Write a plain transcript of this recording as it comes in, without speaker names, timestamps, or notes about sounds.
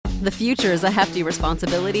The future is a hefty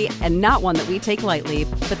responsibility and not one that we take lightly,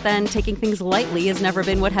 but then taking things lightly has never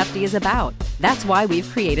been what Hefty is about. That's why we've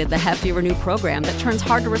created the Hefty Renew program that turns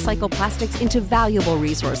hard-to-recycle plastics into valuable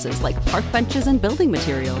resources like park benches and building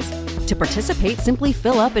materials. To participate, simply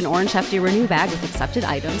fill up an orange Hefty Renew bag with accepted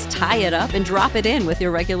items, tie it up, and drop it in with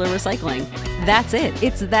your regular recycling. That's it.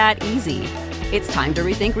 It's that easy. It's time to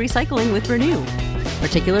rethink recycling with Renew.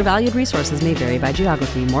 Particular valued resources may vary by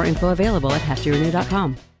geography. More info available at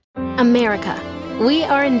heftyrenew.com. America. We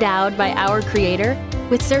are endowed by our Creator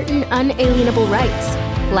with certain unalienable rights: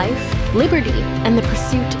 life, liberty, and the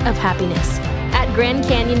pursuit of happiness. At Grand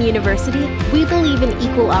Canyon University, we believe in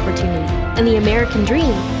equal opportunity, and the American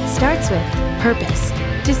dream starts with purpose.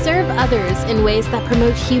 To serve others in ways that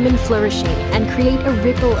promote human flourishing and create a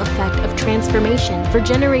ripple effect of transformation for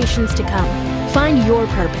generations to come. Find your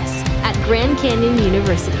purpose at Grand Canyon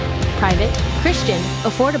University. Private, Christian,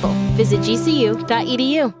 affordable. Visit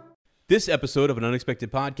gcu.edu. This episode of An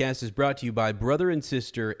Unexpected Podcast is brought to you by brother and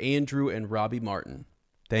sister Andrew and Robbie Martin.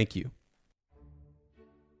 Thank you.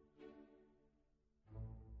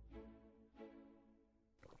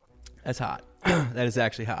 That's hot. That is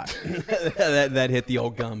actually hot. that hit the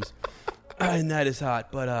old gums. And that is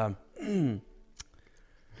hot. But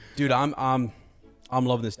dude, I'm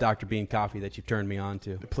loving this Dr. Bean coffee that you've turned me on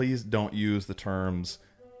to. Please don't use the terms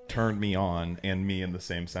 "turned me on" and "me" in the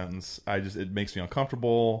same sentence. It makes me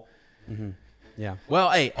uncomfortable. Mm-hmm. Yeah. Well,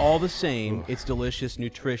 hey, all the same, it's delicious,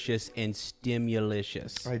 nutritious, and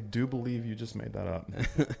stimulatious. I do believe you just made that up.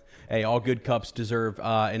 Hey, all good cups deserve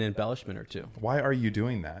an embellishment or two. Why are you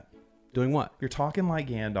doing that? Doing what? You're talking like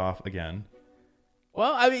Gandalf again.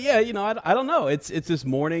 Well, I mean, yeah, you know, I don't know. It's this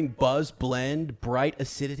morning buzz blend, bright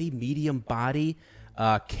acidity, medium body,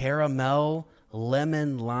 caramel,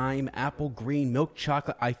 lemon, lime, apple green, milk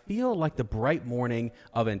chocolate. I feel like the bright morning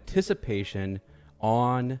of anticipation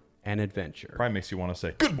on an adventure. Probably makes you want to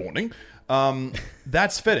say, "Good morning."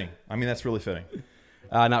 That's fitting. I mean, that's really fitting.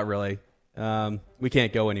 Not really. We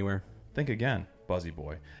can't go anywhere. Think again, Buzzy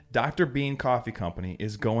Boy. Dr. Bean Coffee Company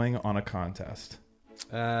is going on a contest.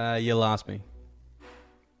 You lost me.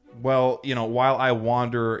 Well, you know, while I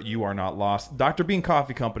wander, you are not lost. Dr. Bean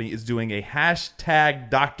Coffee Company is doing a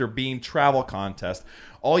hashtag Dr. Bean travel contest.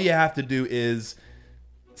 All you have to do is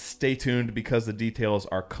stay tuned because the details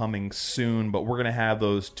are coming soon, but we're going to have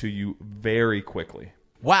those to you very quickly.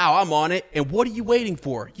 Wow, I'm on it. And what are you waiting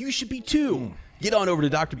for? You should be too. Get on over to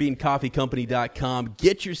drbeancoffeecompany.com,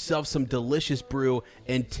 get yourself some delicious brew,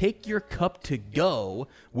 and take your cup to go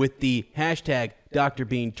with the hashtag Dr.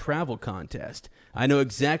 Bean Travel Contest. I know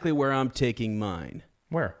exactly where I'm taking mine.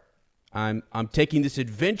 Where? I'm taking this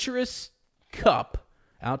adventurous cup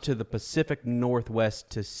out to the Pacific Northwest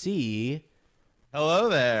to see... Hello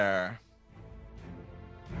there.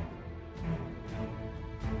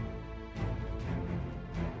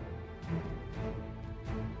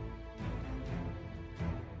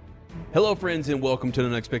 Hello, friends, and welcome to the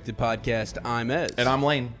Unexpected Podcast. I'm Ez. And I'm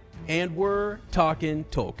Lane. And we're talking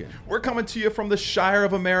Tolkien. We're coming to you from the Shire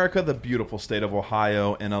of America, the beautiful state of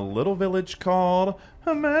Ohio, in a little village called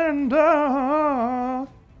Amanda.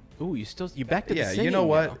 Ooh, you back to the singing. Yeah, you know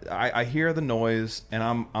what? Now. I hear the noise, and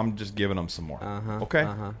I'm just giving them some more. Okay?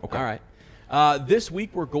 Okay. All right. This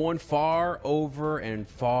week we're going far over and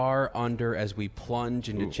far under as we plunge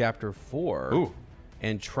into Chapter 4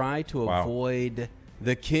 and try to avoid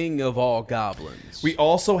the king of all goblins. We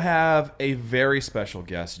also have a very special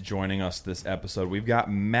guest joining us this episode. We've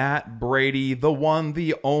got Matt Brady, the one,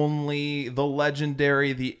 the only, the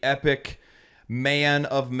legendary, the epic man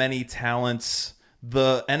of many talents,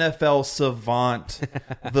 the NFL savant,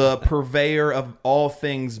 the purveyor of all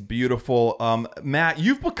things beautiful. Matt,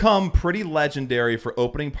 you've become pretty legendary for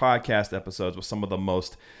opening podcast episodes with some of the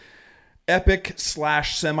most epic /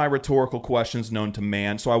 semi-rhetorical questions known to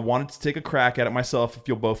man. So I wanted to take a crack at it myself, if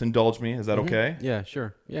you'll both indulge me. Is that okay? Yeah,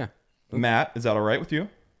 sure. Yeah. Matt, is that all right with you?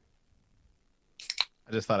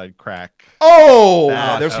 I just thought I'd crack. Oh!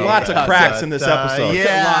 There's lots of cracks in this episode.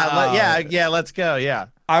 Yeah, let's go, yeah.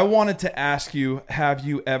 I wanted to ask you, have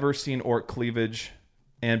you ever seen orc cleavage?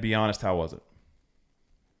 And be honest, how was it?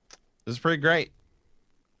 This is pretty great.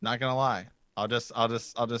 Not gonna lie. I'll just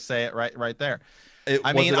say it right there.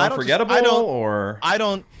 I mean, unforgettable, I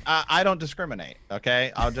don't discriminate.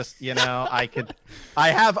 Okay, I'll just, I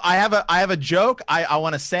have a joke. I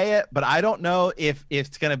want to say it, but I don't know if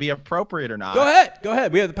it's going to be appropriate or not. Go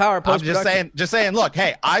ahead. We have the power of post-production. I'm just saying. Look,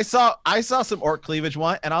 hey, I saw some orc cleavage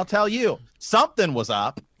one, and I'll tell you, something was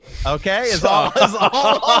up. Okay, is all.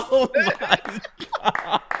 Oh my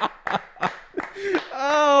God.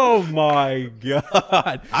 Oh my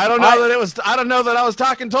God! I don't know that it was. I don't know that I was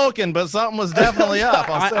talking Tolkien, but something was definitely up.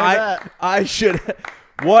 I'll say that. I should.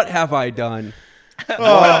 What have I done? What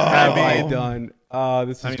have I done?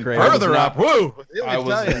 This is great. Further up. Woo! I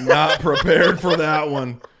was not prepared for that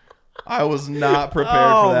one. I was not prepared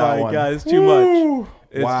for that one. Oh my God! It's too much.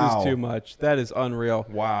 It's Wow. just too much. That is unreal.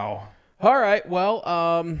 Wow. All right. Well,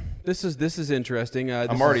 this is interesting.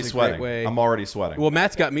 I'm already sweating. I'm already sweating. Well,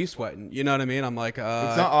 Matt's got me sweating. You know what I mean? I'm like,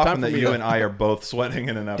 it's not often that you and I are both sweating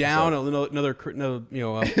in an episode. down another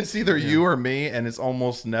It's either you or me, and it's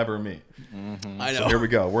almost never me. I know. So here we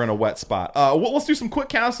go. We're in a wet spot. Well, let's do some quick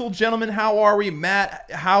counsel, gentlemen. How are we,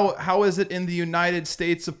 Matt? How is it in the United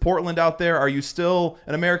States of Portland out there? Are you still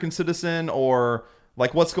an American citizen, or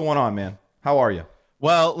like what's going on, man? How are you?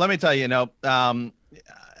 Well, let me tell you,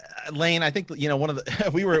 Lane, I think one of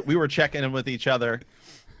the we were checking in with each other,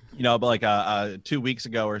 but like 2 weeks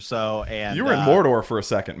ago or so, and You were in Mordor for a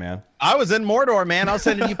second, man. I was in Mordor, man. I was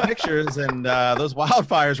sending you pictures, and those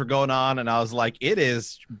wildfires were going on, and I was like, it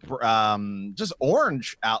is just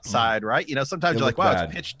orange outside, right? Sometimes you're like, looked wow,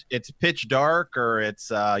 bad. it's pitch dark, or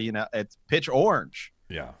it's it's pitch orange.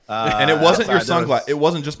 Yeah, and it wasn't your outside, sunglasses. It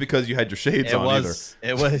wasn't just because you had your shades on either.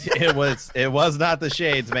 It was not the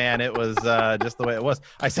shades, man. It was just the way it was.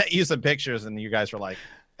 I sent you some pictures, and you guys were like,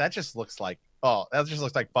 that just looks like fog.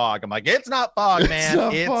 I'm like, it's not fog,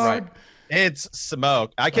 man. It's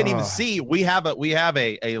smoke. I can't even see. We have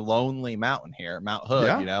a lonely mountain here, Mount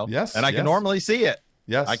Hood, Yes, and I can yes. normally see it.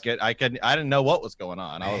 Yes, I didn't know what was going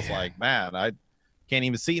on. I was like, man, I can't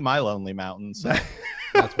even see my lonely mountain. So.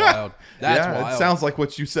 That's wild. That's wild. It sounds like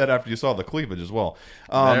what you said after you saw the cleavage as well.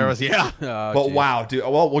 There was Oh, But geez. wow, dude.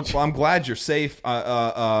 Well, I'm glad you're safe.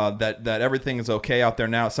 That everything is okay out there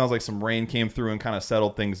now. It sounds like some rain came through and kind of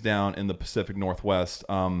settled things down in the Pacific Northwest.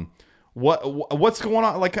 What's going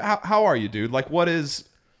on? Like, how are you, dude? Like,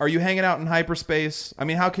 are you hanging out in hyperspace? I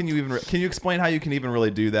mean, how can you explain how you can even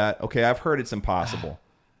really do that? Okay, I've heard it's impossible.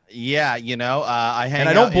 Yeah, I hang And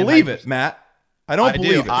I out don't in believe it, Matt. I don't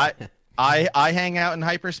believe it. I hang out in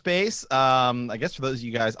hyperspace. I guess for those of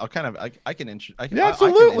you guys, I can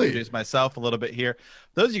introduce myself a little bit here.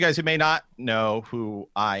 Those of you guys who may not know who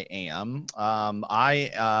I am,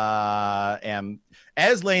 I am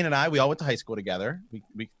Ez Lane and I. We all went to high school together. We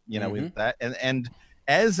we that and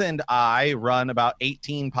Ez and I run about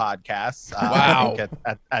 18 podcasts. Wow.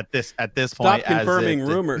 At this point, Stop confirming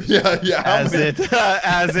rumors. Yeah. As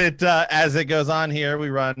it goes on here, we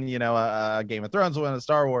run a Game of Thrones one, a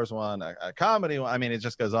Star Wars one, a comedy one. I mean, it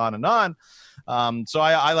just goes on and on. So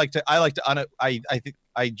I think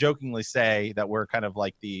I jokingly say that we're kind of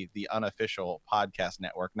like the unofficial podcast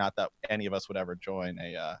network. Not that any of us would ever join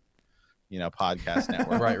a podcast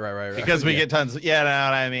network. Right. Because we get tons. You know what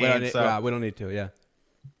I mean? We don't need to. Yeah.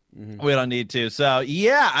 We don't need to. So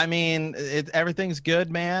yeah, I mean, everything's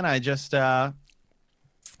good, man. I just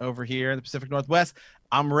over here in the Pacific Northwest,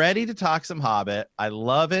 I'm ready to talk some Hobbit. I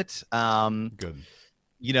love it. Good.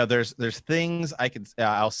 There's things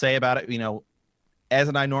I'll say about it. Ez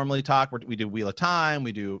and I normally talk. We do Wheel of Time,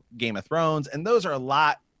 we do Game of Thrones, and those are a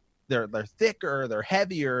lot. They're thicker, they're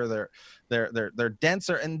heavier, they're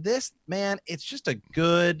denser. And this, man, it's just a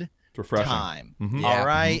good. It's refreshing. Time. Mhm. All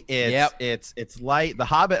right. Yep. It's light. The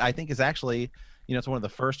Hobbit, I think, is actually, it's one of the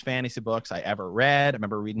first fantasy books I ever read. I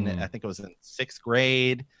remember reading it. I think it was in 6th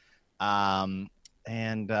grade. I'm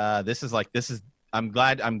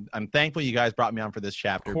glad. I'm thankful you guys brought me on for this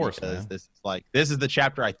chapter. Of course, because man. this is the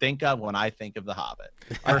chapter I think of when I think of the Hobbit.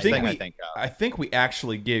 I think of. I think we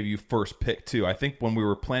actually gave you first pick too. I think when we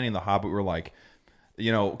were planning the Hobbit, we were like,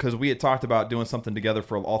 because we had talked about doing something together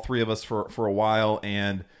for all three of us for a while,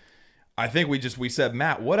 and I think we said,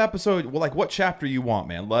 Matt, what episode, what chapter you want,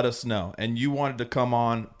 man? Let us know. And you wanted to come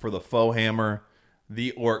on for the Foe Hammer,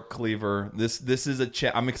 the Orc Cleaver. This is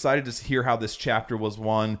I'm excited to hear how this chapter was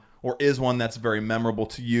one, or is one that's very memorable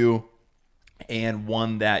to you, and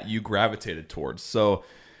one that you gravitated towards. So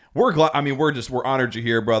we're glad. I mean, we're honored you're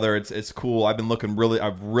here, brother. It's cool. I've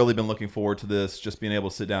really been looking forward to this. Just being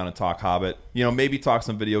able to sit down and talk Hobbit. Maybe talk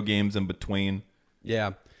some video games in between.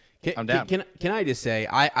 Yeah. I'm down. Can I just say,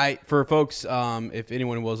 I for folks, if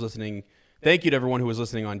anyone was listening, thank you to everyone who was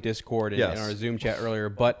listening on Discord and in our Zoom chat earlier.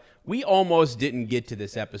 But we almost didn't get to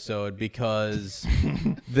this episode because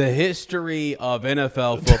the history of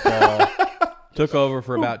NFL football Took over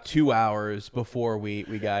for about 2 hours before we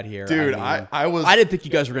got here. Dude, I didn't think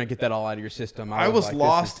you guys were gonna get that all out of your system. I was like,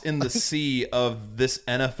 lost in the sea of this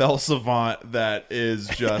NFL savant that is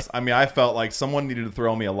just. I mean, I felt like someone needed to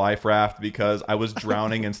throw me a life raft because I was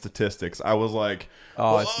drowning in statistics. I was like,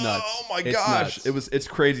 oh, it's nuts. Oh my It's gosh, nuts. it's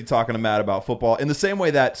crazy talking to Matt about football in the same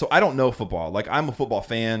way that. So I don't know football. Like I'm a football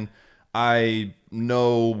fan. I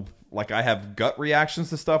know. Like I have gut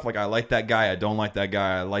reactions to stuff. Like I like that guy. I don't like that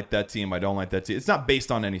guy. I like that team. I don't like that team. It's not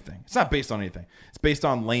based on anything. It's based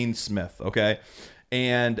on Lane Smith. Okay.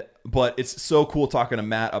 But it's so cool talking to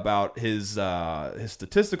Matt about his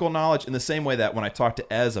statistical knowledge in the same way that when I talk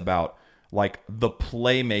to Ez about like the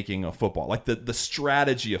playmaking of football, like the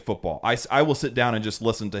strategy of football, I will sit down and just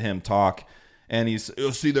listen to him talk. And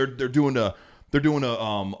they're doing a I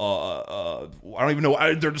don't even know.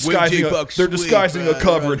 They're disguising a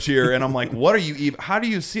coverage here, and I'm like, what are you even? How do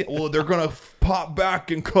you see it? Well, they're gonna pop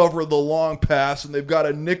back and cover the long pass, and they've got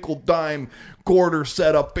a nickel dime quarter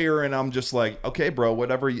set up here, and I'm just like, okay, bro,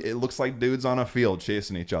 whatever. It looks like dudes on a field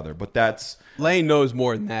chasing each other, but that's Lane knows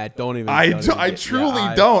more than that. Don't even. I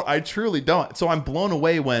truly don't. So I'm blown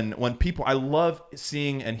away when people. I love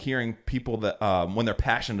seeing and hearing people that when they're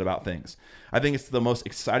passionate about things. I think it's the most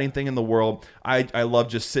exciting thing in the world. I love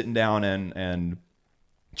just sitting down and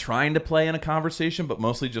trying to play in a conversation, but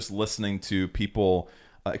mostly just listening to people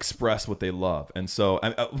express what they love. And so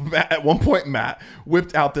at one point, Matt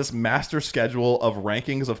whipped out this master schedule of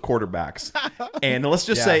rankings of quarterbacks. And let's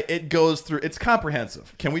just say it goes through, it's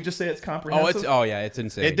comprehensive. Can we just say it's comprehensive? It's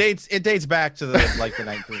insane. It dates back to the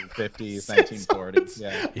 1950s, 1940s.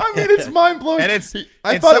 Yeah. I mean, it's mind blowing. And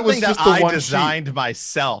I thought it was something just that the I one designed sheet.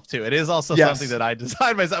 myself too. It is also Yes. something that I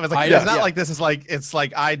designed myself. It's like Yes. it's not Yeah. like this is like it's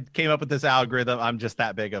like I came up with this algorithm. I'm just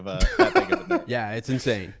that big of a nerd. Yeah, it's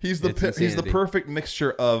insane. He's the insanity. perfect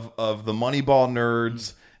mixture of the Moneyball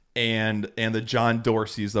nerds and the John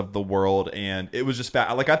Dorseys of the world, and it was just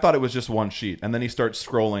like I thought it was just one sheet, and then he starts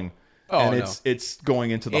scrolling, and it's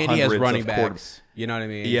going into the And he hundreds has running of backs. You know what I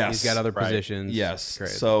mean? Yes. He's got other Right. positions. Yes. Great.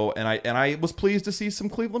 So and I was pleased to see some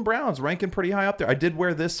Cleveland Browns ranking pretty high up there. I did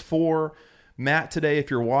wear this for Matt today.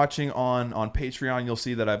 If you're watching on Patreon, you'll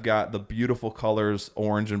see that I've got the beautiful colors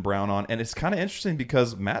orange and brown on, and it's kind of interesting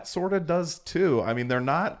because Matt sort of does too. I mean,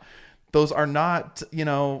 those are not,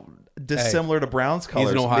 dissimilar to Browns colors.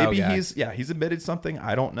 He's an Ohio Maybe guy. he's admitted something.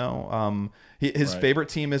 I don't know. His favorite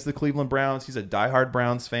team is the Cleveland Browns. He's a diehard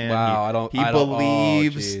Browns fan. Wow, He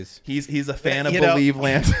believes he's a fan of Believe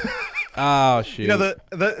Land. Oh shoot!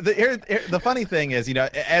 The funny thing is,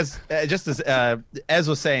 as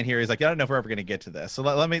was saying here, he's like, I don't know if we're ever going to get to this. So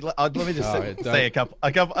let me just say a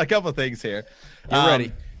couple of things here. You're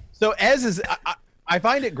ready. So Ez is. I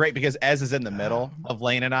find it great because Ez is in the middle of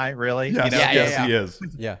Lane and I, really. Yes, he is.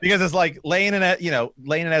 Yeah. Because it's like Lane and Ez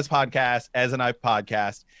podcast, Ez and I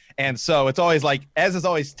podcast. And so it's always like Ez is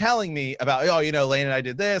always telling me about, Lane and I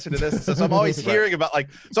did this or did this. So I'm always hearing about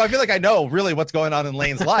so I feel like I know really what's going on in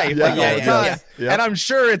Lane's life all the time. Yeah. And I'm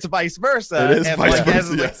sure it's vice versa. It is vice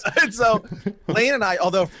versa. Yes. And so Lane and I,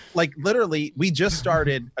 although literally we just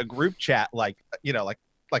started a group chat like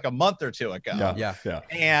a month or two ago. Yeah.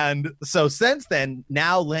 And so since then,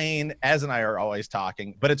 now Lane, Ez and I are always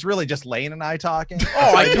talking, but it's really just Lane and I talking.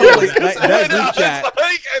 Oh, I totally that group chat.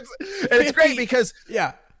 It's great because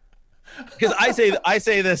Yeah. I say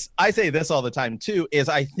this all the time too, is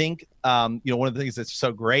I think one of the things that's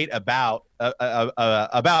so great about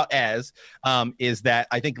Ez is that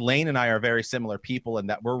I think Lane and I are very similar people in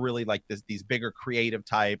that we're really like these bigger creative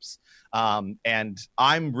types. And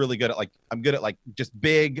I'm really good at just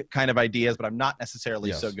big kind of ideas, but I'm not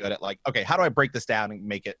necessarily so good at okay, how do I break this down and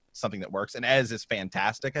make it something that works? And Ez is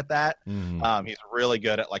fantastic at that. He's really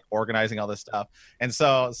good at organizing all this stuff. And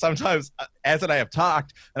so sometimes Ez and I have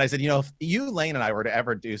talked, and I said, if you, Lane, and I were to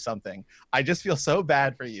ever do something, I just feel so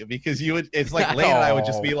bad for you because it's like Lane and I would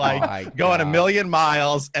just be going a million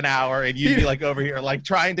miles an hour, and you'd be over here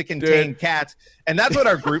trying to contain cats. And that's what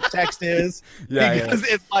our group text is. Because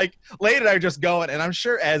it's like Lane and I are just going, and I'm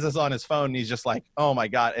sure Ez is on his phone and he's just like, oh my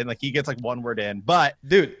God. And he gets one word in. But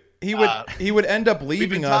dude, he would end up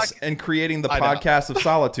leaving us and creating the podcast of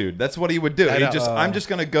solitude. That's what he would do. I'm just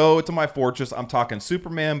gonna go to my fortress. I'm talking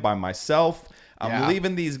Superman by myself. I'm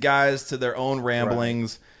leaving these guys to their own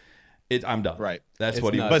ramblings. I'm done. Right. That's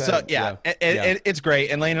what he would. But it's great.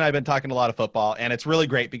 And Lane and I have been talking a lot of football, and it's really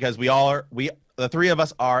great because the three of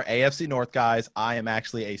us are AFC North guys. I am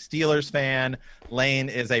actually a Steelers fan. Lane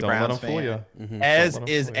is a Browns fan. Ez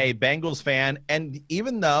is a Bengals fan. And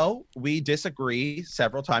even though we disagree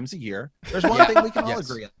several times a year, there's one thing we can all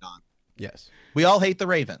agree on. Yes. We all hate the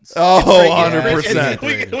Ravens. Oh, It's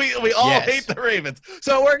 100%. we all Yes. hate the Ravens.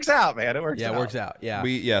 So it works out, man. It works out. Yeah, it works out. Yeah.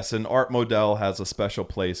 Yes, and Art Modell has a special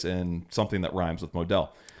place in something that rhymes with Modell.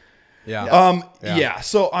 Yeah. Yeah.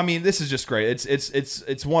 So I mean, this is just great.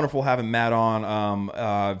 It's wonderful having Matt on.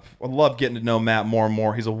 I love getting to know Matt more and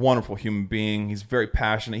more. He's a wonderful human being. He's very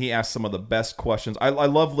passionate. He asks some of the best questions. I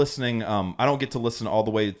love listening. I don't get to listen all the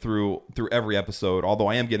way through every episode, although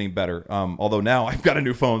I am getting better. Although now I've got a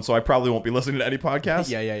new phone, so I probably won't be listening to any podcast.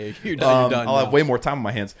 Yeah. You're done. You're done. I'll have way more time on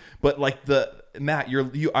my hands. But like Matt,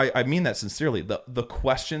 I mean that sincerely. The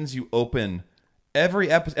questions you open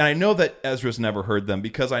every episode, and I know that Ezra's never heard them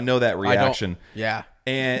because I know that reaction. Yeah.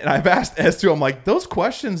 And I've asked Ezra, I'm like, those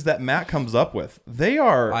questions that Matt comes up with, they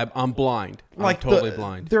are I'm blind. like I'm totally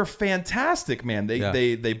blind. They're fantastic, man.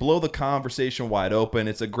 They blow the conversation wide open.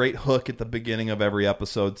 It's a great hook at the beginning of every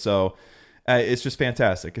episode. So it's just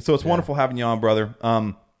fantastic. So it's wonderful having you on, brother.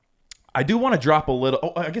 I do want to drop a little.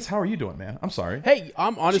 Oh, I guess how are you doing, man? I'm sorry. Hey,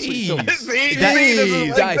 I'm honestly so. Jeez. See, Guys, this is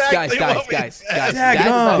exactly what we guys.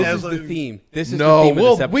 said. This is the theme. This is No, the theme of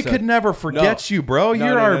this episode. we could never forget you, bro. No,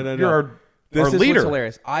 You're no. you're our This is leader. what's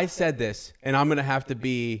hilarious. I said this, and I'm gonna have to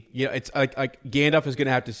be. It's like Gandalf is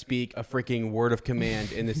gonna have to speak a freaking word of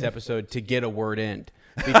command in this episode to get a word in,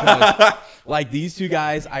 because like these two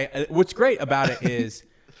guys. What's great about it is.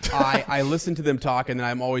 I listen to them talk, and then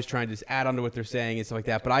I'm always trying to just add on to what they're saying and stuff like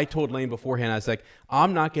that. But I told Lane beforehand, I was like,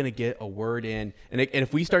 I'm not going to get a word in. And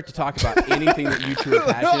if we start to talk about anything that you two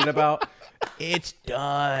are passionate about, it's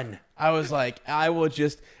done. I was like, I will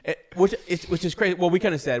just, which is crazy. Well, we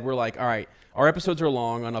kind of said, we're like, all right, our episodes are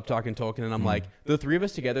long on Up Talking Tolkien, and I'm like, the three of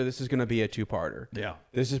us together, this is going to be a two-parter. Yeah.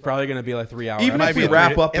 This is probably going to be like 3 hours. Even if we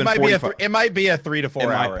wrap up in 45, it might be a 3 to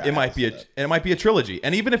 4 hour. it might be a trilogy.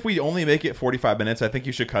 And even if we only make it 45 minutes, I think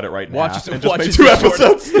you should cut it right in half and just make 2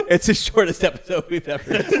 episodes. It's the shortest episode we've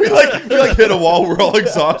ever done. we like hit a wall. We're all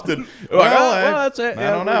exhausted. Well, that's it. I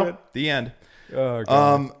Yeah, don't we're know. good. The end. Oh,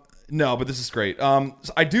 God. No, but this is great. So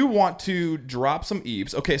I do want to drop some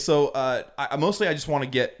eaves. Okay, so I just want to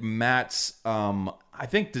get Matt's I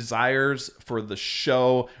think desires for the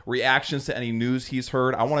show, reactions to any news he's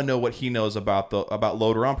heard. I want to know what he knows about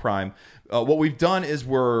Loader on Prime. What we've done is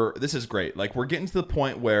this is great. Like we're getting to the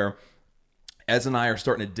point where Ez and I are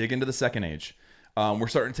starting to dig into the Second Age. We're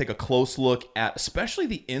starting to take a close look at especially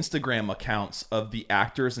the Instagram accounts of the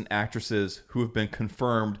actors and actresses who have been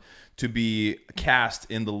confirmed to be cast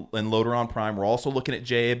in Loader on Prime. We're also looking at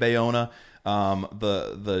J.A. Bayona,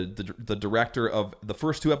 the director of the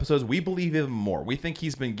first 2 episodes. We believe even more. We think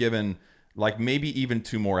he's been given like maybe even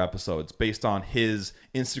 2 more episodes based on his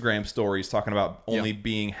Instagram stories talking about only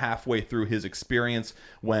being halfway through his experience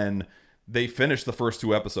when they finished the first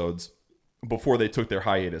 2 episodes before they took their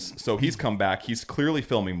hiatus. So he's come back. He's clearly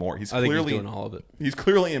filming more. I think he's doing all of it. He's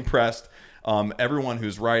clearly impressed everyone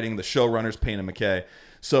who's writing, the showrunners, Payne and McKay.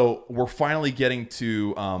 So we're finally getting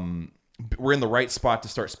to we're in the right spot to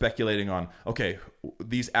start speculating on, okay,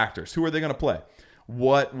 these actors, who are they going to play?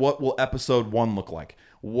 What will episode 1 look like?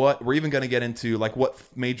 What we're even going to get into, like what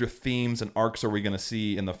major themes and arcs are we going to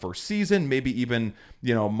see in the first season? Maybe even,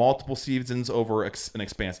 multiple seasons over an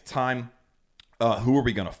expansive time. Who are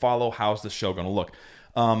we going to follow? How's the show going to look?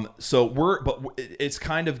 But it's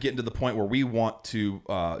kind of getting to the point where we want to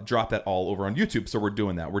drop that all over on YouTube. So we're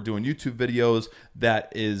doing that. We're doing YouTube videos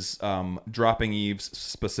that is dropping Eves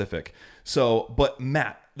specific. So, but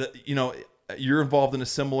Matt, you're involved in a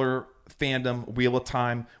similar fandom, Wheel of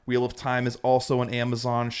Time. Wheel of Time is also an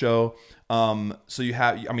Amazon show. So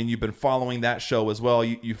you've been following that show as well.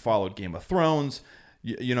 You followed Game of Thrones.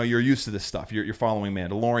 You're used to this stuff. You're following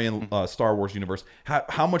Mandalorian, Star Wars universe.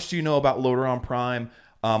 How much do you know about Loader on Prime?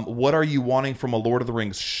 What are you wanting from a Lord of the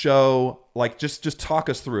Rings show? Like, just talk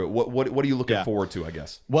us through it. What are you looking forward to? I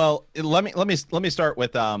guess. Well, let me start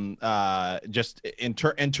with just in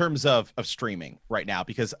terms of streaming right now,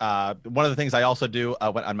 because one of the things I also do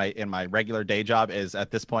in my regular day job is at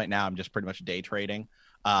this point now I'm just pretty much day trading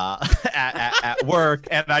at work,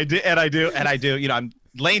 and I do. I'm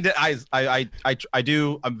Lane. I'm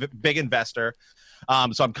a big investor.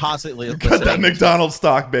 So I'm constantly got that McDonald's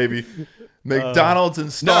stock, baby. McDonald's and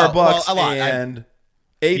Starbucks and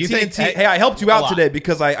AT&T. Hey, I helped you out today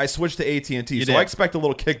because I switched to AT&T, so I expect a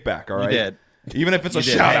little kickback. All right, you did. Even if it's a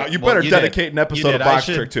shout out, you better dedicate an episode of Box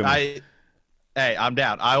Trick to me. Hey, I'm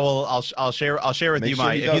down. I'll share with you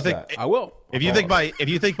my. I will. If you think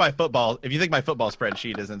my football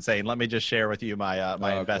spreadsheet is insane, let me just share with you my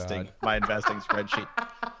investing spreadsheet.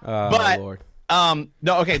 But Lord.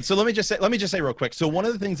 No, okay. So let me just say real quick. So one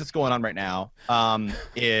of the things that's going on right now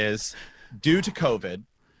is due to COVID,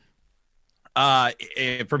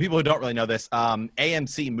 For people who don't really know this,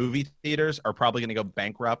 AMC movie theaters are probably going to go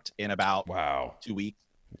bankrupt in about 2 weeks.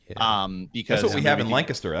 Yeah. Because that's what we have in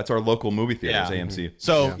Lancaster. That's our local movie theaters, Yeah. AMC.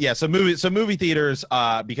 So movie theaters,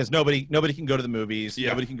 because nobody can go to the movies. Yeah.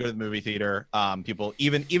 Nobody can go to the movie theater. People,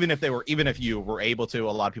 even if you were able to,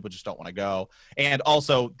 a lot of people just don't want to go. And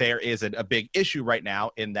also, there is a big issue right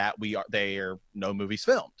now in that there are no movies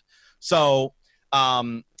filmed. So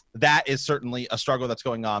that is certainly a struggle that's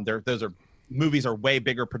going on. Movies are way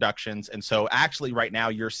bigger productions, and so actually right now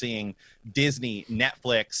you're seeing Disney,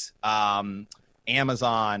 Netflix,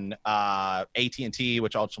 Amazon, AT&T,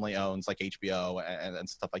 which ultimately owns like HBO and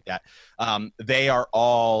stuff like that. They are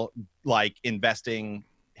all like investing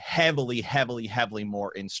heavily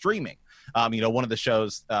more in streaming. One of the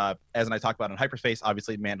shows, as I talked about in Hyperspace,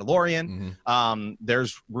 obviously Mandalorian.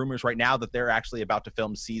 There's rumors right now that they're actually about to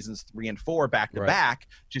film seasons 3 and 4 back to back,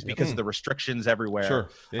 just because of the restrictions everywhere. Sure.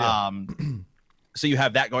 Yeah. So you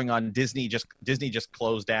have that going on. Disney just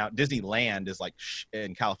closed down. Disneyland is like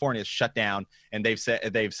in California is shut down, and they've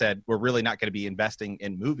said we're really not going to be investing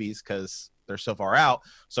in movies because they're so far out.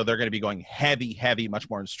 So they're going to be going heavy, much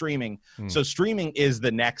more in streaming. So streaming is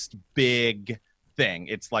the next big thing.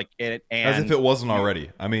 It's like it, and as if it wasn't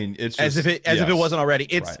already. I mean, it's just, as if it wasn't already.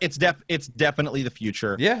 It's definitely the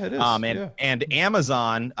future. Yeah, it is. And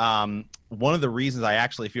Amazon. One of the reasons I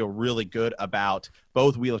actually feel really good about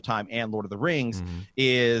both Wheel of Time and Lord of the Rings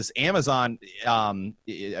is Amazon.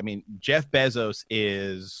 Jeff Bezos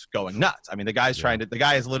is going nuts. I mean, the guy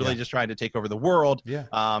is literally just trying to take over the world. Yeah.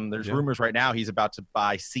 There's rumors right now he's about to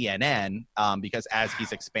buy CNN because as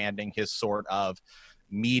he's expanding his sort of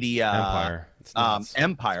media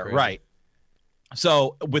empire, right?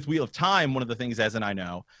 So with Wheel of Time, one of the things, as I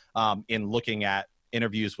know, in looking at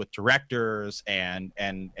interviews with directors and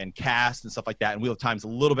cast and stuff like that, and Wheel of Time's a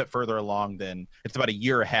little bit further along than it's about a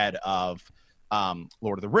year ahead of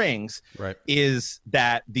Lord of the Rings, right? Is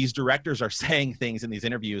that these directors are saying things in these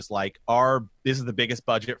interviews like, this is the biggest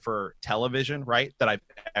budget for television, right, that I've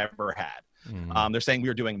ever had. They're saying we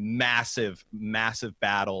are doing massive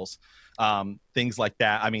battles, things like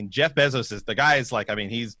that. I mean, Jeff Bezos is the guy is like, I mean,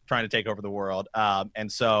 he's trying to take over the world. And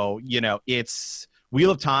so, it's Wheel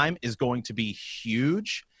of Time is going to be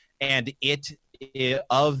huge, and it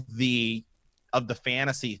of the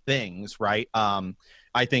fantasy things, right?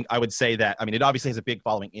 I think I would say that, I mean, it obviously has a big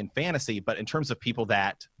following in fantasy, but in terms of people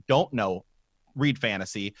that don't read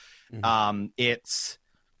fantasy, it's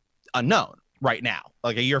unknown right now.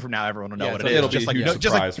 Like a year from now, everyone will know what it is. It'll be a huge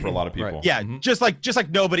surprise for a lot of people. Right. Yeah, just like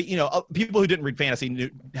nobody, people who didn't read fantasy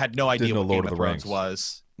had no idea what Game of Thrones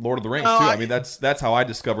was. Lord of the Rings too. I mean, that's how I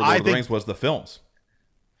discovered Lord of the Rings was the films.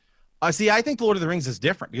 See, I think Lord of the Rings is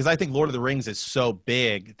different because I think Lord of the Rings is so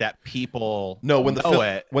big that people when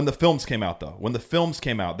the films came out,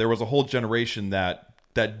 there was a whole generation that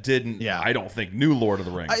didn't. Yeah. I don't think knew Lord of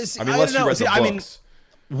the Rings. Unless you read the books.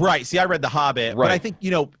 Right. See, I read The Hobbit, but I think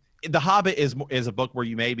The Hobbit is a book where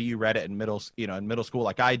you read it in middle school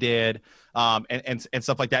like I did, and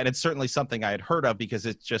stuff like that. And it's certainly something I had heard of because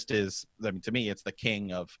it just is. I mean, to me, it's the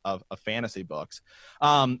king of fantasy books.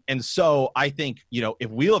 And so I think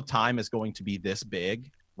if Wheel of Time is going to be this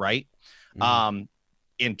big, right?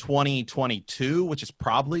 In 2022, which is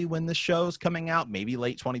probably when the show's coming out, maybe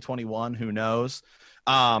late 2021, who knows?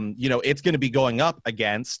 It's going to be going up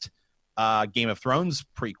against Game of Thrones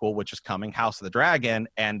prequel, which is coming, House of the Dragon,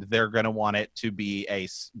 and they're going to want it to be a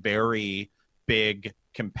very big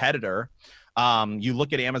competitor. You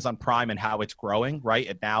look at Amazon Prime and how it's growing, right?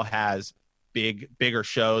 It now has bigger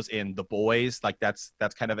shows in The Boys, like that's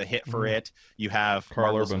kind of a hit for it. You have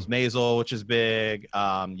Carl Urban, Maisel, which is big.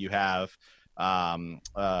 You have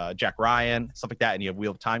Jack Ryan, stuff like that, and you have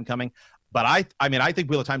Wheel of Time coming. But I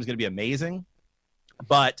think Wheel of Time is going to be amazing,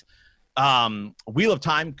 but Wheel of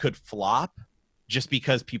Time could flop just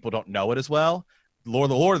because people don't know it as well. The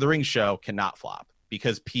Lord of the Rings show cannot flop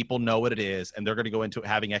because people know what it is, and they're going to go into it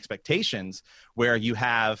having expectations, where you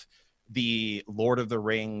have the Lord of the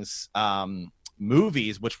Rings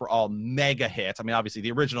movies, which were all mega hits. I mean, obviously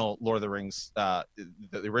the original Lord of the Rings, the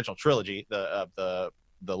original trilogy, the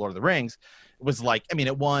Lord of the Rings, was like, I mean,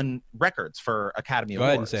 it won records for Academy Awards. Go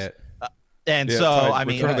ahead and say it. And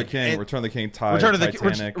Return of the King,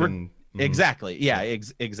 Titanic, and exactly, yeah,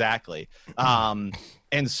 exactly. And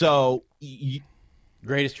so,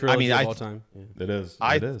 greatest trilogy of all time. It is.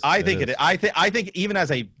 I think even as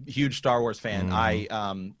a huge Star Wars fan,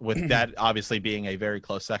 I with that obviously being a very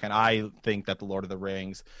close second, I think that the Lord of the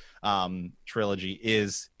Rings trilogy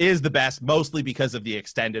is the best, mostly because of the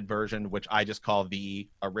extended version, which I just call the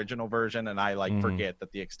original version, and I forget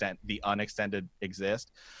that the unextended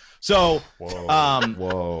exist. So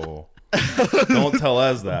whoa. Don't tell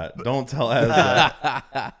Ez that. Don't tell Ez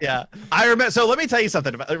that. Yeah, I remember. So let me tell you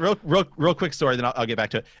something about real quick story. Then I'll get back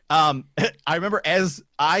to it. I remember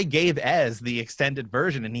I gave Ez the extended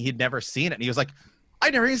version, and he had never seen it. And he was like, "I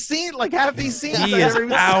never even seen like half these scenes." He I is never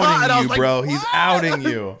even saw it." And I outing was you, like, bro. He's "What?" outing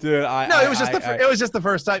you. Dude, No, it was just the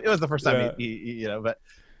first time. It was the first time.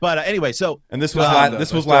 But anyway, so And this was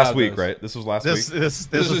this was last week, right? This was last week. This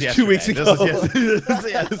was was 2 weeks yesterday. ago.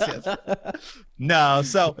 Yes. No,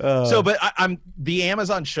 but I'm the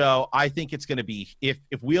Amazon show. I think it's going to be if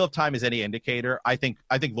Wheel of Time is any indicator. I think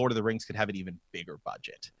Lord of the Rings could have an even bigger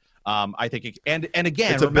budget. I think and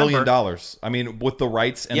again, It's $1 billion. I mean, with the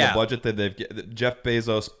rights and the budget that Jeff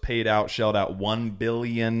Bezos shelled out $1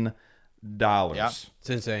 billion. Yeah. It's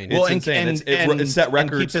insane. It's insane. It set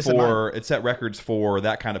records for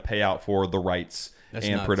that kind of payout for the rights That's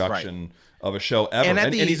and nuts. production of a show ever. And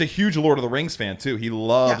And he's a huge Lord of the Rings fan too. He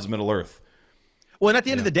loves Middle Earth. Well, and at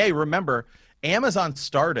the end of the day, remember, Amazon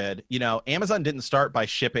didn't start by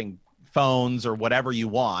shipping phones or whatever you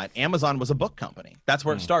want. Amazon was a book company. That's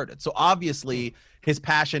where it started. So obviously his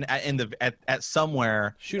passion at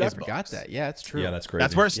somewhere. Shoot, I is forgot books. that. Yeah, it's true. Yeah, that's crazy.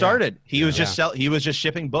 That's where it started. He was Yeah. he was just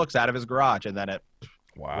shipping books out of his garage, and then it,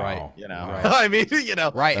 wow. Right. Right. I mean,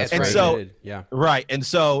 Right. That's And crazy. so, yeah. Right. And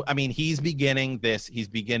so, I mean, he's beginning this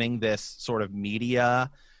sort of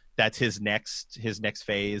media. That's his next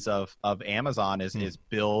phase of Amazon is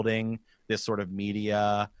building this sort of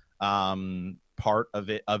media part of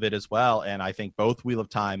it as well. And I think both Wheel of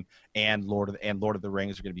Time and Lord of the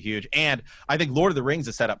Rings are going to be huge. And I think Lord of the Rings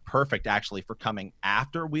is set up perfect actually for coming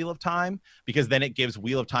after Wheel of Time, because then it gives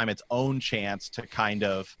Wheel of Time its own chance to kind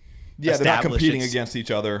of Yeah, they're not establish competing its- against each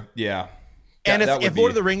other. Yeah. And That would if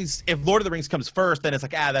Lord of the Rings comes first, then it's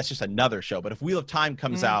like, that's just another show. But if Wheel of Time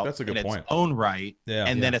comes out that's a good in point. its own right, Yeah.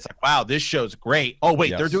 and then it's like, wow, this show's great. Oh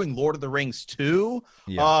wait, Yes. they're doing Lord of the Rings too.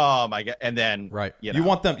 Yeah. Oh my god! And then Right. you You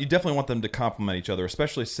definitely want them to complement each other,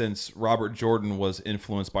 especially since Robert Jordan was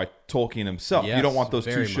influenced by Tolkien himself. You Yes, don't want those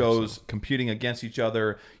two very much shows so. competing against each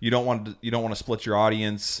other. You don't want to split your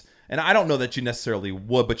audience. And I don't know that you necessarily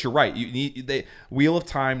would, but you're right. Wheel of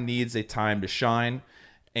Time needs a time to shine,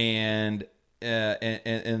 and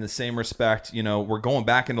in the same respect, we're going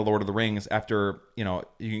back into Lord of the Rings after,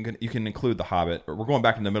 you can include The Hobbit. We're going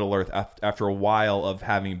back into Middle Earth after a while of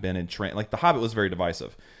having been in train. Like The Hobbit was very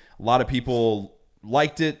divisive. A lot of people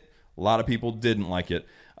liked it. A lot of people didn't like it.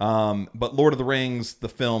 But Lord of the Rings, the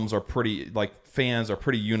films are pretty, like, fans are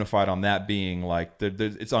pretty unified on that being like,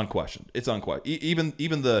 it's unquestioned. It's unquestioned.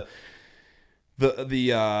 Even the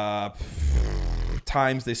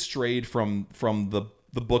times they strayed from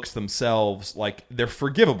the books themselves, like, they're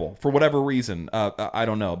forgivable for whatever reason. I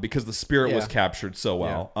don't know, because the spirit was captured so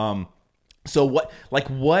well. So what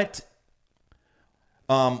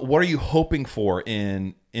are you hoping for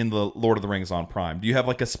in the Lord of the Rings on Prime? Do you have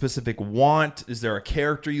like a specific want? Is there a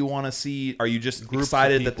character you want to see? Are you just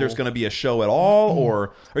excited that there's going to be a show at all,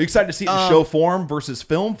 or are you excited to see it in show form versus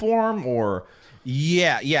film form, or?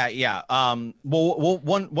 Yeah. Well,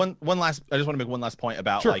 one last. I just want to make one last point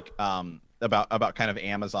about about kind of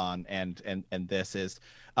Amazon and this is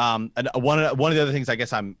and one of the other things I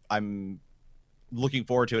guess I'm looking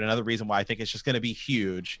forward to, and another reason why I think it's just going to be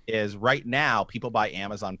huge is right now people buy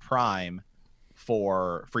Amazon Prime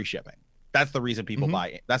for free shipping. That's the reason people buy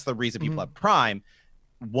it. That's the reason people have Prime.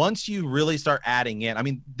 Once you really start adding in, I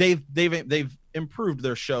mean, they've improved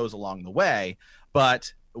their shows along the way,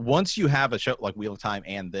 but once you have a show like Wheel of Time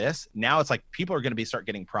and this, now it's like people are going to start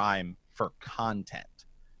getting Prime for content,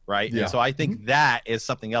 right? Yeah. And so I think that is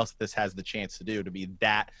something else this has the chance to do, to be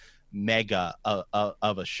that mega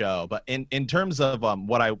of a show. But in terms of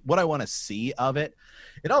what I want to see of it,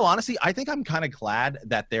 in all honesty, I think I'm kind of glad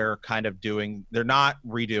that they're not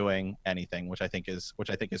redoing anything, which I think is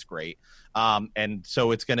great. And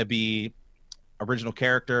so it's going to be original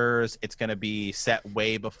characters. It's going to be set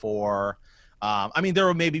way before. I mean, there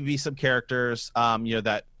will maybe be some characters,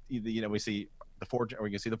 that we see the forge. Are we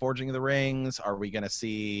going to see the Forging of the Rings? Are we going to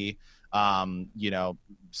see, some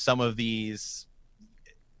of these,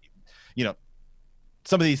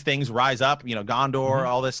 some of these things rise up? Gondor,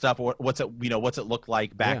 all this stuff. What's it look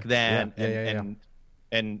like back then,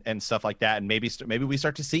 and stuff like that. And maybe we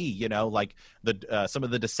start to see, like the some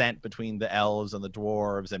of the descent between the elves and the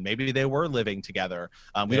dwarves, and maybe they were living together.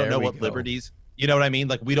 We don't know what liberties. You know what I mean?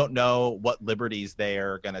 Like, we don't know what liberties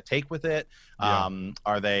they're going to take with it.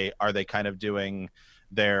 Are they kind of doing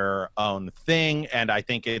their own thing? And I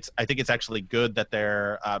think it's actually good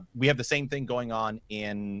that we have the same thing going on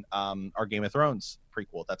in our Game of Thrones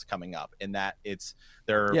prequel that's coming up, in that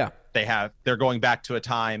they're going back to a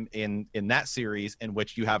time in that series in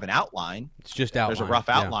which you have an outline. It's just outline. There's a rough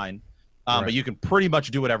outline. but you can pretty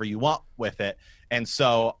much do whatever you want with it. And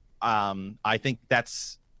so I think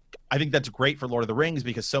that's great for Lord of the Rings,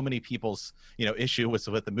 because so many people's, issue with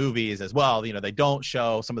the movies as well, they don't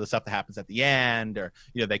show some of the stuff that happens at the end, or,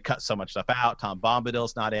 they cut so much stuff out. Tom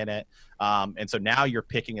Bombadil's not in it. And so now you're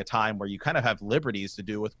picking a time where you kind of have liberties to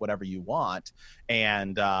do with whatever you want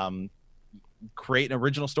and create an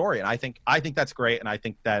original story. And I think that's great. And I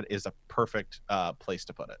think that is a perfect place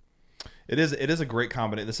to put it. It is a great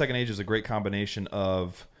combination. The Second Age is a great combination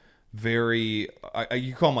of very,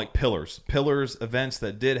 you call them like pillars, events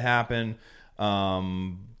that did happen,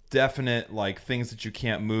 definite like things that you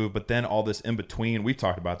can't move, but then all this in between. We've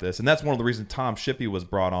talked about this, and that's one of the reasons Tom Shippey was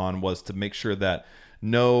brought on, was to make sure that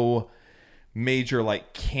no major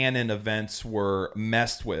like canon events were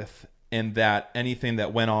messed with, and that anything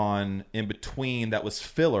that went on in between that was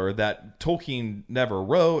filler, that Tolkien never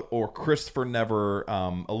wrote or Christopher never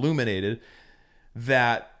illuminated,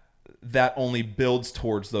 that only builds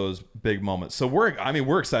towards those big moments. So we're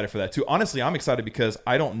excited for that too. Honestly, I'm excited because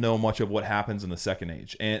I don't know much of what happens in the Second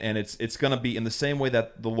Age, and it's going to be in the same way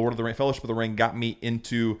that the Lord of the Rings, Fellowship of the Ring got me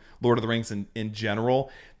into Lord of the Rings in general.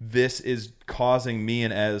 This is causing me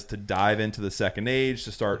and Ez to dive into the Second Age,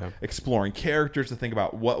 to start exploring characters, to think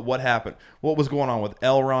about what happened, what was going on with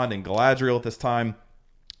Elrond and Galadriel at this time.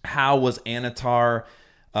 How was Anatar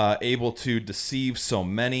able to deceive so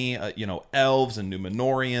many, elves and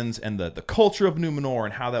Numenorians, and the culture of Numenor,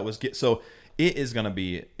 and how that was so it's going to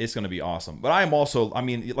be awesome. But I am also,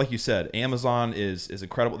 like you said, Amazon is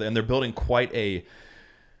incredible, and they're building quite a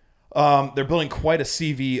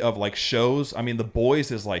CV of like shows. The Boys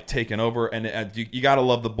is like taking over, and you got to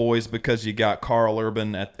love The Boys because you got Carl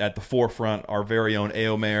Urban at the forefront, our very own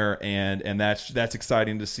Éomer, and that's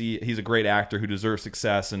exciting to see. He's a great actor who deserves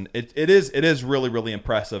success, and it is really, really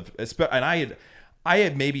impressive. And I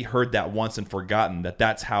had maybe heard that once and forgotten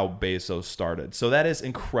that's how Bezos started. So that is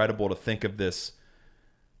incredible to think of this.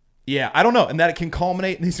 Yeah, I don't know, and that it can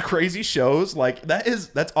culminate in these crazy shows, like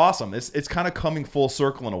that's awesome. It's kind of coming full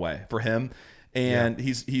circle in a way for him, and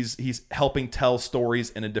he's helping tell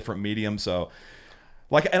stories in a different medium. So,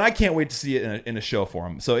 and I can't wait to see it in a show for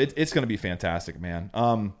him. So it's going to be fantastic, man.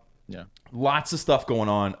 Lots of stuff going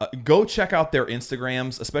on. Go check out their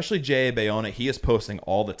Instagrams, especially J.A. Bayona. He is posting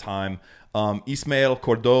all the time. Ismael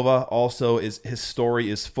Cordova also his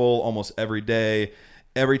story is full almost every day.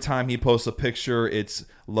 Every time he posts a picture, it's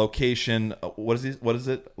location. What is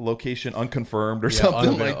it? Location unconfirmed or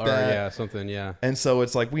something like that. And so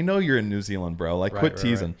it's like, we know you're in New Zealand, bro. Like, quit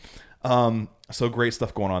teasing. So great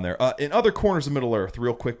stuff going on there. In other corners of Middle Earth,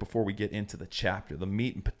 real quick before we get into the chapter, the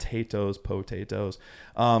meat and potatoes.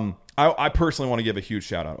 I personally want to give a huge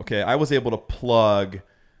shout out. Okay, I was able to plug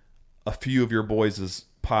a few of your boys'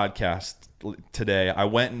 podcasts today. I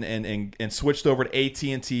went and switched over to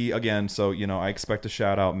AT&T again, so I expect a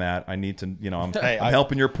shout out, Matt. I need to, I'm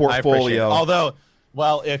helping your portfolio. Although,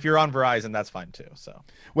 well, if you're on Verizon, that's fine too. So,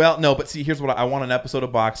 well, no, but see, here's what I want: an episode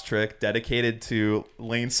of Box Trick dedicated to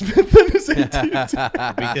Lane Smith and his AT&T.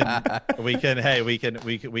 we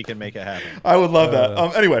can make it happen. I would love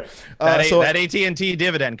that. Anyway, that AT&T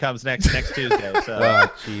dividend comes next Tuesday. So,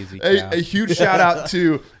 a huge shout out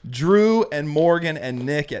to Drew and Morgan and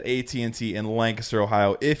Nick at AT&T in Lancaster,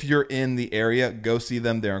 Ohio. If you're in the area, go see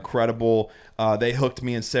them. They're incredible. They hooked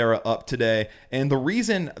me and Sarah up today, and the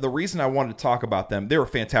reason I wanted to talk about them, they were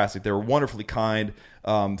fantastic. They were wonderfully kind.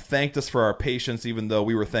 Thanked us for our patience, even though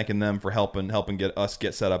we were thanking them for helping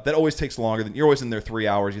get set up. That always takes longer than you're always in there 3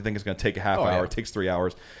 hours. You think it's going to take a half hour. Yeah. It takes 3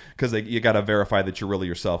 hours because you got to verify that you're really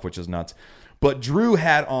yourself, which is nuts. But Drew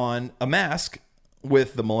had on a mask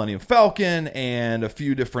with the Millennium Falcon and a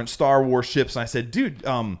few different Star Wars ships, and I said, dude,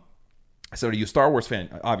 I said, are you a Star Wars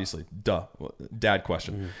fan? Obviously, duh, dad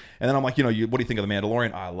question. Mm-hmm. And then I'm like, what do you think of The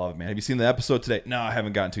Mandalorian? Oh, I love it, man. Have you seen the episode today? No, I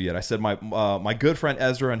haven't gotten to it yet. I said my good friend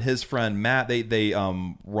Ezra and his friend Matt, they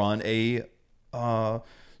run a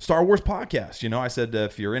Star Wars podcast. I said,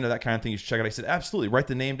 if you're into that kind of thing, you should check it out. I said, absolutely, write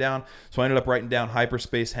the name down. So I ended up writing down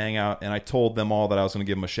Hyperspace Hangout, and I told them all that I was going to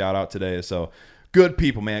give them a shout out today. So good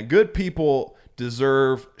people, man. Good people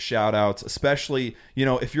deserve shout outs, especially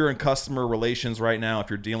if you're in customer relations right now, if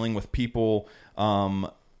you're dealing with people.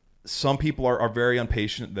 Some people are very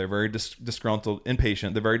impatient, they're very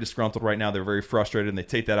impatient, they're very disgruntled right now, they're very frustrated, and they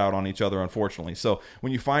take that out on each other, unfortunately. So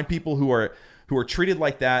when you find people who are treated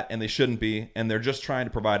like that, and they shouldn't be, and they're just trying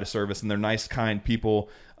to provide a service, and they're nice, kind people,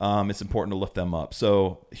 it's important to lift them up.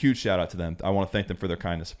 So huge shout out to them. I want to thank them for their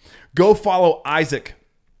kindness. Go follow Isaac,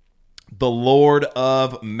 the Lord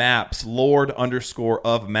of Maps,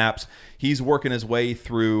 Lord_of Maps. He's working his way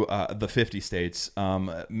through the 50 states,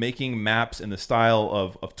 making maps in the style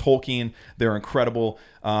of Tolkien. They're incredible.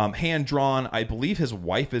 Hand-drawn. I believe his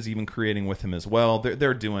wife is even creating with him as well.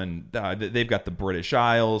 They're doing, they've got the British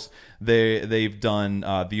Isles. They've done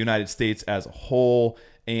the United States as a whole.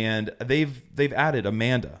 And they've added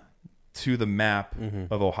Amanda to the map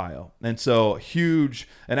of Ohio. And so huge.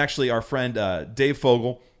 And actually our friend Dave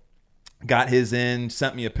Fogel got his in,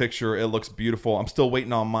 sent me a picture. It looks beautiful. I'm still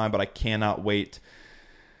waiting on mine, but I cannot wait.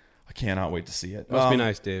 I cannot wait to see it. Must be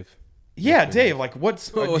nice, Dave. Yeah, Dave, like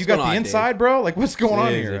what's you got the inside, Dave? Bro? Like what's going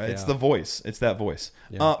on here? Exactly, It's the voice. It's that voice.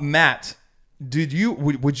 Yeah. Matt,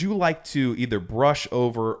 would you like to either brush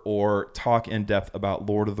over or talk in depth about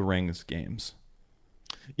Lord of the Rings games?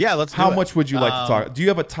 Yeah, let's do How it. much would you like to talk? Do you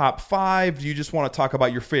have a top 5? Do you just want to talk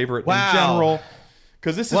about your favorite in general?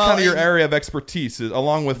 Because this is kind of your area of expertise,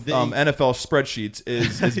 along with NFL spreadsheets,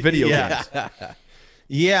 is video games.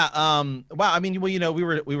 Yeah. Wow. I mean, well, you know, we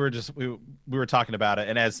were talking about it,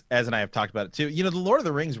 and as and I have talked about it too. You know, the Lord of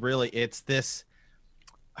the Rings, really, it's this.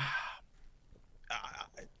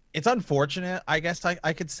 It's unfortunate, I guess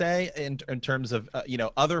I could say, in terms of you know,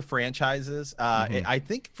 other franchises. I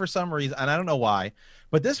think for some reason, and I don't know why,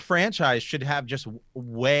 but this franchise should have just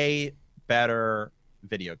way better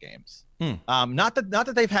video games. Not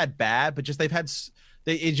that they've had bad, but just they've had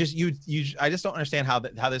I just don't understand how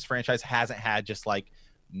this franchise hasn't had just like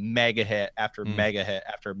mega hit after mega hit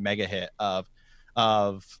after mega hit of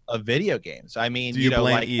video games. I mean, do you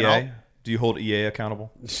blame like, EA? Do you hold EA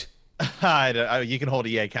accountable? You can hold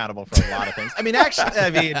EA accountable for a lot of things. I mean,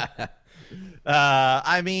 actually, you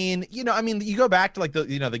go back to like the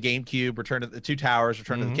GameCube, Return of the Two Towers,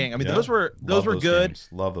 Return of the King. I mean, those were good. Games.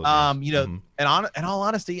 Love those games. You know, and in all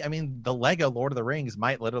honesty, I mean, the Lego Lord of the Rings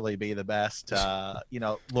might literally be the best.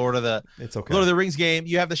 Lord of the Rings game.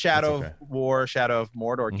 You have the Shadow of War, Shadow of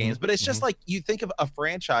Mordor games, but it's just like you think of a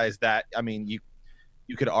franchise that, I mean, you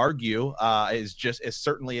could argue is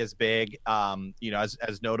certainly as big,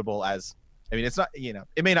 as notable as, I mean, it's not,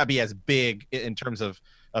 it may not be as big in terms of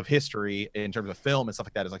history, in terms of film and stuff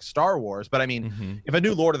like that, as like Star Wars. But I mean, if a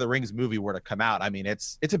new Lord of the Rings movie were to come out, I mean,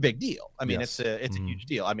 it's a big deal. I mean, it's a huge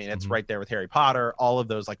deal. I mean, it's right there with Harry Potter, all of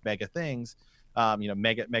those like mega things,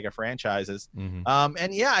 mega franchises.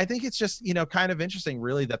 And yeah, I think it's just, kind of interesting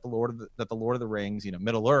really that the Lord of the Rings,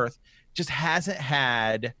 Middle Earth just hasn't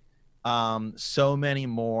had so many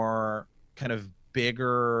more kind of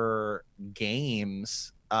bigger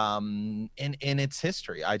games in its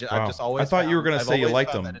history. I just always. I thought you were going to say you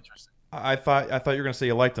liked them. I thought you were going to say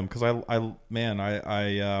you liked them because wow,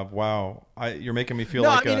 you're making me feel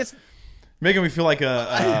making me feel like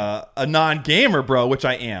a non-gamer, bro. Which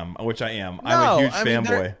I am. I'm a huge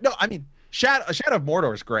fanboy. I mean, Shadow of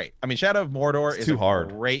Mordor is great. I mean, Shadow of Mordor is a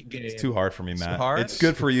great game. It's too hard for me, Matt. It's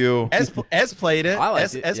good for you. Ez played it. I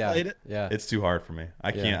liked it. Played it. Yeah. It's too hard for me.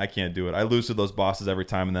 I can't do it. I lose to those bosses every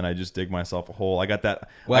time, and then I just dig myself a hole. I got that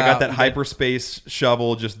hyperspace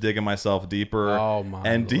shovel, just digging myself deeper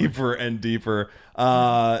and deeper and deeper. So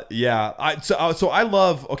I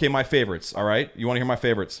love. Okay, my favorites. All right, you want to hear my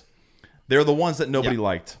favorites? They're the ones that nobody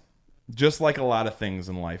liked. Just like a lot of things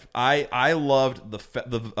in life, I loved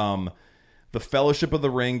the Fellowship of the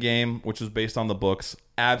Ring game, which was based on the books.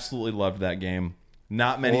 Absolutely loved that game.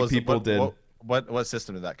 Not many people did. What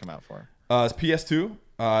system did that come out for? It's PS2.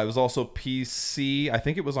 It was also PC. I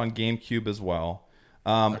think it was on GameCube as well.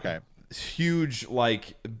 Okay. Huge,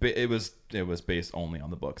 like it was based only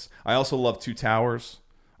on the books. I also love Two Towers.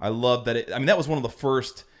 I love that. That was one of the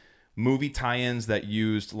first movie tie-ins that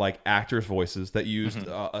used like actors' voices, that used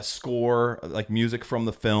a score, like music from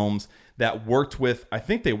the films, that worked with, I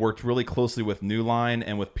think they worked really closely with New Line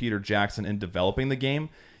and with Peter Jackson in developing the game,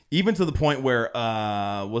 even to the point where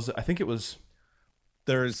there's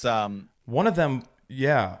one of them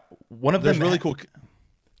really cool.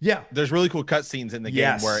 Yeah, there's really cool cutscenes in the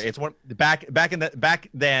game where it's back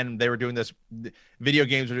then they were doing this. Video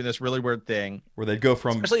games were doing this really weird thing where they'd go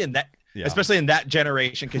from especially in that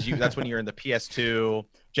generation, because that's when you're in the PS2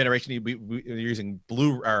 generation. You're using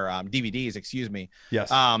DVDs, excuse me.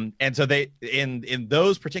 Yes. And so they in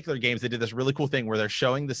those particular games they did this really cool thing where they're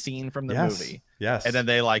showing the scene from the movie. Yes. And then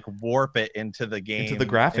they like warp it into the game, into the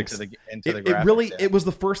graphics. It was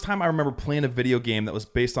the first time I remember playing a video game that was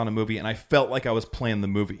based on a movie, and I felt like I was playing the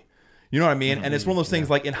movie. You know what I mean? And it's one of those things,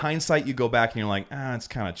 like in hindsight, you go back and you're like, it's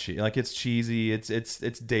kind of cheesy. Like it's cheesy.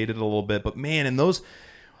 It's dated a little bit. But man, in those,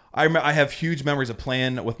 I have huge memories of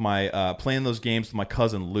playing those games with my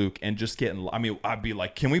cousin Luke, and just getting. I'd be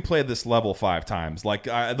like, "Can we play this level 5 times?" Like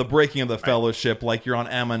the breaking of the Fellowship, like you're on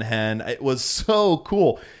Amon Hen. It was so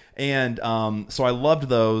cool. And so I loved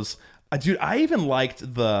those. Dude, I even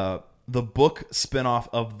liked the book spinoff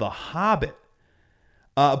of The Hobbit.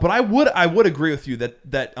 But I would agree with you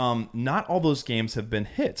that not all those games have been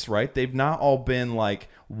hits, right? They've not all been like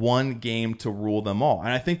one game to rule them all, and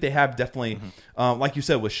I think they have definitely, like you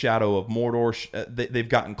said, with Shadow of Mordor, they've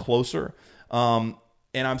gotten closer. And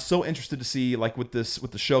I'm so interested to see, like with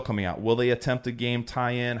the show coming out, will they attempt a game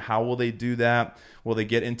tie-in? How will they do that? Will they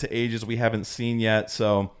get into ages we haven't seen yet?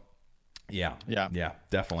 So, yeah,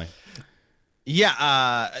 definitely.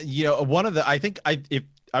 Yeah, one of the I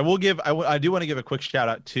do want to give a quick shout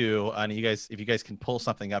out to, and you guys, if you guys can pull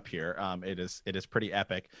something up here, it is pretty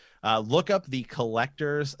epic. Look up the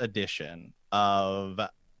collector's edition of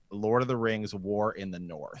Lord of the Rings: War in the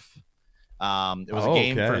North. It was a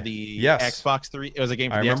game for the Xbox 3. It was a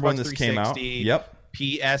game for the Xbox 360. Yep.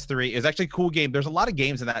 PS3. It was actually a cool game. There's a lot of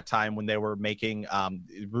games in that time when they were making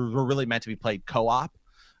were really meant to be played co-op.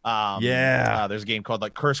 There's a game called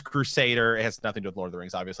like Cursed Crusader. It has nothing to do with Lord of the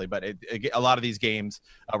Rings, obviously, but a lot of these games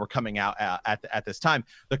were coming out at this time.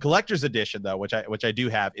 The collector's edition, though, which I do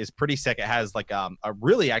have, is pretty sick. It has like a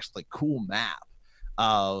really actually cool map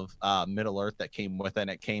of Middle Earth that came with it. And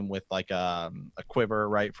it came with like a quiver,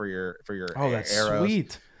 right, for your that's arrows.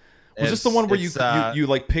 Sweet. Was this the one where you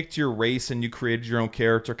like picked your race and you created your own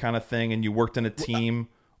character kind of thing, and you worked in a team?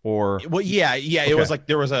 Or okay. It was like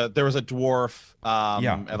there was a dwarf,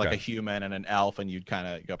 and like a human and an elf, and you'd kind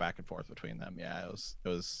of go back and forth between them. Yeah, it was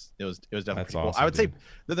definitely pretty cool. Awesome, I would say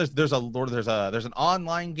that there's an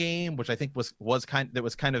online game which I think was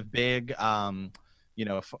kind of big, for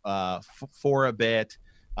a bit.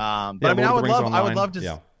 But I mean, I would love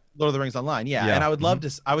to Lord of the Rings Online, and I would love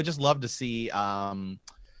to. I would just love to see.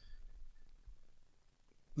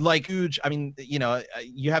 Like huge. I mean,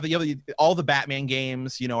 you have all the Batman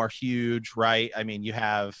games, are huge, right? I mean,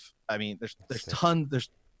 there's tons.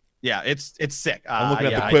 It's sick. I'm looking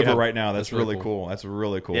at the quiver right now. That's really cool. That's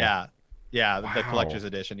really cool. Yeah. Wow. The collector's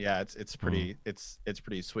edition. Yeah, it's pretty. It's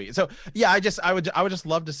pretty sweet. So yeah, I would just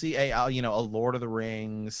love to see a Lord of the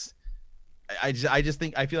Rings. I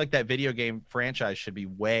feel like that video game franchise should be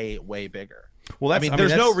way bigger. Well,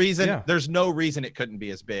 there's no reason it couldn't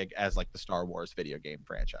be as big as like the Star Wars video game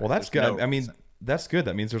franchise. Well, that's good. That's good.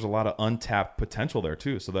 That means there's a lot of untapped potential there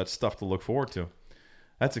too. So that's stuff to look forward to.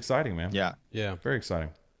 That's exciting, man. Yeah, very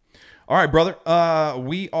exciting. All right, brother.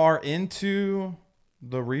 We are into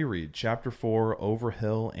the reread, Chapter 4,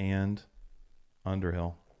 Overhill and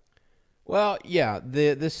Underhill. Well, yeah.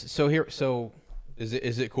 So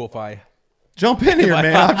is it cool if I jump in here,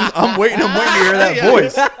 man? I'm waiting to hear that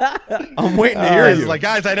voice. I'm waiting to hear you. Like,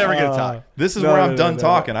 guys, I never get to talk. This is where I'm done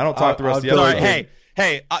talking. I don't talk the rest of the episode.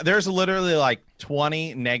 Hey, there's literally like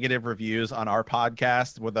 20 negative reviews on our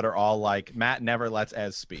podcast that are all like, Matt never lets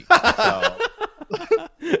Ez speak. So.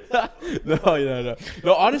 No.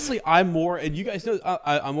 Honestly, I'm more, and you guys know,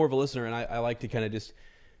 I'm more of a listener, and I like to kind of just,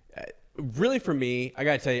 really for me, I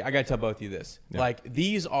gotta tell both of you this. Yeah. Like,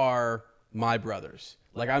 these are my brothers.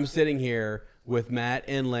 Like, I'm sitting here with Matt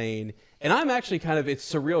and Lane, and I'm actually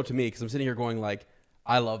it's surreal to me because I'm sitting here going like,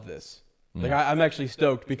 I love this. Like, I'm actually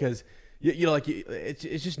stoked because,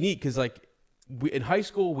 it's just neat because like in high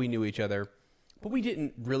school we knew each other, but we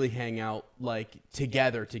didn't really hang out like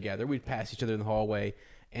together. We'd pass each other in the hallway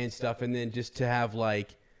and stuff, and then just to have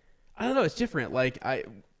like, I don't know, it's different. Like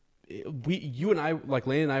you and I, like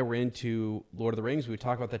Lane and I were into Lord of the Rings. We would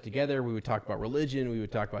talk about that together. We would talk about religion. We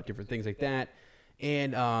would talk about different things like that.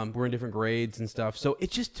 And we're in different grades and stuff. So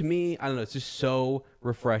it's just, to me, I don't know, it's just so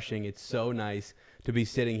refreshing. It's so nice to be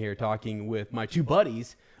sitting here talking with my two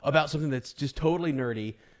buddies about something that's just totally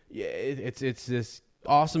nerdy. Yeah, it's this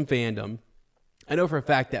awesome fandom. I know for a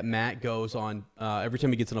fact that Matt goes on, every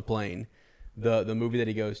time he gets on a plane, the movie that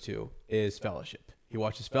he goes to is Fellowship. He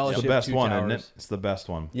watches Fellowship. It's the best one, isn't it? It's the best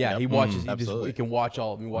one. Yeah, he watches. He can watch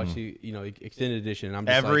all of them. Watch the extended edition. And I'm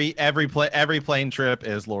just every plane trip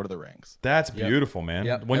is Lord of the Rings. That's beautiful, man.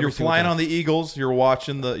 Yep. When you're flying on the Eagles, you're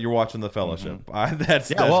watching the Fellowship.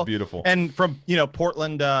 That's beautiful. And from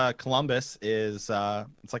Portland, Columbus is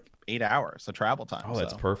it's like 8 hours of travel time. Oh,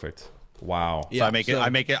 that's perfect. Wow. Yeah, so I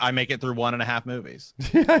make it through 1.5 movies.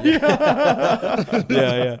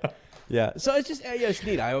 Yeah, so it's just it's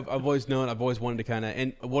neat. I've always wanted to kind of,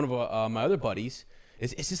 and one of my other buddies,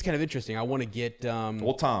 it's just kind of interesting. I want to get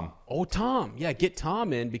old Tom. Get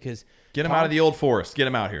Tom in because get him out of the old forest. Get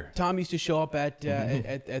him out here. Tom used to show up at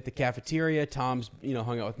the cafeteria. Tom's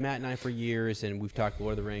hung out with Matt and I for years, and we've talked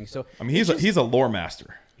Lord of the Rings. So I mean, he's a lore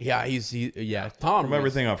master. Yeah, Tom. From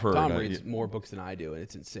everything I've heard, Tom reads more books than I do, and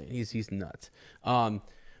it's insane. He's nuts.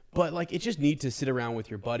 But like, it's just neat to sit around with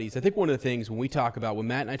your buddies. I think one of the things when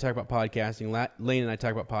Matt and I talk about podcasting, Lane and I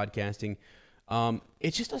talk about podcasting,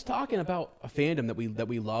 it's just us talking about a fandom that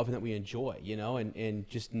we love and that we enjoy, you know, and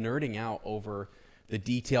just nerding out over the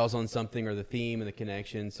details on something or the theme and the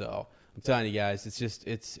connection. So I'm telling you guys,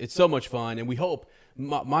 it's so much fun, and we hope.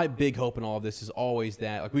 My big hope in all of this is always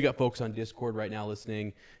that, like, we got folks on Discord right now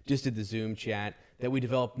listening, just did the Zoom chat, that we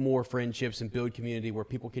develop more friendships and build community where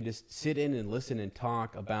people can just sit in and listen and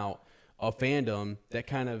talk about a fandom that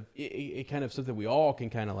kind of something we all can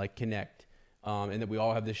kind of like connect, and that we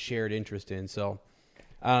all have this shared interest in. So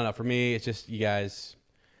I don't know. For me, it's just you guys.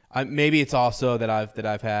 Maybe it's also that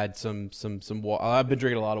I've had some water. I've been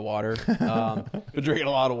drinking a lot of water.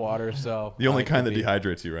 So the only kind that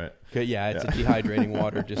dehydrates you, right? Yeah, it's a dehydrating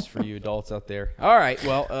water just for you adults out there. All right,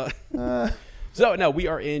 well, so no, we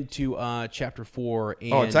are into chapter 4.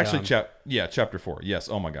 And, it's actually chapter 4. Yes.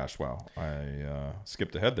 Oh my gosh! Wow, I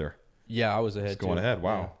skipped ahead there. Yeah, I was ahead. Going ahead.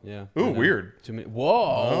 Wow. Yeah. Ooh, weird. 2 minutes.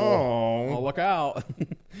 Whoa. Oh, look out.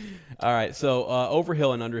 All right. So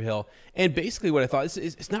Overhill and Underhill. And basically what I thought is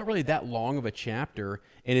it's not really that long of a chapter,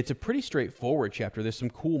 and it's a pretty straightforward chapter. There's some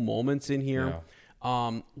cool moments in here.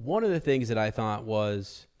 Yeah. One of the things that I thought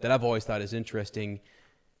that I've always thought is interesting,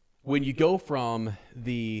 when you go from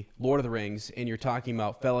the Lord of the Rings and you're talking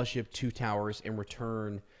about Fellowship, Two Towers, and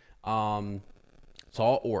Return, it's all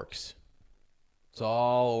orcs. It's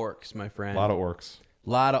all orcs, my friend. A lot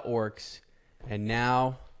of orcs. And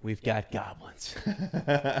now we've got goblins.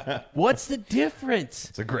 What's the difference?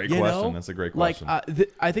 It's a great question. That's a great question.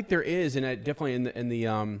 Like, I think there is, and definitely in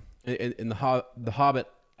the Hobbit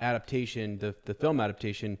adaptation, the film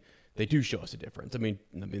adaptation, they do show us a difference. I mean,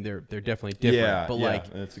 they're definitely different. Yeah, but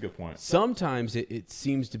that's a good point. Sometimes it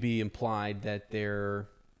seems to be implied that they're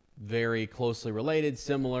very closely related,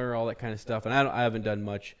 similar, all that kind of stuff. And I haven't done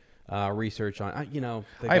much research on, I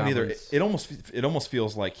haven't either. It almost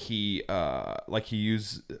feels like he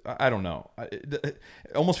used, I don't know. It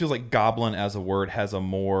almost feels like goblin as a word has a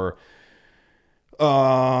more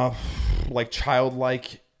like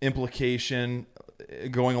childlike implication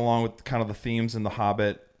going along with kind of the themes in The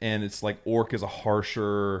Hobbit, and it's like orc is a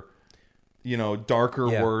harsher, darker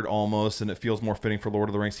word almost, and it feels more fitting for Lord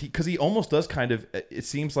of the Rings. Because he almost does kind of, it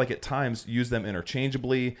seems like at times use them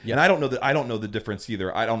interchangeably. Yep. And I don't know the difference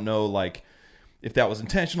either. I don't know like if that was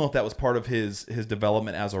intentional, if that was part of his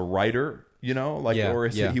development as a writer, or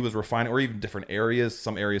he was refining, or even different areas.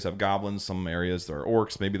 Some areas have goblins, some areas are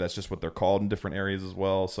orcs. Maybe that's just what they're called in different areas as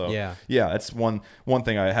well. So yeah, that's one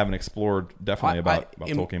thing I haven't explored definitely about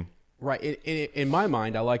Tolkien. Right. In my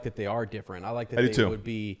mind, I like that they are different. I like that they would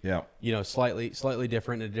be, slightly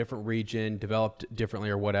different in a different region, developed differently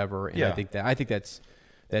or whatever. And I think that's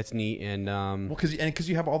neat. And because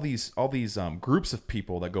you have all these groups of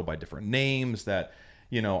people that go by different names that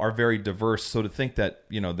are very diverse. So to think that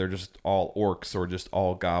they're just all orcs or just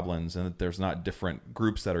all goblins, and that there's not different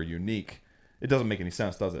groups that are unique, it doesn't make any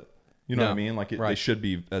sense, does it? You know what I mean? Like they should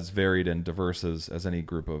be as varied and diverse as any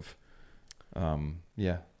group of,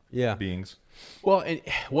 beings. Well, and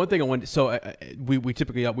one thing I wanted, so we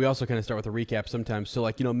typically, we also kind of start with a recap sometimes. So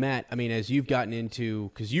like, Matt, I mean, as you've gotten into,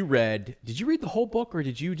 because did you read the whole book, or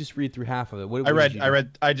did you just read through half of it? I've read the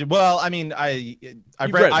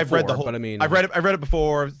whole, but I mean, I've read it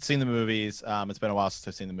before, seen the movies. It's been a while since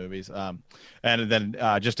I've seen the movies. And then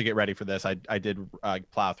just to get ready for this, I did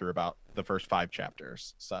plow through about the first 5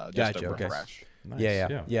 chapters. So just to refresh. Nice.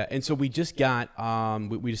 Yeah. And so we just got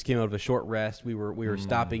we just came out of a short rest. We were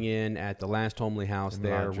stopping in at the last homely house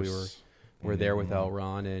there. We were there with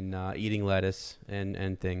Elrond and eating lettuce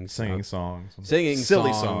and things. Singing songs. Silly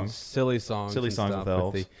songs with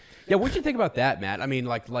elves. What'd you think about that, Matt? I mean,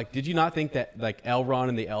 like did you not think that like Elrond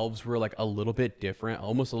and the elves were like a little bit different,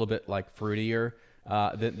 almost a little bit like fruitier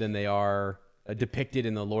than they are depicted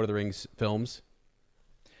in the Lord of the Rings films?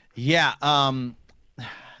 Yeah.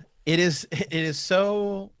 It is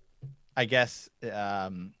so, I guess,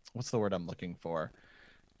 what's the word I'm looking for?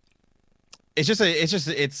 It's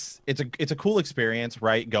a cool experience,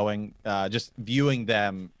 right? Going, just viewing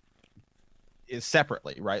them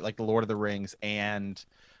separately, right? Like the Lord of the Rings and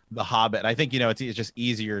the Hobbit. I think, it's just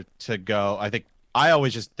easier to go. I think I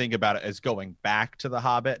always just think about it as going back to the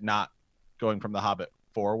Hobbit, not going from the Hobbit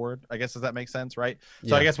forward. I guess, does that make sense, right?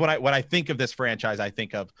 So I guess when I think of this franchise, I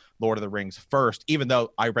think of Lord of the Rings first, even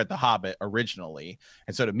though I read The Hobbit originally.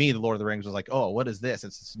 And so to me, the Lord of the Rings was like, oh, what is this?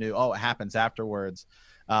 It's new. Oh, it happens afterwards,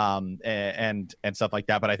 and stuff like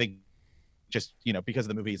that. But I think just, because of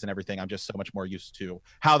the movies and everything, I'm just so much more used to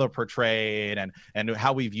how they're portrayed and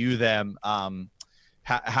how we view them,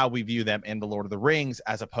 how we view them in the Lord of the Rings,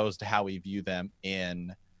 as opposed to how we view them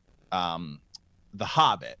in The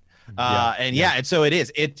Hobbit. And so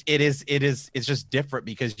it's just different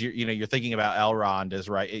because you're thinking about Elrond as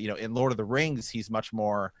right. In Lord of the Rings, he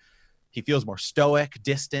feels more stoic,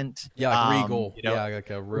 distant. Yeah, like regal. Like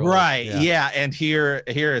a real. Right. Yeah. And here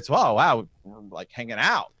it's, wow, we're like hanging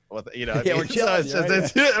out with, we're chilling. So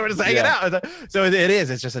we're just hanging out. So it is.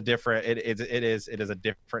 It's just a different. It is a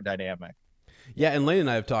different dynamic. Yeah, and Lane and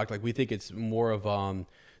I have talked, like, we think it's more of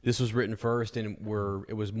this was written first, and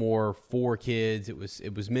it was more for kids. It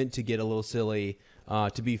was meant to get a little silly,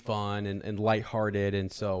 to be fun and lighthearted,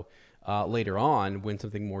 and so later on, when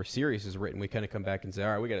something more serious is written, we kind of come back and say,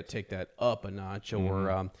 all right, we got to take that up a notch,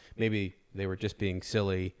 or maybe they were just being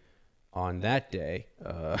silly on that day.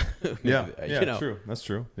 True. That's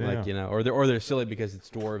true. Yeah, or they're silly because it's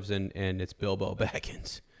dwarves and it's Bilbo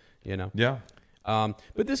Baggins. Yeah.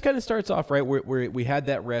 But this kind of starts off right where we had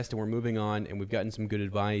that rest and we're moving on and we've gotten some good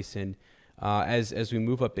advice, and as we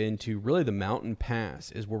move up into really the mountain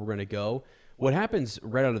pass is where we're going to go. What happens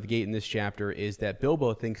right out of the gate in this chapter is that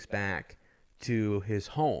Bilbo thinks back to his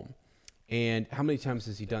home. And how many times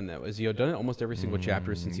has he done that? Has he done it almost every single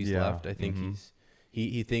chapter since he's left? I think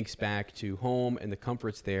he thinks back to home and the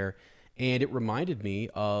comforts there. And it reminded me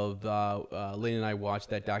of Lane and I watched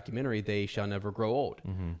that documentary, They Shall Never Grow Old,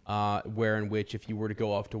 in which if you were to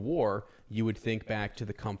go off to war, you would think back to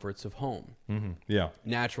the comforts of home. Yeah,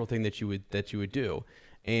 natural thing that you would do.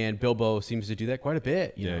 And Bilbo seems to do that quite a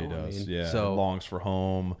bit. He does. So longs for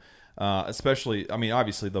home, especially. I mean,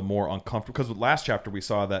 obviously, the more uncomfortable. Because with last chapter, we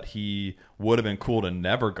saw that he would have been cool to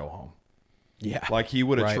never go home. Yeah, like he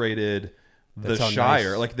would have traded the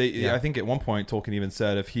Shire. Nice. Like I think at one point Tolkien even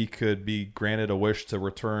said if he could be granted a wish to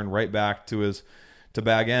return right back to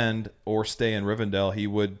Bag End or stay in Rivendell, he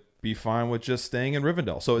would be fine with just staying in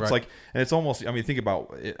Rivendell. So it's like, and it's almost, I mean, think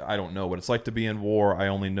about it, I don't know what it's like to be in war. I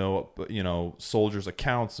only know, soldiers'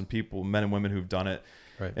 accounts and people, men and women who've done it.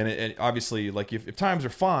 Right. And it obviously, like if times are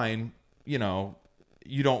fine, you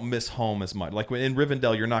don't miss home as much. Like in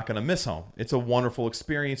Rivendell, you're not going to miss home. It's a wonderful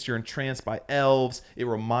experience. You're entranced by elves. It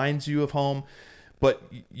reminds you of home. But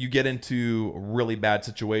you get into really bad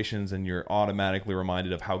situations and you're automatically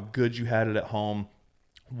reminded of how good you had it at home.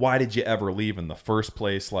 Why did you ever leave in the first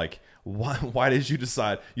place? Like, why did you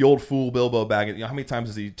decide? You old fool, Bilbo Baggins. How many times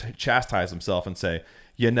does he chastise himself and say,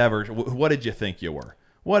 "You never? What did you think you were?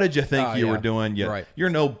 What did you think you were doing? You're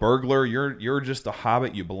no burglar. You're just a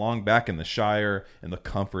hobbit. You belong back in the Shire in the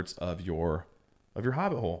comforts of your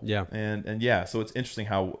hobbit hole." Yeah, and so it's interesting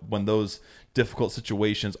how when those difficult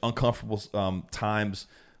situations, uncomfortable times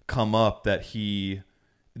come up,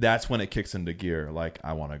 that's when it kicks into gear. Like,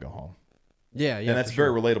 I want to go home. Yeah, and that's very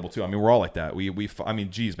relatable too. I mean, we're all like that. I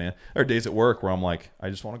mean, geez, man, there are days at work where I'm like, I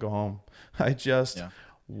just want to go home. I just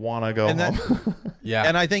want to go home. Yeah,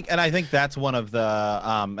 and I think that's one of the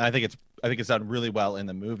I think it's done really well in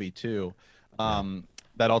the movie too.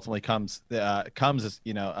 That ultimately comes as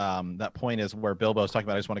that point is where Bilbo's talking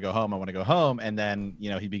about, I just want to go home. I want to go home, and then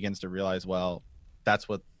he begins to realize, well, that's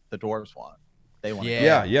what the dwarves want. They want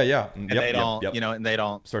and they don't, and they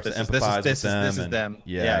don't start to empathize with them. This is them.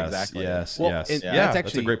 Yes, exactly. Yes. That's actually,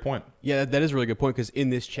 that's a great point. Yeah, that is a really good point, because in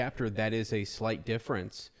this chapter, that is a slight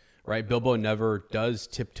difference, right? Bilbo never does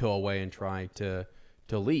tiptoe away and try to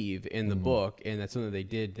leave in the book, and that's something they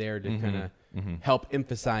did there to kind of help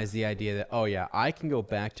emphasize the idea that, oh yeah, I can go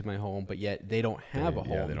back to my home, but yet they don't have a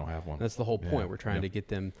home. Yeah, they don't have one. That's the whole point. We're trying to get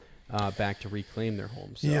them back to reclaim their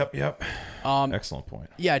homes. So, Yep. Excellent point.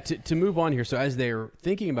 Yeah, to move on here. So as they're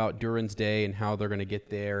thinking about Durin's Day and how they're going to get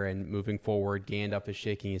there and moving forward, Gandalf is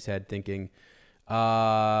shaking his head thinking,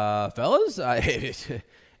 fellas,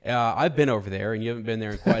 I've been over there and you haven't been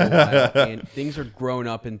there in quite a while. And things are grown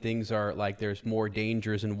up and things are like there's more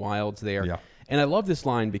dangers and wilds there. Yeah. And I love this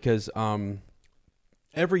line because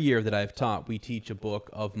every year that I've taught, we teach a book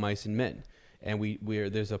of mice and men. And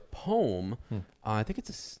there's a poem, I think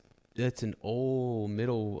it's an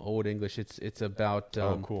old English. It's about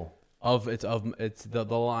cool. It's the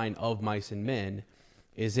line of mice and men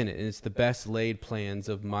is in it, and it's the best laid plans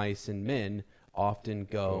of mice and men often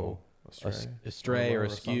go astray or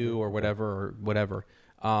askew or whatever.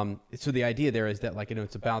 So the idea there is that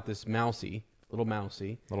it's about this little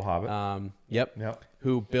hobbit.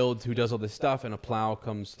 Who does all this stuff, and a plow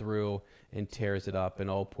comes through and tears it up, and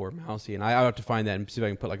poor Mousy. And I'll have to find that and see if I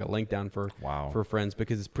can put a link down for friends,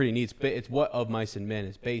 because it's pretty neat. It's what Of Mice and Men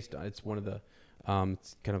is based on. It's one of the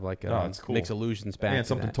it's kind of like it's cool. Makes allusions back to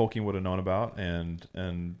something that. Tolkien would have known about and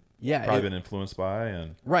probably been influenced by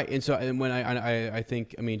and so when I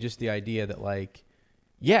think, I mean, just the idea that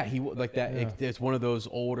he like that it's one of those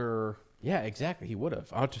older exactly, he would have.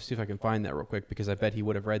 I'll just see if I can find that real quick, because I bet he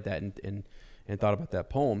would have read that and thought about that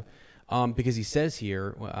poem. because he says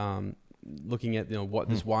here, looking at what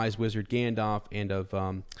this wise wizard Gandalf and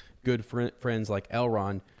of good friends like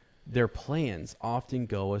Elrond, their plans often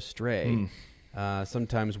go astray.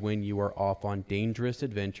 Sometimes when you are off on dangerous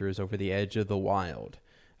adventures over the edge of the wild.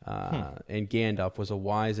 And Gandalf was a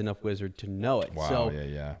wise enough wizard to know it. Wow, so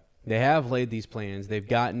yeah. they have laid these plans. They've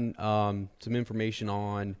gotten some information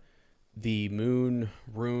on the moon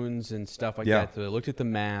runes and stuff like that. So they looked at the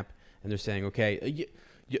map and they're saying, okay,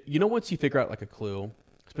 once you figure out like a clue,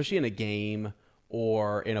 especially in a game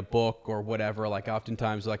or in a book or whatever, like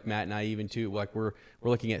oftentimes like Matt and I even too, like we're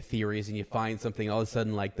looking at theories and you find something, all of a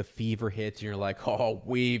sudden like the fever hits and you're like, oh,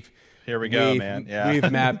 here we go, man. Yeah.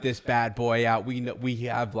 We've mapped this bad boy out. We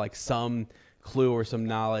have like some clue or some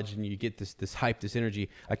knowledge, and you get this hype, this energy.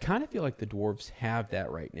 I kind of feel like the dwarves have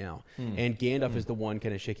that right now, and Gandalf is the one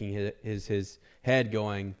kind of shaking his head,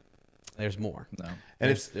 going, "There's more." No.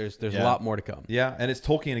 And there's a lot more to come. Yeah, and it's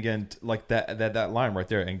Tolkien again, like that line right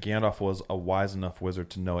there. And Gandalf was a wise enough wizard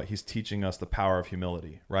to know it. He's teaching us the power of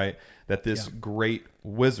humility, right? That this great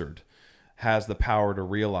wizard has the power to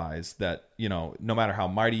realize that, no matter how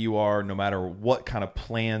mighty you are, no matter what kind of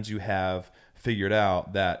plans you have figured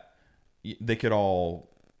out, that they could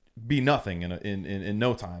all be nothing in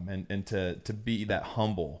no time, and to be that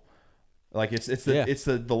humble. Like it's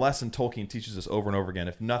the lesson Tolkien teaches us over and over again.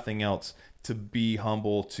 If nothing else, to be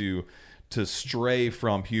humble, to stray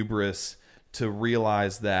from hubris, to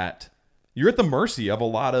realize that you're at the mercy of a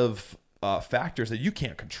lot of factors that you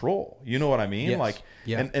can't control. You know what I mean?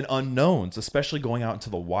 Yes. And unknowns, especially going out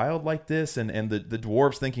into the wild like this, and the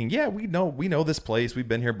dwarves thinking, yeah, we know this place, we've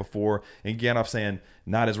been here before, and Gandalf saying,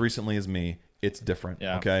 not as recently as me, it's different.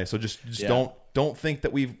 Yeah. Okay, so just don't think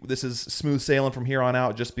that this is smooth sailing from here on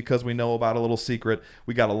out just because we know about a little secret.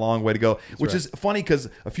 We got a long way to go. Which is funny because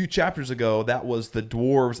a few chapters ago, that was the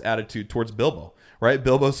dwarves' attitude towards Bilbo. Right,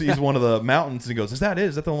 Bilbo sees one of the mountains and he goes, "Is that it?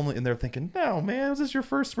 Is that the lonely?" And they're thinking, "No, man, is this your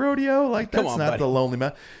first rodeo? Like, that's not buddy. The lonely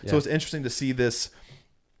mountain." Yeah. So it's interesting to see this,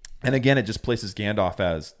 and again, it just places Gandalf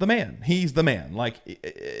as the man. He's the man. Like,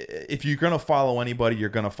 if you're gonna follow anybody, you're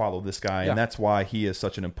gonna follow this guy, and that's why he is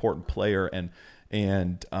such an important player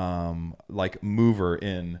and like mover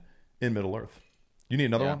in Middle Earth. You need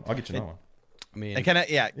another one? I'll get you another one. I mean, and can I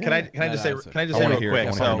just say real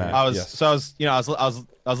quick? So I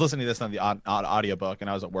was listening to this on the audiobook, and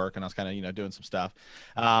I was at work, and I was kind of doing some stuff,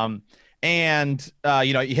 and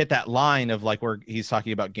you hit that line of like where he's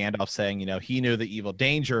talking about Gandalf saying he knew the evil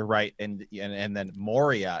danger, right, and then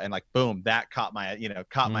Moria, and like boom, that caught my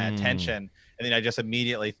attention, and then I just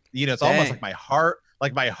immediately it's almost like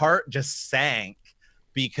my heart just sank,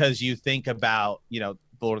 because you think about the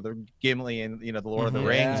Lord of the Gimli and the Lord of the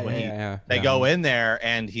Rings when they go in there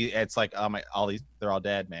and it's like, oh my, they're all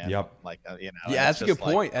dead, man. Yep. Like that's a good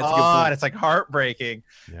point. That's a good point. And it's like heartbreaking.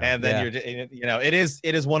 Yeah. And then it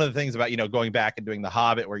is one of the things about going back and doing The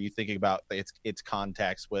Hobbit, where you thinking about its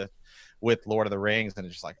context with Lord of the Rings, and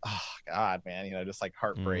it's just like, oh God, man, just like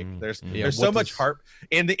heartbreak. There's so much heart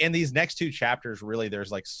in these next two chapters. Really,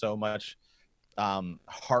 there's like so much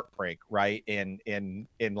heartbreak, right, in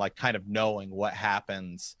like kind of knowing what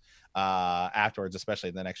happens afterwards, especially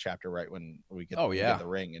in the next chapter, right, when we get the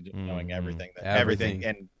ring, and just knowing everything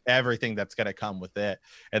that's going to come with it.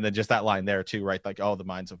 And then just that line there too, right, like, oh, the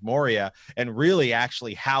Mines of Moria, and really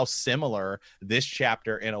actually how similar this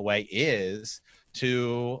chapter in a way is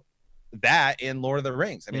to that in Lord of the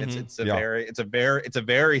Rings. I mean, it's a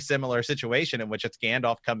very similar situation in which it's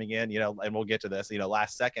Gandalf coming in, and we'll get to this,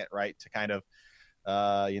 last second, right, to kind of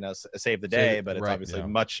save the day, but it's obviously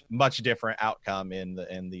much different outcome in Lord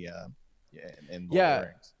of the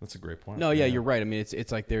Rings. That's a great point. No, you're right. I mean,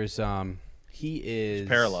 it's like there's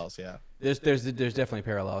parallels. There's definitely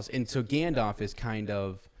parallels, and so Gandalf is kind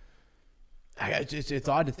of, it's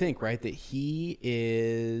odd to think, right, that he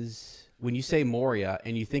is. When you say Moria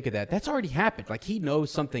and you think of that's already happened. Like, he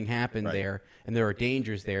knows something happened there, and there are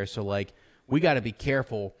dangers there. So like, we got to be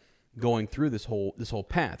careful going through this whole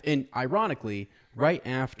path. And ironically, right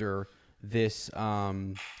after this,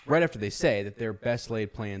 right after they say that their best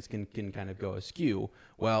laid plans can kind of go askew,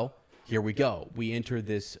 well, here we go. We enter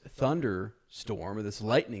this thunderstorm, or this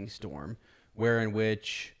lightning storm, in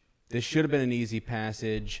which this should have been an easy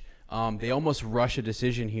passage. They almost rush a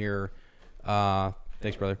decision here.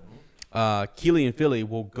 Thanks, brother. Keely and Philly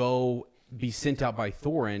will go be sent out by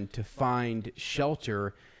Thorin to find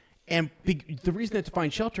shelter. And the reason that to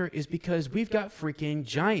find shelter is because we've got freaking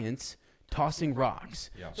giants tossing rocks.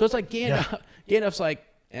 Yeah. So it's like Gandalf's like,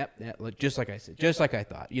 Yep, just like I said, just like I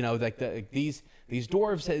thought. You know, like these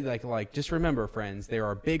dwarves say, like just remember, friends, there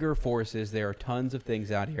are bigger forces. There are tons of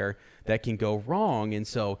things out here that can go wrong, and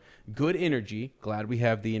so good energy. Glad we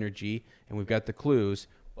have the energy and we've got the clues,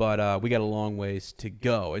 but we got a long ways to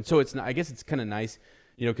go. And so it's not, I guess it's kind of nice,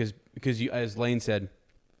 you know, because as Lane said,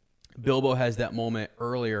 Bilbo has that moment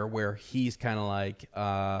earlier where he's kind of like,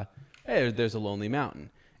 hey, there's a lonely mountain.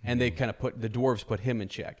 And they kind of the dwarves put him in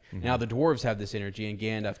check. Mm-hmm. Now the dwarves have this energy, and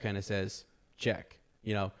Gandalf kind of says, check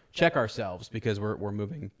ourselves because we're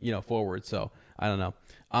moving, forward. So I don't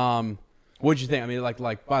know. What'd you think? I mean,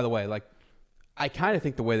 like, by the way, like, I kind of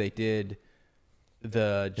think the way they did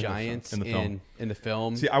the giants in the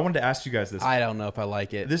film. See, I wanted to ask you guys this. I don't know if I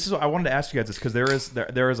like it. I wanted to ask you guys this because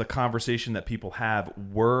there is a conversation that people have.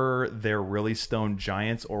 Were there really stone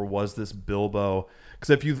giants, or was this Bilbo?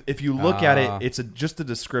 Because if you look at it, it's just a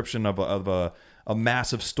description of a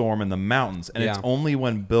massive storm in the mountains, and it's only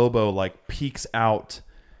when Bilbo like peeks out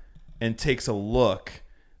and takes a look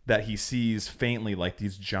that he sees faintly like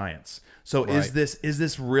these giants. So right. is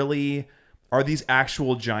this really? Are these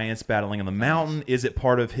actual giants battling in the mountain? Is it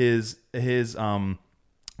part of his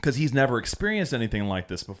because he's never experienced anything like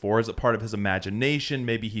this before? Is it part of his imagination?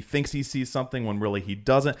 Maybe he thinks he sees something when really he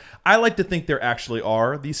doesn't. I like to think there actually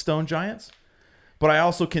are these stone giants, but I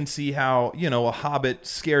also can see how, a hobbit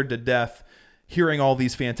scared to death, hearing all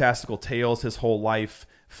these fantastical tales his whole life,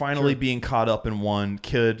 finally being caught up in one,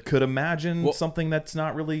 could imagine something that's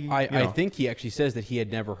not really. I think he actually says that he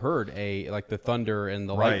had never heard the thunder and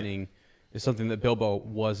the lightning. Is something that Bilbo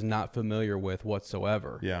was not familiar with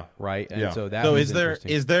whatsoever. Yeah. Right. And so that. So is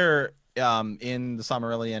there in the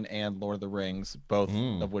Silmarillion and Lord of the Rings, both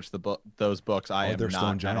of which those books I am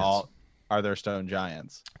not at all. Are there stone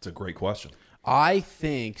giants? It's a great question. I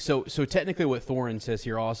think so. So technically, what Thorin says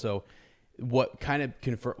here also, what kind of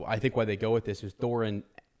I think why they go with this is Thorin.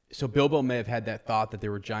 So Bilbo may have had that thought that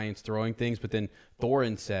there were giants throwing things, but then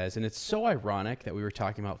Thorin says, and it's so ironic that we were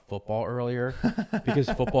talking about football earlier because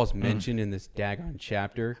football is mentioned in this daggone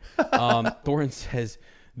chapter. Thorin says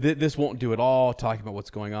this won't do at all, talking about what's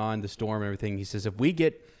going on, the storm and everything. He says, if we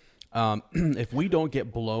don't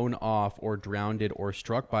get blown off or drowned or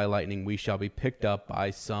struck by lightning, we shall be picked up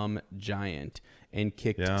by some giant and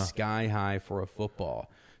kicked sky high for a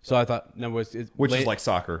football. So I thought which is like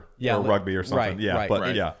soccer or rugby or something.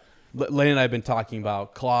 Lane and I have been talking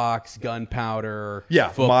about clocks, gunpowder,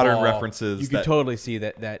 football. Modern references. You can totally see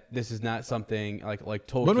that this is not something like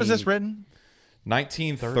Tolkien. When was this written?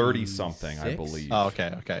 1930 something, I believe. Oh,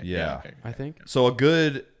 okay. Yeah. Okay. I think. So a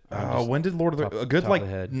good when did Lord of the a good like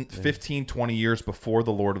 15, 20 years before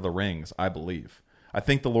the Lord of the Rings, I believe. I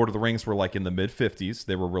think the Lord of the Rings were like in the mid 50s.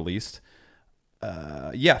 They were released.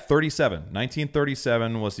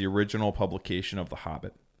 1937 was the original publication of The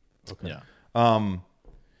Hobbit. Okay.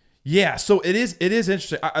 Yeah. So it is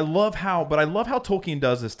interesting. I love how Tolkien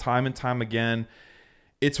does this time and time again.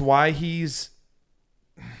 It's why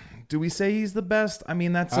do we say he's the best? I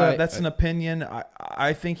mean, that's an opinion.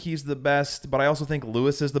 I think he's the best, but I also think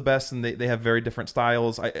Lewis is the best, and they have very different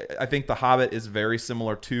styles. I think The Hobbit is very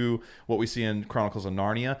similar to what we see in Chronicles of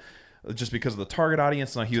Narnia, just because of the target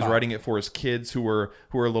audience. Now, he was writing it for his kids who were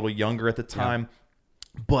a little younger at the time.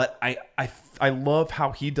 Yeah. But I love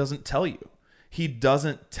how he doesn't tell you. He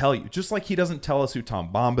doesn't tell you, just like he doesn't tell us who Tom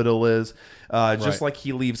Bombadil is. Just like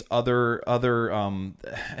he leaves other.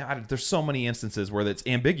 There's so many instances where it's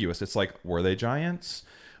ambiguous. It's like, were they giants?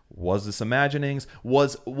 Was this imaginings?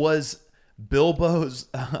 Was Bilbo's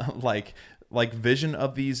like vision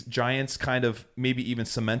of these giants kind of maybe even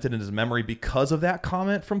cemented in his memory because of that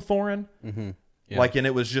comment from Thorin? Mm-hmm. Yeah. And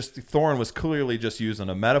it was just Thorin was clearly just using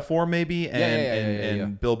a metaphor, maybe,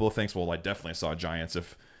 and Bilbo thinks, well, I definitely saw giants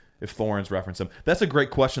if Thorin's referenced them. That's a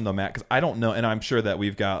great question, though, Matt, because I don't know, and I'm sure that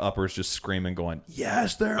we've got uppers just screaming, going,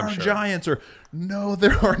 yes, there are giants, or no,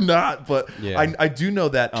 there are not. But I do know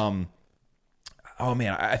that,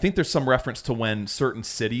 I think there's some reference to when certain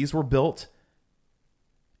cities were built,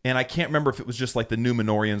 and I can't remember if it was just like the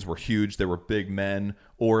Númenóreans were huge, they were big men,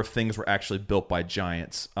 or if things were actually built by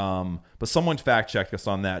giants. But someone fact-check us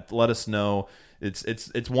on that. Let us know.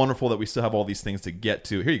 It's wonderful that we still have all these things to get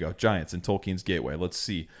to. Here you go, giants in Tolkien's Gateway. Let's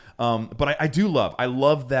see. But I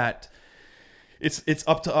love that it's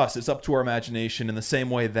up to us. It's up to our imagination in the same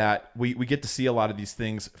way that we get to see a lot of these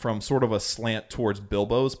things from sort of a slant towards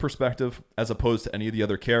Bilbo's perspective as opposed to any of the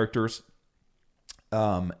other characters.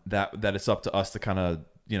 That it's up to us to kind of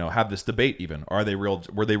have this debate. Even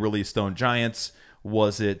were they really stone giants?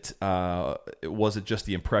 Was it just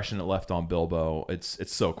the impression it left on Bilbo?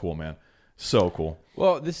 It's so cool, man. So cool.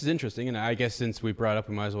 Well, this is interesting, and I guess since we brought it up,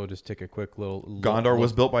 we might as well just take a quick little look. Gondor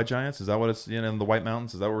was built by giants. Is that what it's in the White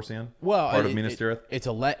Mountains? Is that what we're seeing? Well, part of Minas Tirith. It's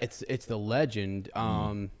the legend,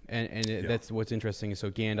 that's what's interesting. So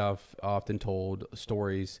Gandalf often told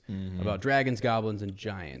stories about dragons, goblins, and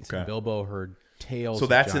giants. Okay. And Bilbo heard tales. So of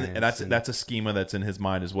that's giants that's a schema that's in his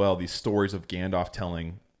mind as well. These stories of Gandalf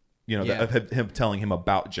telling, Yeah. of him telling him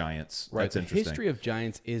about giants. right. That's The interesting. history of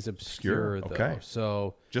giants is obscure, though. Okay.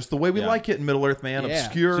 So Just the way we like it in Middle Earth, man. Yeah.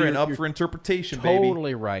 Obscure So and up you're for interpretation, baby.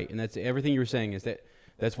 totally right, and that's everything you were saying. Is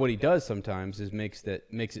that's what he does sometimes? Is makes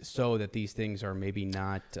it so that these things are maybe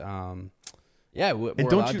not. We're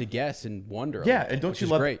don't allowed you- to guess and wonder. a Yeah, little and bit, don't which you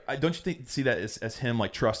is love? great? Don't you see that as him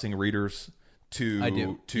like trusting readers to I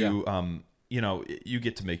do, you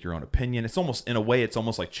get to make your own opinion. It's almost in a way, it's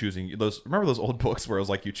almost like choosing those. Remember those old books where it was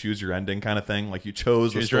like you choose your ending kind of thing, like you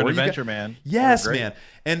chose the Choose story. your own You got- adventure, man. Yes, They're great.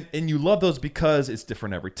 man, and you love those because it's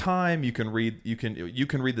different every time. You can read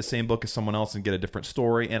the same book as someone else and get a different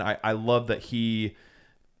story. And I love that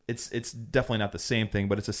it's definitely not the same thing,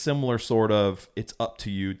 but it's a similar sort of. It's up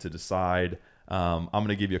to you to decide. I'm going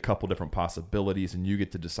to give you a couple different possibilities, and you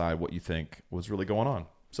get to decide what you think was really going on.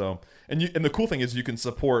 So, and the cool thing is you can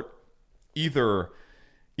support either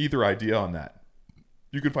idea on that.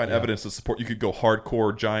 You can find evidence to support. You could go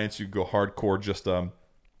hardcore giants. You could go hardcore just an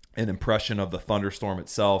impression of the thunderstorm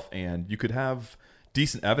itself, and you could have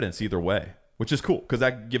decent evidence either way, which is cool because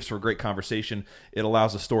that gives for a great conversation. It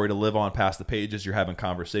allows the story to live on past the pages. You're having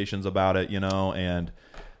conversations about it, and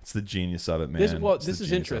it's the genius of it, man. This It's the is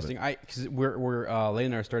genius interesting. of it. Because we're Lane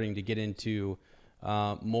and I are starting to get into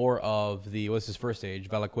more of the what's his first age,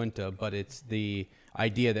 Valaquinta, but it's the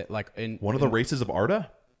idea that like One of the races of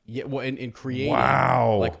Arda? yeah, well, in creating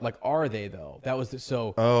Wow. like are they though? That was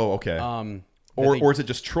so. Oh, okay. Or is it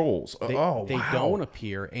just trolls? They wow. don't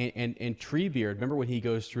appear, and Treebeard. Remember when he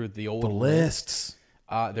goes through the old The lists.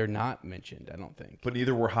 They're not mentioned, I don't think. But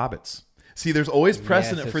neither were hobbits. See, there's always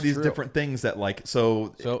precedent for that's these true. different things that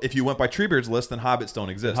so if you went by Treebeard's list, then hobbits don't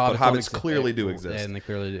exist. Hobbits but don't hobbits exist. clearly do exist. and they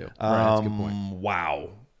clearly do. Right, that's a good point. Wow.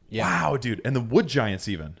 Yeah. Wow, dude. And the wood giants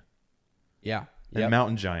even. Yeah, And Yep.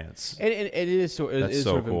 mountain giants. And it is so. It That's is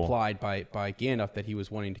so sort of cool. implied by Gandalf that he was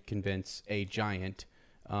wanting to convince a giant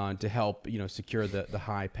to help secure the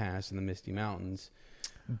high pass in the Misty Mountains.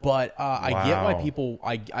 But I get why Wow. people.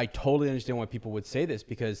 I totally understand why people would say this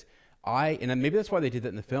because and maybe that's why they did that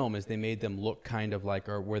in the film is they made them look kind of like,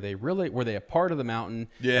 or were they a part of the mountain?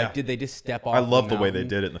 Yeah. Like, did they just step off? I love the way mountain? they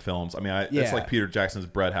did it in the films. I mean, it's Yeah. like Peter Jackson's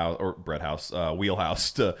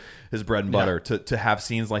wheelhouse to his bread and butter to have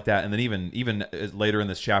scenes like that. And then even later in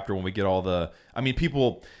this chapter when we get all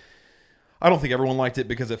people, I don't think everyone liked it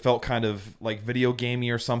because it felt kind of like video gamey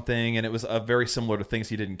or something, and it was very similar to things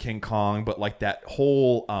he did in King Kong. But like that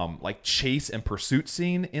whole like chase and pursuit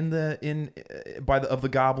scene of the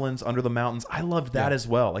goblins under the mountains, I loved that as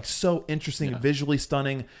well. Like so interesting, visually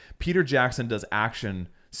stunning. Peter Jackson does action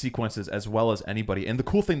sequences as well as anybody, and the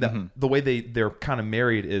cool thing that the way they're kind of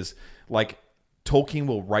married is like Tolkien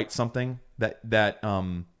will write something that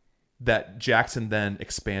Jackson then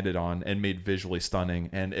expanded on and made visually stunning,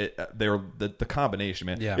 and the combination,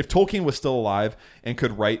 man. Yeah. If Tolkien was still alive and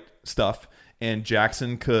could write stuff, and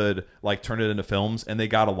Jackson could like turn it into films, and they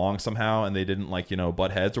got along somehow, and they didn't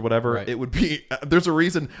butt heads or whatever, Right. it would be. There's a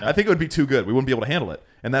reason. I think it would be too good. We wouldn't be able to handle it,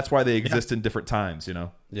 and that's why they exist in different times.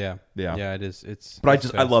 Yeah. Yeah. It is. It's. But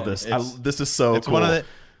it's I love this. fascinating. This is so It's cool. one of the.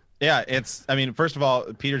 Yeah, first of all,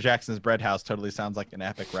 Peter Jackson's Bread House totally sounds like an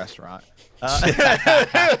epic restaurant.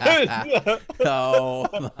 Oh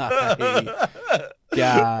my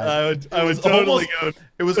God. I would totally go.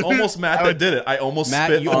 It was almost Matt that did it. I almost Matt,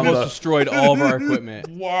 spit you on almost the. destroyed all of our equipment.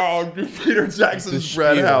 Wow, dude, Peter Jackson's The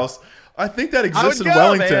bread spiel. house. I think that exists in go,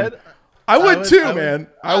 Wellington. man. I would would- too, I would- man.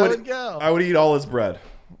 I would go. I would eat all his bread.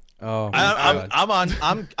 Oh, my God.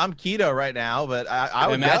 I'm keto right now, but I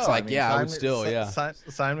would And Matt's go. like, yeah, I sign would me- still, si- yeah.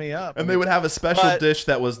 sign me up. And they would have a special But- dish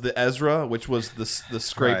that was the Ezra, which was the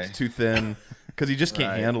scraped Right. too thin because he just can't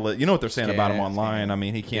Right. handle it. You know what they're saying about him Can't. online. I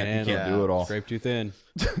mean, he can't do it all. Scrape too thin.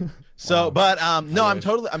 So, but no, I'm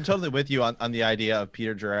totally with you on the idea of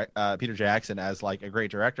Peter Jackson as like a great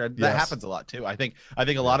director. That Yes. happens a lot too. I think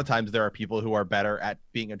a lot of times there are people who are better at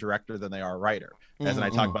being a director than they are a writer. As and I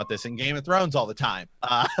talk about this in Game of Thrones all the time.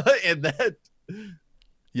 And that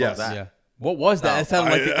Yes. that? Yeah. What was that? That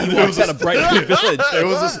sounded like I- the it Ewoks was a- out of Bright Village. It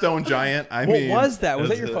was a stone giant. I What mean, was that? Was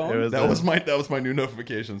that it your was- phone? it was- that was my new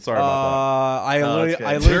notification. Sorry about I Oh, literally, it's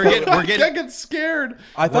I good. literally, We're getting- that. I get scared.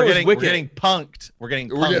 I thought it was we're Wicked. getting punked. We're getting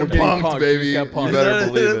We're punked. getting getting punked, punked. We baby. just got You punked. better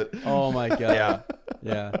believe it. Oh my God. Yeah.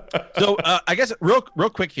 Yeah. So I guess real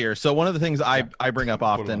quick here. So one of the things I bring up it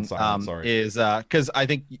on often silent, sorry. is because I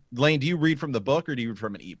think, Lane, do you read from the book or do you read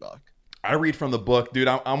from an ebook? I read from the book, dude.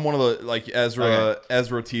 I'm one of the, like,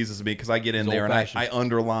 Ezra teases me because I get in there and I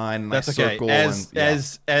underline and That's I okay. circle.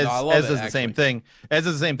 As I love as it, does the actually. same thing. As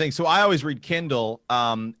is the same thing. So I always read Kindle.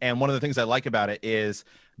 And one of the things I like about it is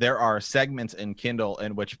there are segments in Kindle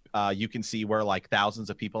in which you can see where like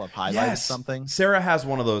thousands of people have highlighted something. Sarah has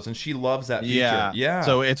one of those and she loves that feature. Yeah.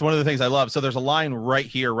 So it's one of the things I love. So there's a line right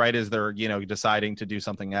here, right as they're, deciding to do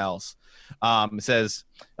something else. It says,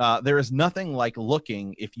 there is nothing like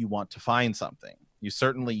looking if you want to find something. You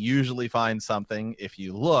certainly usually find something if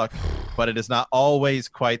you look, but it is not always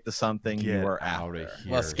quite the something you are out after. of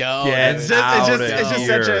here. Let's go. Get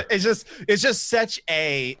dude. It's just such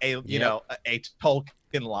a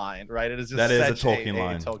Tolkien line, right? It is just That is a such Tolkien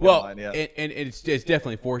line. Tolkien Well, line, yeah. and it's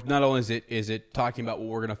definitely for, not only is it talking about what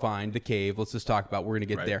we're going to find, the cave, let's just talk about, we're going to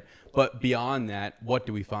get Right. there, but beyond that, what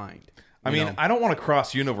do we find? I mean, I don't want to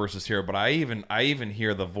cross universes here, but I even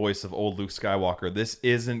hear the voice of old Luke Skywalker. This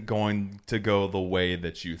isn't going to go the way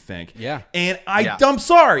that you think. Yeah. And I'm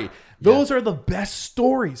sorry. Those are the best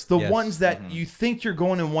stories. The Yes. ones that you think you're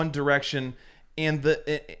going in one direction and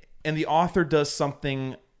the author does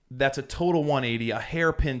something that's a total 180, a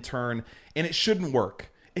hairpin turn, and it shouldn't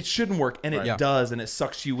work. It shouldn't work, and it does, and it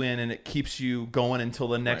sucks you in, and it keeps you going until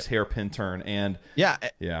the next hairpin turn. And Yeah.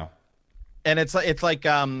 and it's like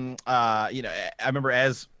I remember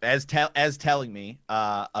as telling me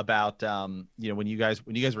about when you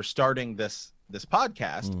guys were starting this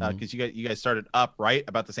podcast, because you guys started up right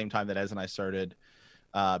about the same time that Ez and I started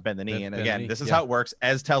Bend the Knee. And Bend the again, Knee, this is how it works.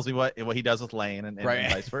 Ez tells me what he does with Lane and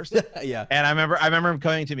vice versa. Yeah. And I remember him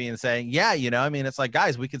coming to me and saying, it's like,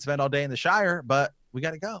 guys, we could spend all day in the Shire, but we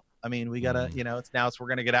got to go. I mean, we got to, we're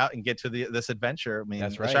going to get out and get to this adventure. I mean,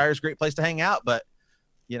 That's right. The Shire is a great place to hang out, but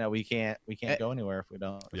we can't go anywhere if we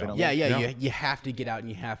don't. You have to get out and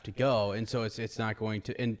you have to go, and so it's not going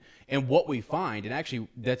to. And what we find, and actually,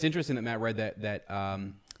 that's interesting that Matt read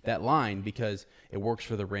that line, because it works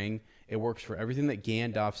for the ring. It works for everything that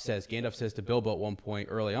Gandalf says. Gandalf says to Bilbo at one point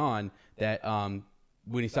early on that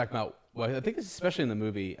when he's talking about, well, I think this is especially in the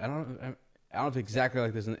movie. I don't know if exactly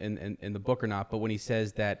like this in the book or not, but when he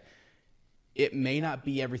says that it may not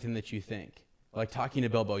be everything that you think. Like talking to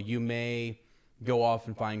Bilbo, you may go off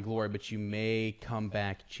and find glory, but you may come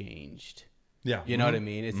back changed. Yeah. You know what I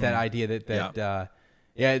mean? It's that idea that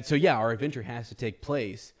so our adventure has to take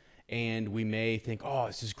place, and we may think, oh,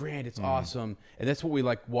 this is grand, it's awesome. And that's what we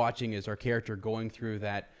like watching, is our character going through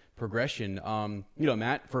that progression.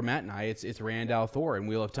 Matt and I, it's Rand al'Thor in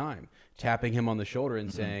Wheel of Time, tapping him on the shoulder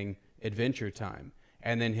and saying, adventure time.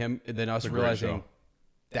 And then us realizing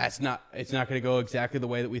it's not going to go exactly the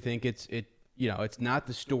way that we think it's not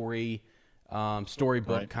the storybook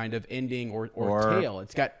kind of ending or tale.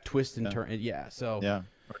 It's got twists and turns. Yeah. So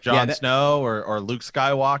or Jon Snow or Luke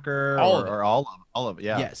Skywalker or all of it.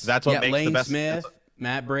 Yeah. Yes. That's what makes Lane the best. Smith,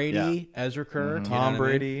 Matt Brady, Ezra Kerr, Tom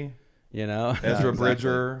Brady, Ezra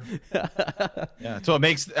Bridger. That's what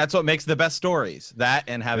makes the best stories. That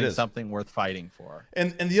and having something worth fighting for.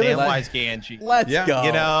 And the other Samwise Gamgee. Let's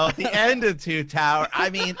go. The end of Two Tower. I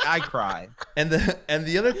mean, I cry. And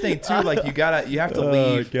the other thing too, like you have to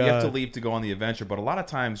leave. You have to leave to go on the adventure, but a lot of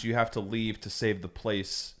times you have to leave to save the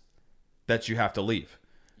place that you have to leave.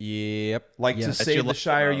 Yep. Like to save the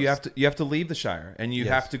Shire, you have to leave the Shire, and you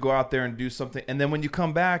have to go out there and do something. And then when you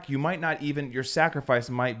come back, you might not even, your sacrifice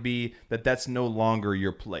might be that's no longer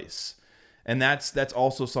your place. And that's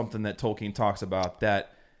also something that Tolkien talks about.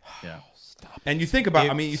 That and you think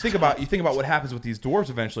about, you think about what happens with these dwarves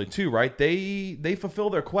eventually too, right? They fulfill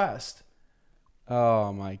their quest.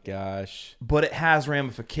 Oh my gosh. But it has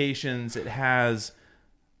ramifications. It has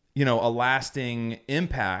a lasting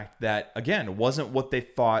impact that, again, wasn't what they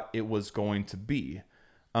thought it was going to be.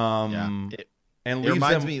 It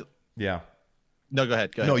reminds me. Yeah. No, go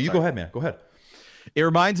ahead. No, you go ahead, man. Go ahead. It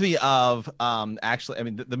reminds me of actually, I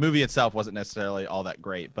mean, the movie itself wasn't necessarily all that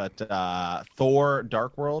great, but Thor: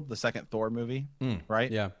 Dark World, the second Thor movie,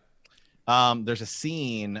 right? Yeah. There's a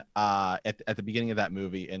scene at the beginning of that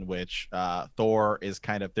movie in which Thor is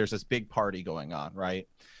there's this big party going on, right?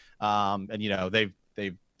 And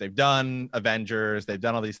they've done Avengers, they've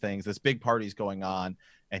done all these things. This big party's going on,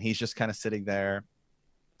 and he's just kind of sitting there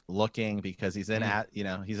looking because he's in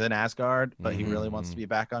he's in Asgard, but he really wants to be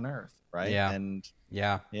back on Earth, right? Yeah. And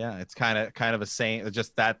it's kind of a saying.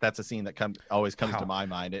 Just that's a scene that always comes to my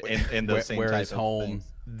mind in those same where type is of home? things.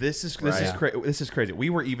 This is crazy. We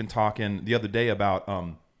were even talking the other day about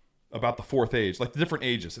about the fourth age, like the different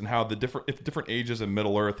ages, and how the different ages in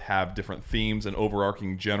Middle Earth have different themes and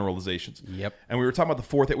overarching generalizations. Yep. And we were talking about the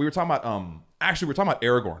fourth. We were talking about actually we were talking about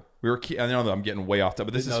Aragorn. I know that I'm getting way off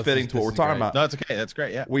topic, but this is fitting to what we're talking about. No, it's okay. That's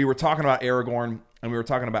great. Yeah. We were talking about Aragorn, and we were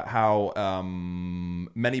talking about how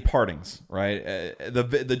many partings, right?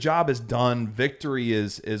 The job is done, victory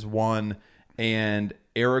is won, and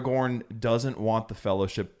Aragorn doesn't want the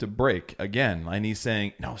Fellowship to break again, and he's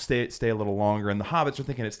saying, "No, stay a little longer." And the hobbits are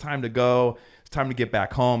thinking it's time to go. It's time to get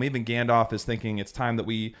back home. Even Gandalf is thinking it's time that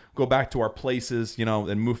we go back to our places,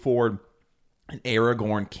 and move forward. And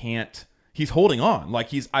Aragorn can't. He's holding on, like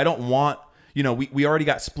I don't want. We already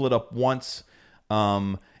got split up once.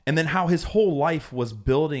 And then how his whole life was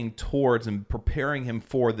building towards and preparing him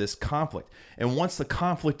for this conflict. And once the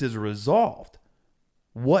conflict is resolved,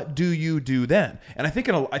 what do you do then? And I think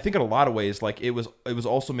in a lot of ways, like it was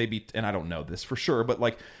also maybe, and I don't know this for sure, but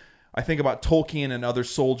like I think about Tolkien and other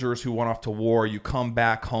soldiers who went off to war. You come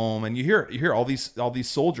back home, and you hear all these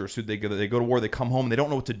soldiers who they go to war. They come home and they don't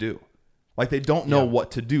know what to do. Like they don't know what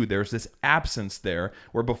to do. There's this absence there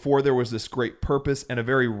where before there was this great purpose and a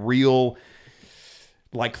very real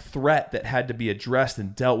like threat that had to be addressed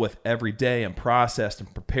and dealt with every day and processed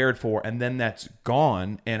and prepared for, and then that's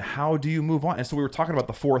gone. And how do you move on? And so we were talking about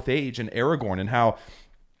the fourth age and Aragorn and how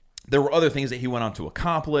there were other things that he went on to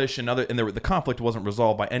accomplish, and the conflict wasn't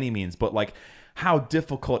resolved by any means, but like how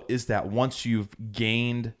difficult is that once you've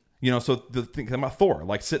gained, so the thing about Thor,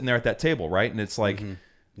 like sitting there at that table, right? And it's like,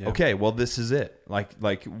 okay, well, this is it.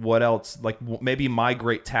 Like what else? Like maybe my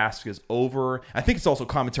great task is over. I think it's also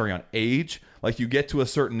commentary on age. Like you get to a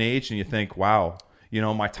certain age and you think, wow,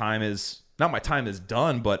 my time is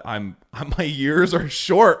done, but my years are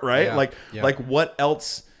short, right? Yeah. Like what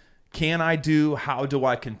else can I do? How do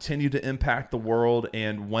I continue to impact the world?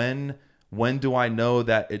 And when do I know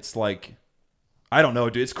that it's like, I don't know,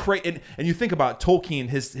 dude. It's crazy. And you think about Tolkien,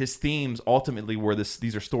 his themes ultimately were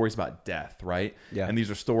these are stories about death, right? Yeah. And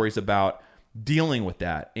these are stories about dealing with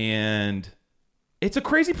that. And it's a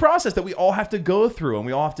crazy process that we all have to go through and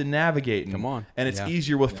we all have to navigate. And it's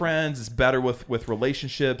easier with friends. It's better with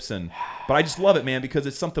relationships. But I just love it, man, because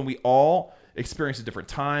it's something we all experience at different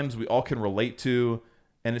times. We all can relate to.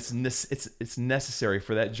 And it's necessary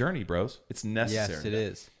for that journey, bros. It's necessary. Yes, it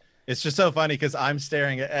is. It's just so funny because I'm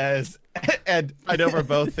staring at Ez, and I know we're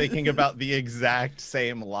both thinking about the exact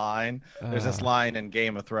same line. There's this line in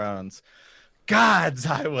Game of Thrones. Gods,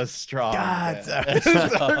 I was strong. Gods, I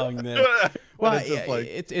was strong. Man. Well,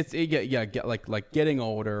 it's like getting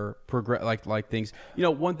older, like things.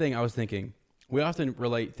 One thing I was thinking, we often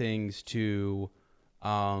relate things to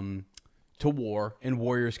war and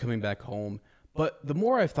warriors coming back home. But the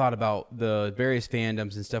more I've thought about the various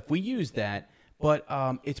fandoms and stuff, we use that, but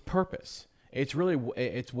it's purpose. It's really,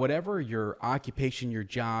 it's whatever your occupation, your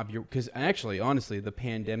job, because actually, honestly, the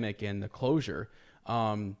pandemic and the closure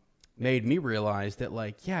made me realize that,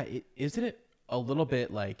 like, isn't it a little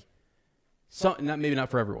bit like, maybe not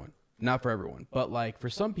for everyone, but like for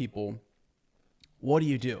some people, what do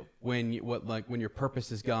you do when your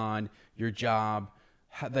purpose is gone, your job,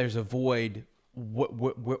 there's a void,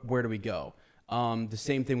 where do we go? The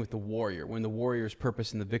same thing with the warrior. When the warrior's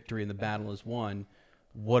purpose and the victory and the battle is won,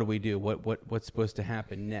 what do we do? What's supposed to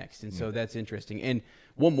happen next? And so that's interesting. And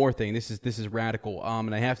one more thing, this is radical.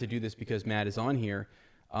 And I have to do this because Matt is on here.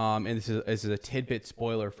 And this is a tidbit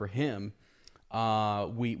spoiler for him.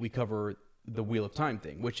 We cover the Wheel of Time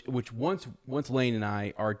thing, which once Lane and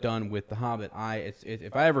I are done with The Hobbit,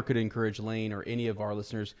 if I ever could encourage Lane or any of our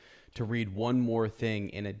listeners to read one more thing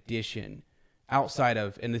in addition, outside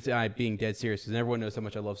of, and this I being dead serious, because everyone knows how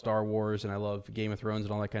much I love Star Wars and I love Game of Thrones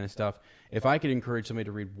and all that kind of stuff. If I could encourage somebody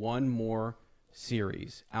to read one more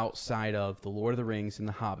series outside of The Lord of the Rings and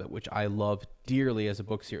The Hobbit, which I love dearly as a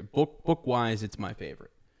book series, book wise, it's my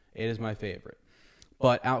favorite. It is my favorite.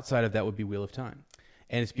 But outside of that would be Wheel of Time.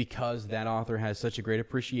 And it's because that author has such a great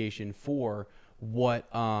appreciation for what,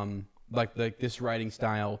 like this writing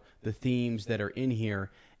style, the themes that are in here,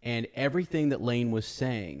 and everything that Lane was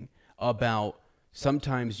saying about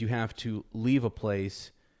sometimes you have to leave a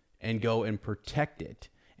place and go and protect it.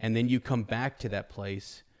 And then you come back to that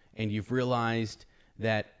place and you've realized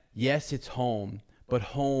that, yes, it's home, but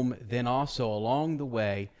home then also along the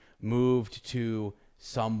way moved to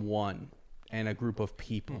someone and a group of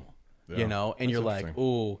people, and you're like,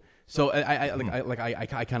 ooh. So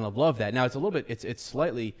I kind of love that. Now it's a little bit, it's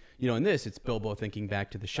slightly, in this, it's Bilbo thinking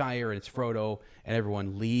back to the Shire, and it's Frodo and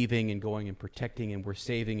everyone leaving and going and protecting, and we're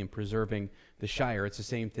saving and preserving the Shire. It's the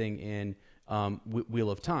same thing in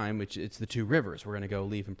Wheel of Time, which it's the two rivers. We're going to go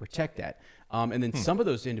leave and protect that. And then some of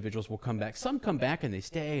those individuals will come back. Some come back and they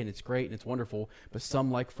stay, and it's great and it's wonderful. But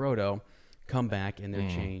some, like Frodo, come back and they're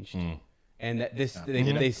changed. And that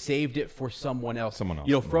they saved it for someone else.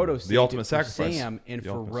 Frodo saved the ultimate it for sacrifice. Sam and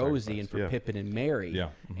for Rosie and for Pippin and Merry. Yeah.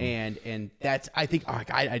 And that's, I think,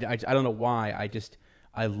 I don't know why.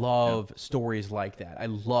 I love stories like that. I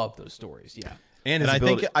love those stories. Yeah. And I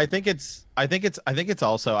think it's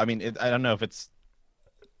also, I mean, I don't know if it's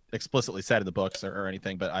explicitly said in the books or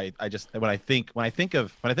anything, but I just, when I think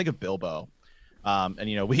of Bilbo,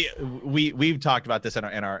 and we've talked about this in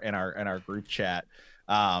our group chat,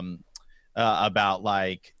 about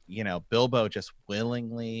like, Bilbo just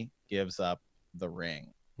willingly gives up the ring,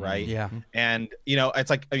 right? Yeah. And it's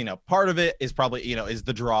like, part of it is probably, is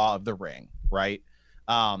the draw of the ring, right?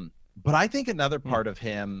 But I think another part of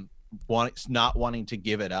him not wanting to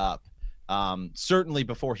give it up, certainly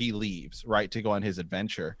before he leaves, right, to go on his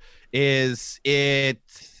adventure, it's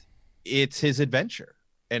his adventure,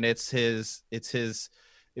 and it's his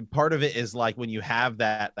part of it is like when you have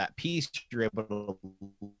that piece, you're able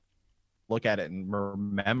to look at it and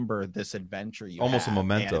remember this adventure you almost had. A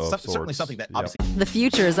memento of certainly sorts. something that Yeah. obviously The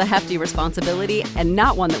future is a hefty responsibility and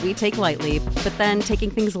not one that we take lightly. But then taking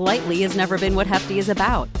things lightly has never been what Hefty is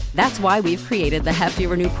about. That's why we've created the Hefty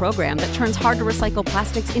Renew program that turns hard to recycle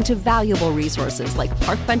plastics into valuable resources like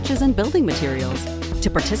park benches and building materials. To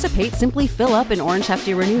participate, simply fill up an orange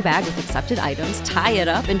Hefty Renew bag with accepted items, tie it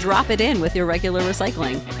up, and drop it in with your regular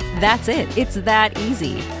recycling. That's it. It's that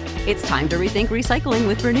easy. It's time to rethink recycling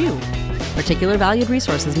with Renew. Particular valued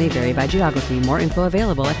resources may vary by geography. More info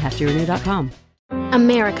available at heftyrenew.com.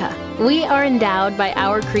 America. We are endowed by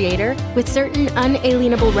our Creator with certain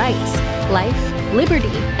unalienable rights: life, liberty,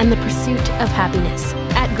 and the pursuit of happiness.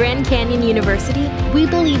 At Grand Canyon University, we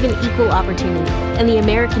believe in equal opportunity, and the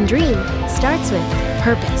American dream starts with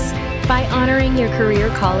purpose. By honoring your career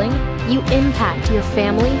calling, you impact your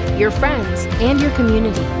family, your friends, and your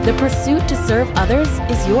community. The pursuit to serve others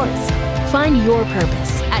is yours. Find your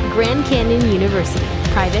purpose at Grand Canyon University.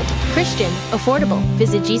 Private, Christian, affordable.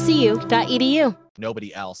 Visit gcu.edu.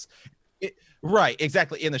 nobody else, right,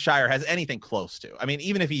 exactly, in the Shire has anything close to. I mean,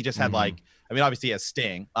 even if he just had like, I mean, obviously he has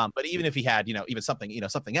Sting, but even if he had, even something,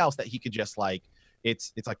 something else that he could just like,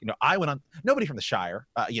 it's like, I went on, nobody from the Shire,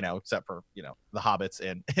 except for, the hobbits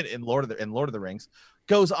and Lord of the Rings,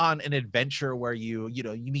 goes on an adventure where you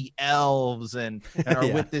meet elves and are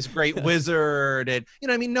with this great wizard, and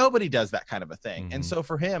I mean, nobody does that kind of a thing. And so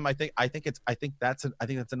for him, I think that's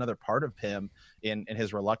another part of him in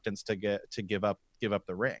his reluctance to give up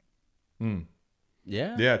the ring.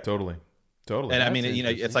 Yeah, totally. And I mean,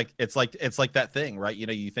 it's like that thing, right?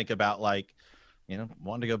 You think about like,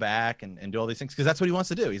 wanting to go back and do all these things because that's what he wants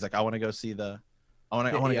to do. He's like, I want to go see I want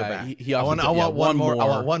to go back. I want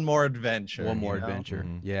one more adventure. One more adventure.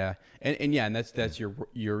 Yeah. And that's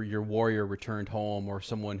your warrior returned home, or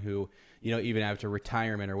someone who, even after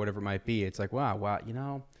retirement or whatever it might be, it's like, wow.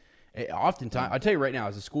 Oftentimes, I'll tell you right now,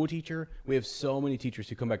 as a school teacher, we have so many teachers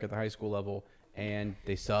who come back at the high school level and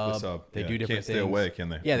they sub. They do different can't stay things. away, can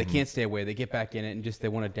they? Yeah, they can't stay away. They get back in it and just they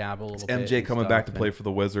want to dabble a little bit. MJ coming back to play for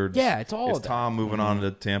the Wizards. Yeah, it's all of that. Tom moving on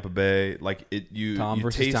to Tampa Bay. Like Tom you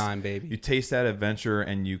versus taste, time, baby. You taste that adventure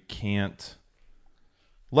and you can't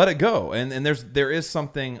let it go. And there is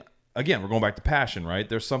something. Again, we're going back to passion, right?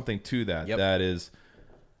 There's something to that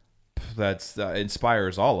that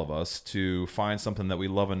inspires all of us to find something that we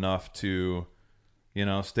love enough to,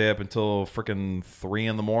 stay up until freaking 3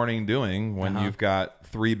 a.m. doing when you've got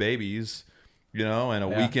 3 babies, and a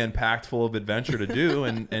weekend packed full of adventure to do,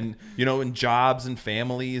 and jobs and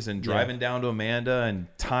families and driving down to Amanda and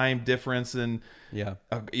time difference and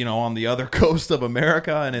on the other coast of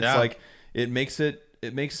America, and it's like it makes it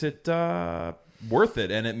worth it,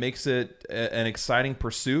 and it makes it an exciting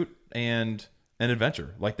pursuit and an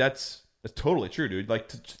adventure. Like that's totally true, dude.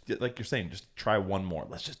 Like you're saying, just try one more.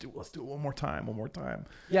 Let's do it one more time.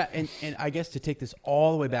 Yeah, and I guess to take this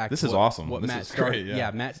all the way back. This to is awesome. What This Matt is started. great, Yeah,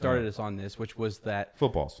 Matt started us on this, which was that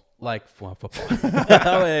Footballs. football.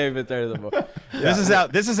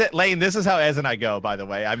 This is it, Lane. This is how Ez and I go. By the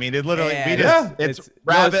way, I mean it literally. It's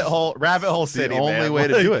rabbit hole city. The only way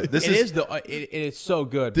to do it. This it is so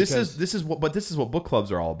good. This is what book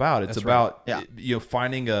clubs are all about. It's about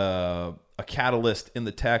finding a catalyst in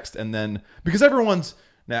the text, and then because everyone's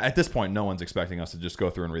now at this point, no one's expecting us to just go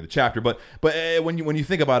through and read the chapter. But when you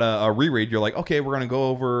think about a reread, you're like, okay, we're going to go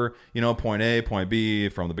over point A, point B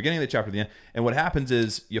from the beginning of the chapter to the end. And what happens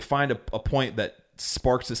is you find a point that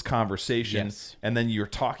sparks this conversation, and then you're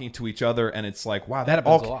talking to each other, and it's like, wow, that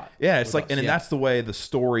happens a lot. Yeah, it's like, and that's the way the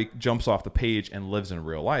story jumps off the page and lives in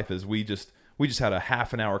real life. Is we we just had a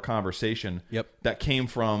half an hour conversation Yep. that came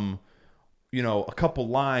from, you know, a couple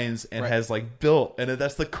lines and Right. has like built, and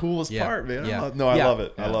that's the coolest part, man. I love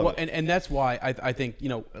it. I love it. And that's why I think, you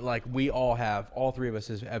know, like all three of us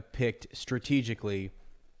have picked strategically,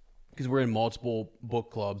 because we're in multiple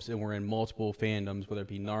book clubs and we're in multiple fandoms, whether it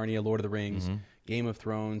be Narnia, Lord of the Rings, Game of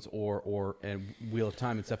Thrones, or and Wheel of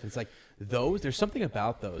Time and stuff. It's like there's something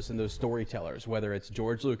about those and those storytellers, whether it's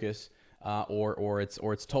George Lucas or it's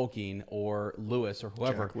Tolkien or Lewis or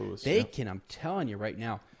whoever. Jack Lewis, they can, I'm telling you right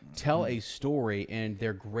now, tell a story, and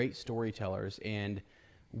they're great storytellers, and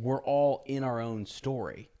we're all in our own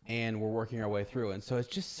story and we're working our way through. And so it's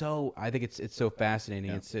just so, I think it's so fascinating.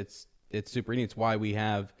 Yeah. It's super neat. It's why we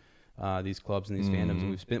have these clubs and these fandoms,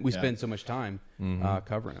 and we spend so much time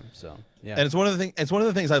covering them. So yeah, and it's one of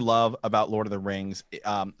the things I love about Lord of the Rings,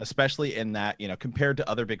 especially in that, you know, compared to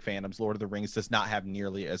other big fandoms, Lord of the Rings does not have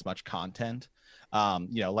nearly as much content.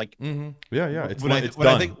 You know, like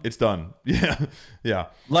it's done. Yeah.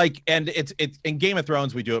 Like, and it's in Game of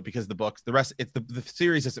Thrones we do it because the books, the rest, it's the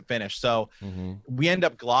series isn't finished, so we end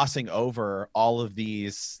up glossing over all of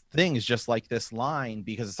these things, just like this line,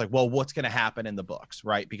 because it's like, well, what's going to happen in the books,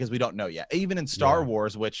 right? Because we don't know yet. Even in Star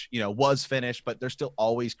Wars, which, you know, was finished, but they're still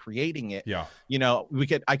always creating it. Yeah, you know,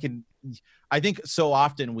 I think so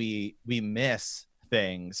often we miss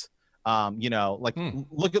things. You know, like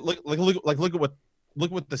look at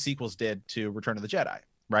what the sequels did to Return of the Jedi,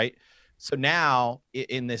 right? So now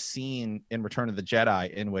in this scene in Return of the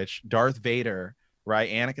Jedi, in which Darth Vader, right,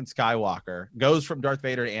 Anakin Skywalker goes from Darth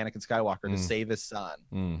Vader to Anakin Skywalker to save his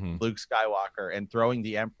son, Luke Skywalker, and throwing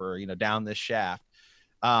the Emperor, you know, down this shaft.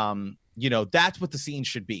 You know, that's what the scene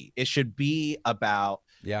should be. It should be about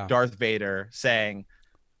Darth Vader saying,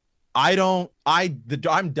 I'm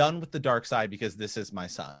done with the dark side because this is my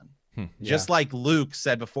son. Just like Luke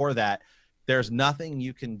said before that, there's nothing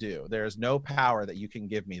you can do. There's no power that you can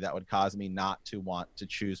give me that would cause me not to want to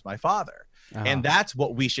choose my father. And that's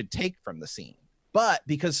what we should take from the scene. But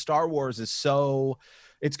because Star Wars is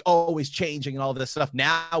it's always changing and all this stuff,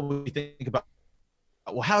 now we think about,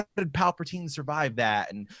 well, how did Palpatine survive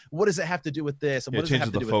that? And what does it have to do with this? And what does it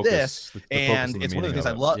have to do with this? And it's one of the things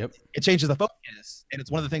I love. It changes the focus. And it's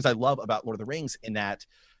one of the things I love about Lord of the Rings, in that,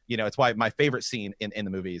 you know, it's why my favorite scene in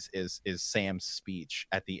the movies is Sam's speech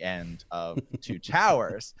at the end of Two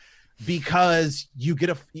Towers, because you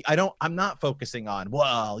get I'm not focusing on,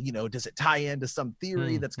 well, you know, does it tie into some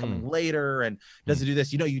theory that's coming later, and does it do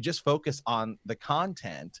this? You know, you just focus on the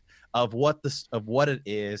content of what it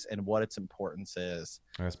is and what its importance is.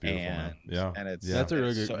 That's beautiful, man. Yeah, and that's a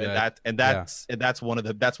really good. That's one of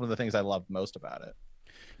the things I love most about it.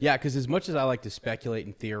 Yeah, because as much as I like to speculate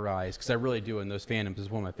and theorize, because I really do in those fandoms, is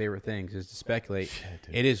one of my favorite things is to speculate.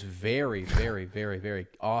 It is very, very, very, very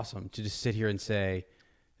awesome to just sit here and say,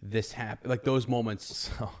 this happened, like those moments.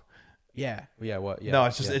 No,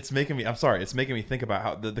 it's just it's making me. I'm sorry, it's making me think about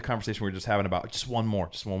how the conversation we were just having about just one more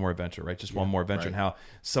adventure, right? Just one more adventure, and how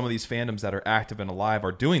some of these fandoms that are active and alive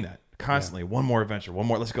are doing that constantly. One more adventure, one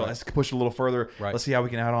more. Let's go. Let's push it a little further. Let's see how we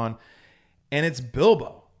can add on. And it's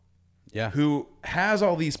Bilbo. Yeah, who has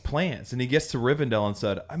all these plans, and he gets to Rivendell and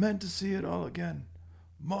said, "I meant to see it all again,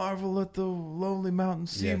 marvel at the lonely mountain,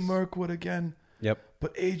 see Mirkwood again. Yep,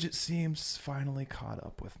 but age, it seems, finally caught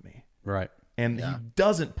up with me." Right, and he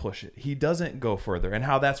doesn't push it. He doesn't go further, and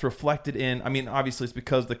how that's reflected in. I mean, obviously, it's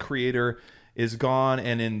because the creator is gone,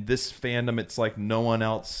 and in this fandom, it's like no one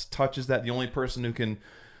else touches that. The only person who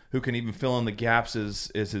can even fill in the gaps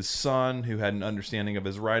is his son, who had an understanding of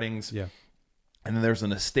his writings. Yeah. And then there's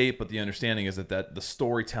an estate, but the understanding is that the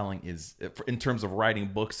storytelling is, in terms of writing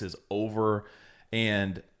books, is over,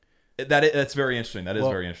 and that's very interesting. That is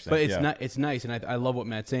very interesting. But it's not. It's nice, and I love what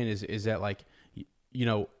Matt's saying is that, like, you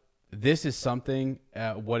know, this is something.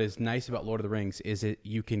 What is nice about Lord of the Rings is that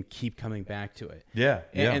you can keep coming back to it. Yeah,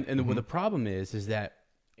 and what the problem is that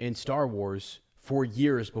in Star Wars, for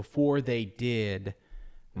years before they did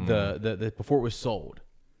the before it was sold,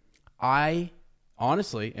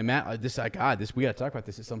 honestly, and Matt, we got to talk about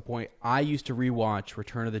this at some point. I used to rewatch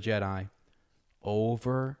Return of the Jedi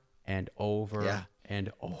over and over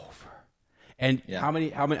and over. And how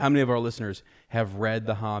many of our listeners have read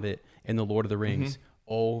The Hobbit and The Lord of the Rings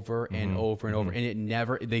over and over and over? And it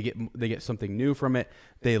never they get something new from it.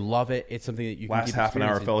 They love it. It's something that you can keep half an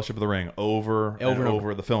hour of Fellowship of the Ring over and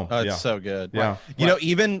over the film. Oh, it's so good. Yeah, you know,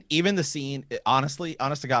 even the scene. Honest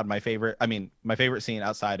to God, my favorite scene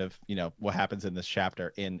outside of, you know, what happens in this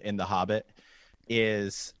chapter in The Hobbit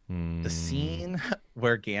is the scene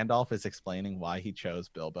where Gandalf is explaining why he chose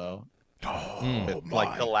Bilbo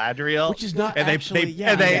like Galadriel, which is not and actually,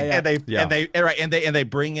 they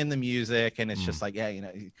bring in the music, and it's just like, yeah, you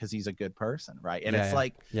know, because he's a good person, right? And it's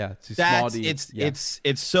like,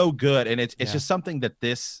 it's so good, and it's just something that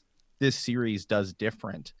this series does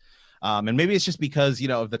different. And maybe it's just because, you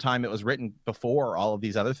know, of the time it was written before all of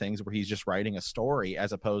these other things where he's just writing a story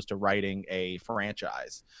as opposed to writing a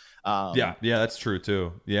franchise. Yeah, that's true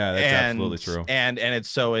too. Yeah, that's absolutely true. And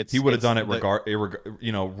it's he would have done it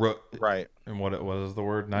right. And what is the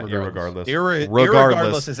word? Not irregardless.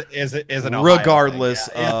 Regardless is an regardless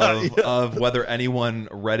of whether anyone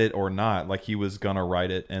read it or not. Like, he was gonna write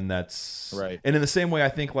it, and that's right. And in the same way, I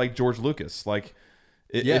think like George Lucas, like.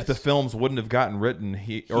 If the films wouldn't have gotten written,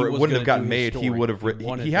 it wouldn't have gotten made, he would have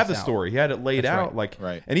written. He had the story. He had it laid out.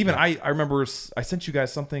 Right. And even I remember I sent you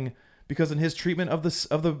guys something because in his treatment of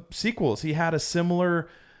the sequels, he had a similar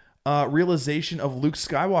realization of Luke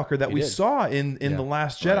Skywalker that we saw in The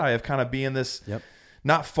Last Jedi of kind of being this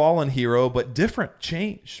not fallen hero, but different,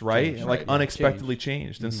 changed, right? Unexpectedly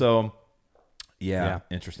changed. And so,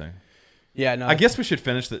 interesting. Yeah, no. I guess we should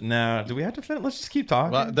finish that. No, do we have to finish? Let's just keep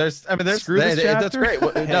talking. Well, there's Screw this chapter. That's great.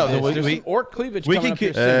 There's orc cleavage. We can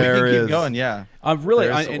keep going. Yeah. Really,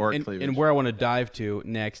 and where I want to dive to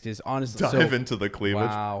next is honestly dive into the cleavage.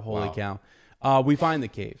 Wow, holy cow! We find the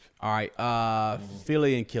cave. All right,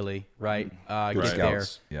 Philly and Killy. Right, get there.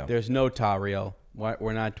 Yeah. There's no Tariel.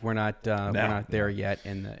 We're not there yet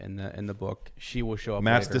in the book. She will show up.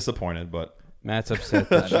 Matt's later. Disappointed, but. Matt's upset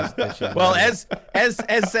that she's well, as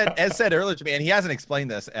said earlier to me, and he hasn't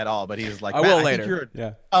explained this at all, but he's like, I will later.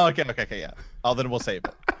 Yeah. Oh, okay, yeah. Oh, then we'll save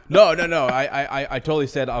it. No. I totally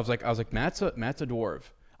said I was like Matt's a dwarf.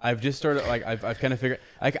 I've just started I've kind of figured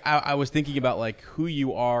I was thinking about like who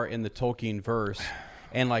you are in the Tolkien verse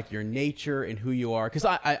and like your nature and who you are, because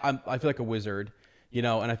I feel like a wizard. You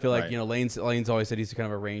know, and I feel like, you know, Lane's always said he's kind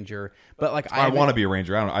of a ranger, but like I want to be a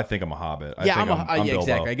ranger. I think I'm a hobbit. I'm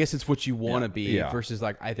exactly. I guess it's what you want to be versus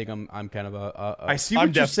like I think I'm kind of a I see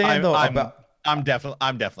what you're saying though. I'm definitely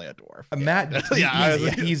a dwarf. Matt,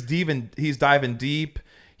 he's diving deep.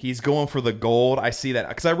 He's going for the gold. I see that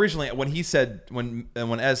because originally when Ez said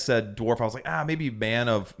dwarf, I was like, maybe man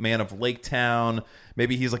of Lake Town.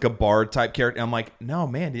 Maybe he's like a bard type character. And I'm like, no,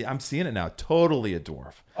 man, I'm seeing it now. Totally a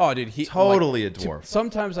dwarf. Oh, dude, he totally a dwarf.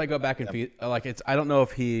 Sometimes I go back and feel like it's. I don't know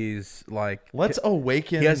if he's like. Let's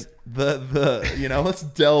awaken the let's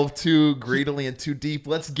delve too greedily and too deep.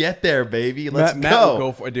 Let's get there, baby. Let's Matt will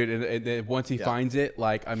go for it, dude. And once he finds it,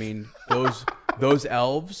 like I mean, those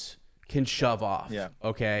elves can shove off. Yeah.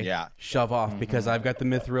 Okay. Yeah. Shove off because I've got the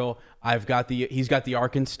mithril. He's got the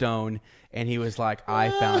Arkenstone. And he was like, I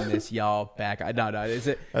found this, y'all, back. That's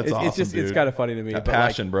awesome, it's kind of funny to me. That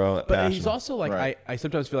passion, bro. That passion. He's also like, I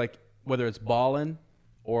sometimes feel like whether it's Balin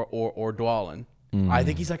or Dwalin, I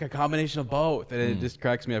think he's like a combination of both. And it just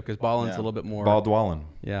cracks me up because Balin's a little bit more. Bal Dwalin.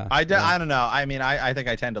 Yeah. I don't know. I mean, I think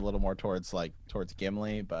I tend a little more towards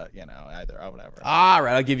Gimli, but either or whatever. All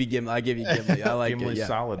right, I'll give you Gimli. I like Gimli's it. Yeah.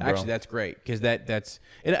 solid, bro. Actually, that's great because that's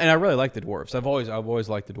and I really like the dwarves. I've always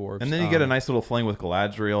liked the dwarves. And then you get a nice little fling with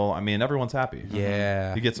Galadriel. I mean, everyone's happy.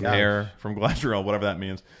 Yeah. You get some hair from Galadriel, whatever that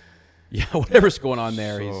means. Yeah, whatever's going on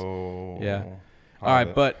there. So, all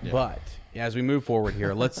right, but as we move forward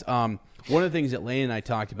here, let's one of the things that Lane and I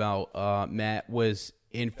talked about, Matt, was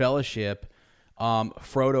in Fellowship,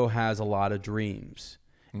 Frodo has a lot of dreams.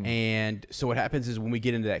 And so what happens is when we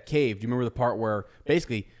get into that cave, do you remember the part where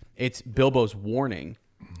basically it's Bilbo's warning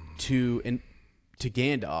to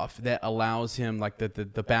Gandalf that allows him, like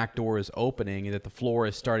the back door is opening and that the floor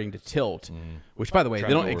is starting to tilt, which, by the way, they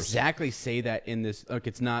don't exactly say that in this. Like,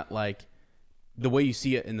 it's not like the way you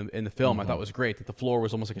see it in the film. I thought was great that the floor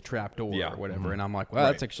was almost like a trap door or whatever. And I'm like, well,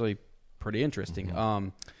 that's actually pretty interesting.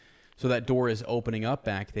 So that door is opening up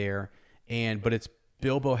back there, but it's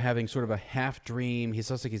Bilbo having sort of a half dream. He's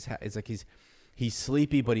also he's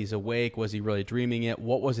sleepy, but he's awake. Was he really dreaming it?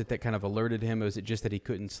 What was it that kind of alerted him? Was it just that he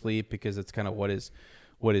couldn't sleep? Because it's kind of what is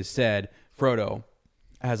said. Frodo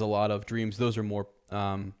has a lot of dreams. Those are more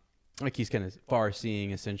like he's kind of far-seeing,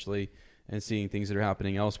 essentially, and seeing things that are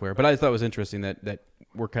happening elsewhere. But I thought it was interesting that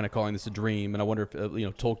we're kind of calling this a dream, and I wonder if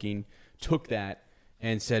Tolkien took that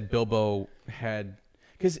and said Bilbo had,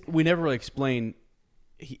 because we never really explain.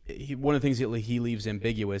 One of the things that he leaves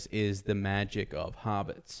ambiguous is the magic of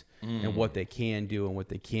hobbits and what they can do and what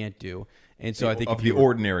they can't do. And so I think of the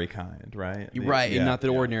ordinary kind, right? Right, and not the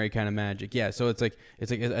ordinary kind of magic. Yeah, so it's like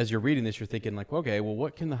as you're reading this, you're thinking like, okay, well,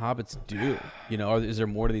 what can the hobbits do? Is there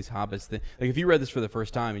more to these hobbits? Like if you read this for the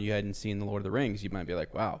first time and you hadn't seen The Lord of the Rings, you might be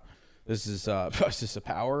like, wow, this is is this a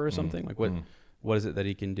power or something? Like what is it that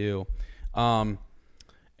he can do?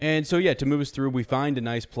 And so, yeah, to move us through, we find a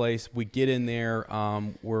nice place. We get in there.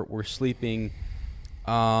 We're sleeping.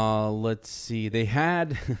 Let's see. They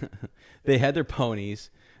had they had their ponies.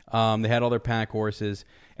 They had all their pack horses.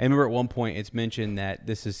 And remember, at one point, it's mentioned that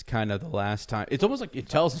this is kind of the last time. It's almost like it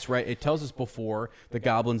tells us, right? It tells us before the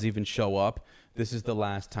goblins even show up. This is the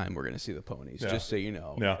last time we're going to see the ponies, just so you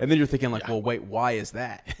know. Yeah. And then you're thinking, like, well, wait, why is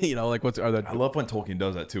that? Like, I love when Tolkien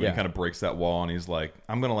does that, too. Yeah. He kind of breaks that wall, and he's like,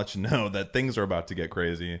 I'm going to let you know that things are about to get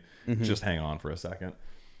crazy. Mm-hmm. Just hang on for a second.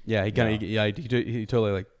 Yeah, he kind of, he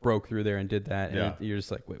totally, like, broke through there and did that. And you're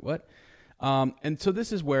just like, wait, what? And so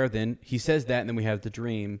this is where then he says that, and then we have the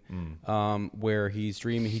dream where he's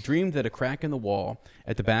dreaming. He dreamed that a crack in the wall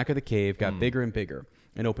at the back of the cave got bigger and bigger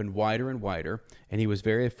and opened wider and wider, and he was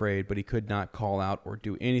very afraid, but he could not call out or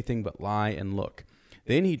do anything but lie and look.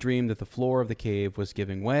 Then he dreamed that the floor of the cave was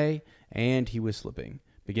giving way, and he was slipping,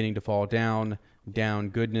 beginning to fall down,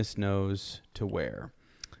 goodness knows to where.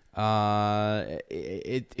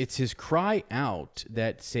 It's his cry out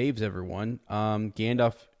that saves everyone.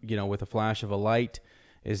 Gandalf, with a flash of a light,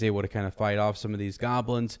 is able to kind of fight off some of these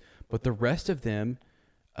goblins, but the rest of them,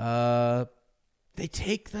 they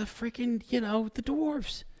take the freaking, the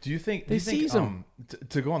dwarves. Do you think they seize them?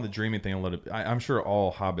 To go on the dreaming thing a little bit, I'm sure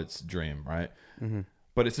all hobbits dream, right? Mm-hmm.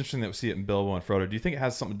 But it's interesting that we see it in Bilbo and Frodo. Do you think it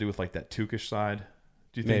has something to do with like that Tookish side?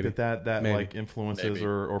 Do you think that like influences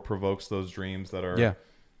or provokes those dreams that are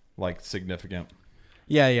like significant?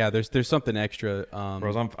 Yeah. There's something extra.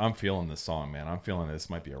 Bros, I'm feeling this song, man. I'm feeling this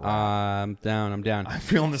might be a rap. I'm down. I'm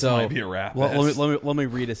feeling this might be a rap. Well, let me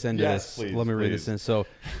read us into this. Please, let me read this in.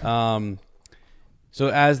 So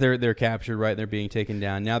as they're captured, right, and they're being taken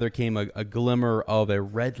down, now there came a glimmer of a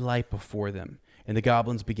red light before them, and the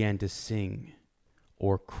goblins began to sing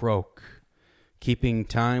or croak, keeping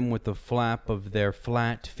time with the flap of their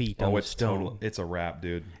flat feet on the stone. It's a rap,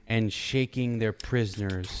 dude. And shaking their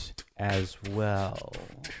prisoners as well.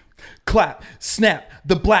 Clap, snap,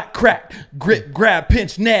 the black crack, grip, grab,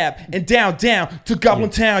 pinch, nab, and down to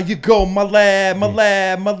Goblin Town you go, my lad,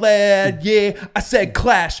 yeah. I said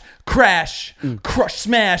clash, crash, crush,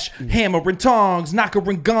 smash, hammer and tongs, knocker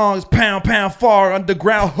and gongs, pound, far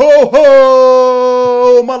underground,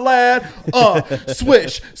 ho, my lad.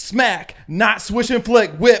 Swish, smack, not swish and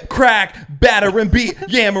flick, whip, crack, batter and beat,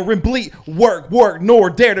 yammer and bleat, work,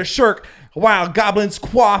 nor dare to shirk. While goblins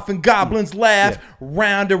quaff and goblins laugh,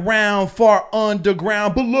 round and round, far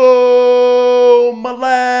underground below, my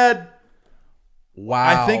lad.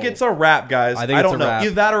 Wow. I think it's a rap, guys. I don't know.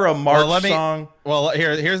 Either that or a march song. Well,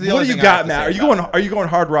 here's the. What do you got, Matt? Are you going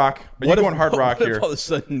hard rock? Are you going hard rock here? All of a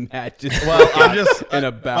sudden, Matt just I'm just in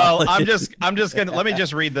a ballad. Well, I'm just gonna let me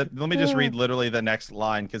just read literally the next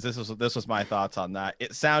line, because this was my thoughts on that.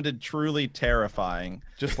 It sounded truly terrifying.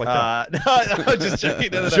 Just like that. No, just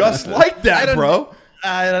joking. Just like that, bro.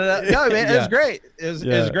 I don't know. No, man, it was great. It was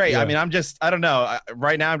great. Yeah. I mean, I don't know.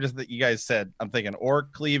 Right now, I'm just you guys said. I'm thinking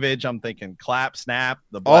orc cleavage. I'm thinking clap, snap,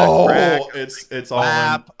 the black crack. It's all.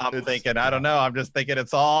 Clap. I'm thinking. I don't know. I'm just thinking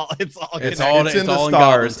it's all. It's all in the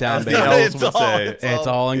stars, Town, as the elves would say. It's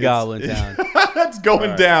all in Goblin Town. It's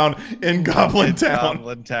going down in Goblin Town.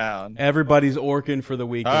 Goblin Town. Everybody's orking for the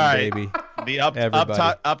weekend, baby. The up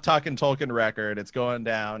talking Tolkien record. It's going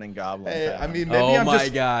down in Goblin Town. I mean,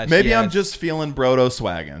 maybe I'm just feeling Brodo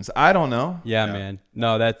Swaggins. I don't know. Yeah, man.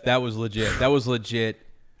 No, that was legit. That was legit.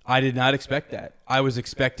 I did not expect that. I was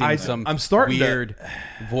expecting some weird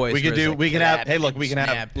voice. We can have. Hey, look, we can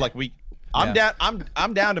have like we. I'm down.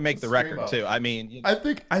 I'm down to make the record too. I mean, I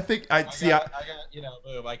think I see. I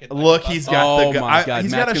can look. He's got the.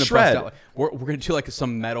 He's got a shred. We're gonna do like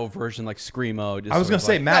some metal version, like screamo. I was gonna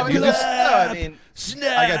say, Matt. I mean,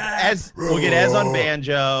 we'll get Ez on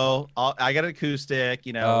banjo. I got an acoustic.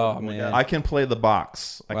 Oh man, I can play the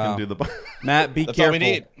box. I can do the box. Matt, be careful.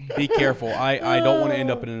 Be careful. I don't want to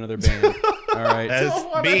end up in another band. All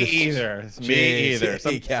right. Me either.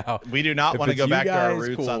 We do not want to go back to our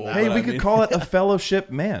roots on that. Hey, we could call it a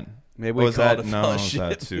fellowship man. Maybe we call it a fellowship. No,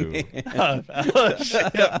 that too.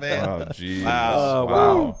 Fellowship man. Oh, jeez.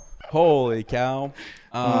 Wow. Holy cow.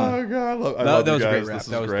 Oh, God. That was a great rap.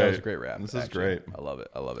 That was a great rap. This is great. I love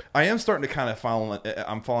it. I am starting to kind of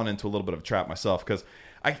I'm falling into a little bit of a trap myself, because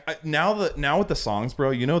I now with the songs,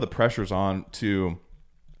 bro, the pressure's on to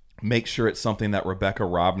make sure it's something that Rebecca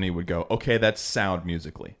Robney would go, okay, that's sound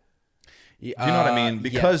musically. Do you know what I mean?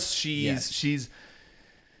 Because she's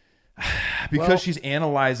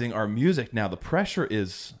analyzing our music now. The pressure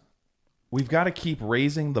is, we've got to keep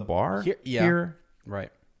raising the bar here.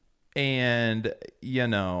 Right. And we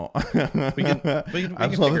can I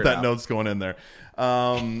love that note's going in there.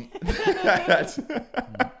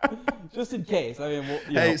 Just in case. I mean,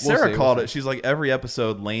 hey, Sarah called it. She's like, every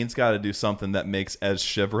episode, Lane's got to do something that makes Ez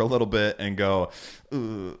shiver a little bit and go,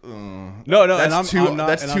 No, that's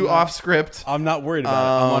too off script. I'm not worried about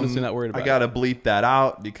it. I'm honestly not worried about it. I got to bleep that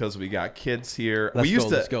out because we got kids here. We used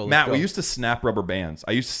to snap rubber bands.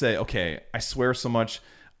 I used to say, okay, I swear so much.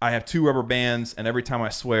 I have 2 rubber bands, and every time I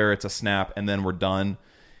swear, it's a snap, and then we're done.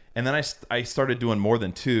 And then I started doing more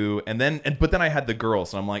than 2, but then I had the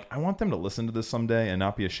girls, and I'm like, I want them to listen to this someday and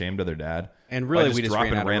not be ashamed of their dad. And really, we just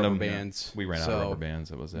ran out of rubber bands. We ran out of rubber bands.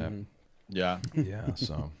 That was it. Yeah. Yeah.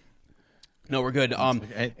 So. No, we're good.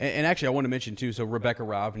 And actually, I want to mention too. So Rebecca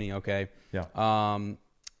Rovney. Okay. Yeah.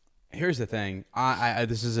 Here's the thing. I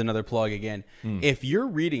this is another plug again. If you're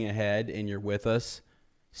reading ahead and you're with us,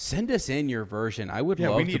 send us in your version. I would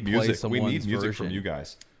love to play someone's version. We need music from you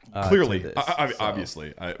guys. Clearly,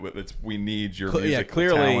 obviously, we need your music.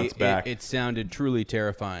 Clearly, talents back. It sounded truly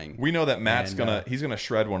terrifying. We know that Matt's he's gonna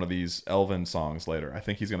shred one of these Elven songs later. I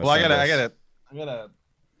think he's gonna. Well, I got a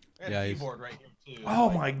keyboard right here too. Oh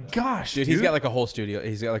my gosh, dude! He's got like a whole studio.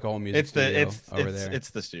 He's got like a whole music studio over there. It's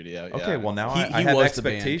the studio. Yeah. Okay, well now I have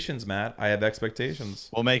expectations, Matt. I have expectations.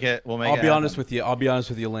 We'll make it. I'll be honest with you.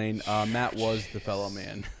 Lane. Matt was the fellow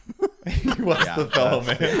man. He was the fellow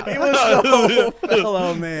man. He was the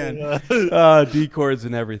fellow man. D-chords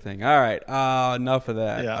and everything. All right. Enough of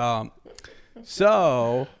that.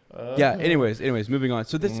 Yeah. Anyways, moving on.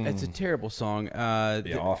 So it's a terrible song.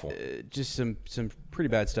 Awful. Just some pretty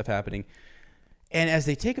bad stuff happening. And as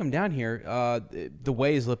they take them down here, the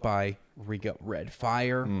way is lit by we got red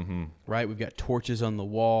fire, right? We've got torches on the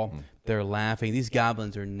wall. They're laughing. These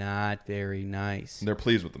goblins are not very nice. They're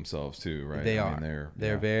pleased with themselves too, right? They are.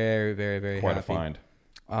 They're very, very, very quite happy.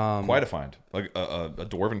 Quite a find. Like a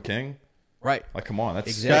dwarven king. Right. Like, come on. That's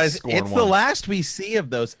exactly. Guys, it's the last we see of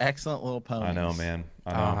those excellent little ponies. I know, man.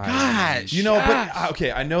 I know. Gosh. You know, but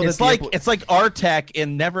okay, I know it's it's like Artek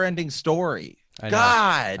in Neverending Story.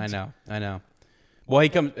 God. I know. Well, he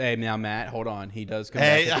comes. Hey, now Matt, hold on. He does come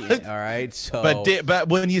back at the end, all right. So, but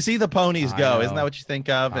when you see the ponies go, isn't that what you think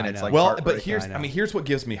of? And it's like, well, but here's what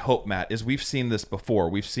gives me hope, Matt. Is we've seen this before.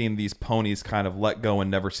 We've seen these ponies kind of let go and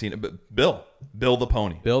never seen it. But Bill the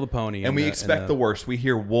pony, and we expect the worst. We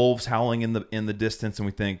hear wolves howling in the distance, and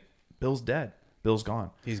we think Bill's dead. Bill's gone.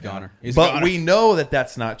 He's goner. But we know that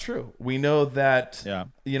that's not true. We know that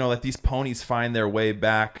that these ponies find their way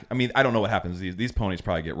back. I mean, I don't know what happens. These ponies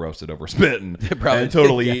probably get roasted over spit and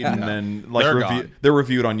totally eaten, and like they're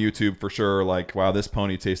reviewed on YouTube for sure. Like, wow, this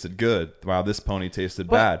pony tasted good. Wow, this pony tasted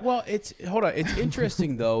bad. Well, it's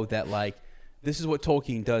interesting though that like. This is what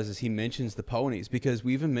Tolkien does is he mentions the ponies because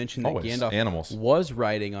we even mentioned that Gandalf was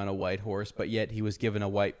riding on a white horse, but yet he was given a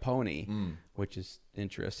white pony, which is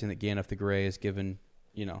interesting that Gandalf the Grey is given,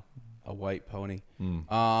 a white pony.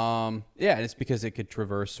 And it's because it could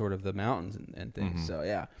traverse sort of the mountains and things.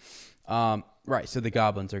 So right. So the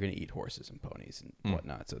goblins are going to eat horses and ponies and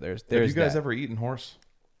whatnot. So there's Have you guys ever eaten horse?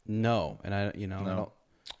 No, and I don't.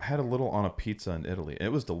 I had a little on a pizza in Italy. It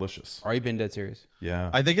was delicious. Are you being dead serious?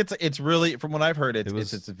 Yeah. I think it's really, from what I've heard,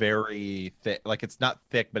 it's very thick. Like, it's not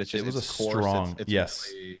thick, but it's just it was it's a coarse. strong.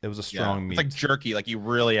 It's really, it was a strong meat. It's like jerky. Like you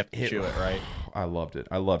really have to chew it, right? I loved it.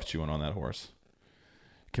 I loved chewing on that horse.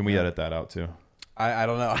 Can we edit that out too? I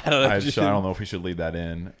don't know. I don't know if we should leave that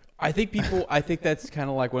in. I think that's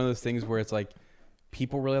kind of like one of those things where it's like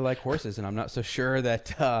people really like horses, and I'm not so sure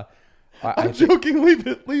that. I'm joking. Leave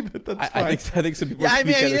it. That's fine. I think some people. Yeah, I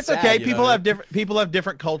mean, it's okay. People have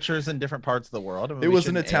different cultures in different parts of the world. I mean, it was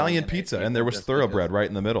an Italian pizza, and there was thoroughbred right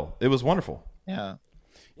in the middle. It was wonderful. Yeah.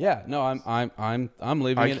 Yeah. No, I'm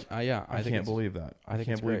leaving it. I can't believe that. I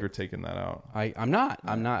can't believe you're taking that out. I'm not.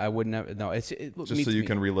 I wouldn't have. No, it's just so you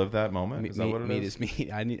can relive that moment. Is that what it is? Meat is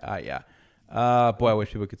meat. I need. Boy, I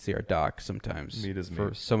wish people could see our doc sometimes. Meat is meat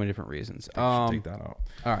for so many different reasons. Take that out.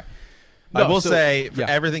 All right. No, I will say, for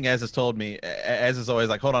everything Ez has told me, Ez is always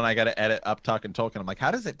like, hold on, I got to edit Up Talking Tolkien. I'm like, how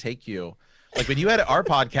does it take you? Like, when you edit our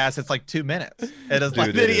podcast, it's like 2 minutes. It is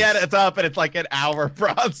like, then he edits up, and it's like an hour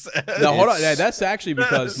process. No, hold on. That's actually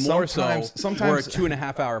because sometimes we're a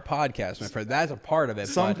 2.5 hour podcast, my friend. That's a part of it.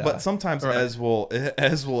 But sometimes Ez will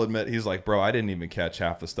admit, he's like, bro, I didn't even catch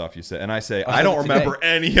half the stuff you said. And I say, I don't remember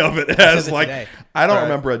any of it. Ez like, I don't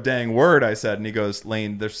remember a dang word I said. And he goes,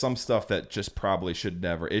 Lane, there's some stuff that just probably should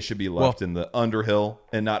never. It should be left in the underhill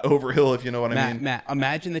and not overhill, if you know what I mean. Matt,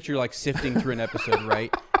 imagine that you're like sifting through an episode,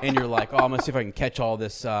 right? And you're like, oh, I'm gonna see if I can catch all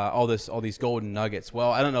these golden nuggets.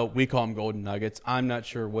 Well, I don't know. We call them golden nuggets. I'm not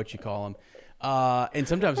sure what you call them. And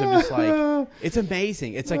sometimes I'm just like, it's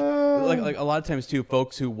amazing. It's like a lot of times too,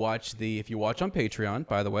 folks who watch if you watch on Patreon,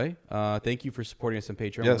 by the way, thank you for supporting us on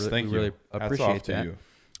Patreon. Yes, thank you. We really appreciate that. You.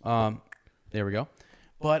 There we go.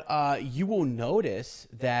 But you will notice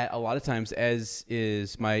that a lot of times,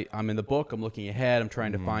 I'm in the book, I'm looking ahead, I'm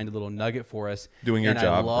trying to find a little nugget for us. Doing your job,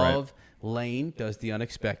 I love Lane does the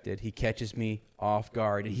unexpected. He catches me off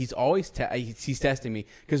guard, and he's always he's testing me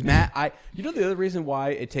because Matt. The other reason why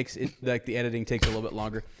it takes like the editing takes a little bit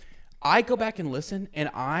longer. I go back and listen, and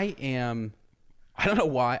I don't know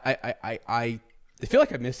why I feel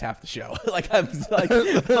like I missed half the show.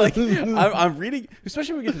 I'm reading,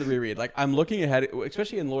 especially when we get to the reread. Like I'm looking ahead,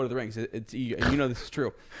 especially in Lord of the Rings. And you know this is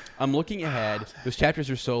true. I'm looking ahead. Those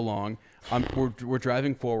chapters are so long. We're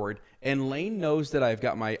driving forward, and Lane knows that I've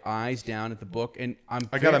got my eyes down at the book, and I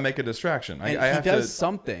gotta make a distraction. He does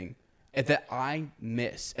something that I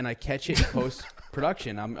miss, and I catch it in post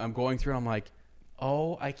production. I'm going through, and I'm like,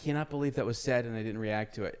 oh, I cannot believe that was said, and I didn't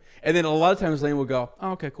react to it. And then a lot of times Lane will go,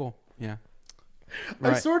 oh, okay, cool, yeah.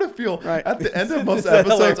 Right. I sort of feel at the end of most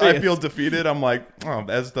episodes, I feel defeated. I'm like, oh,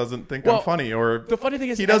 Ez doesn't think I'm funny, or the funny thing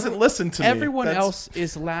is he doesn't listen to me. Everyone else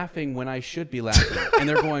is laughing when I should be laughing, and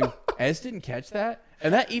they're going, Ez didn't catch that,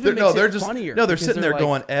 and that even makes it funnier. No, they're sitting there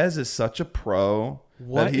going, Ez is such a pro.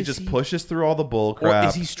 That he just pushes through all the bull crap. Or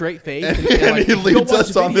is he straight faced? And he leads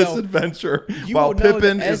us on this adventure while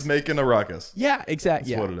Pippin is making a ruckus. Yeah,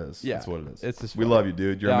 exactly. That's what it is. Yeah. That's what it is. It's just we love you,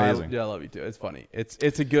 dude. You're amazing. I love you too. It's funny.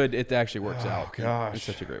 It actually works out. Oh gosh, it's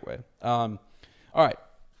such a great way. All right.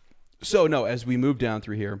 So no, as we move down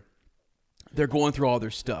through here, they're going through all their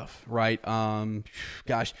stuff, right?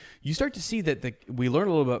 Gosh, you start to see that we learn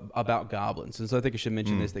a little bit about goblins, and so I think I should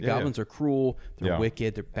mention this: that goblins are cruel, they're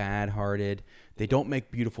wicked, they're bad-hearted. They don't make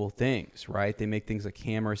beautiful things, right? They make things like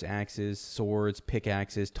hammers, axes, swords,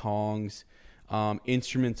 pickaxes, tongs,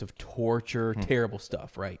 instruments of torture, terrible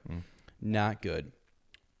stuff, right? Not good.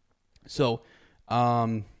 So,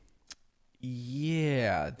 they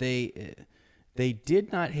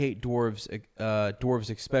did not hate dwarves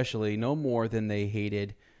especially, no more than they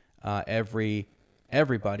hated everybody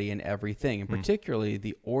and everything, and particularly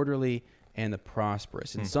the orderly and the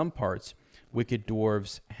prosperous. In some parts, wicked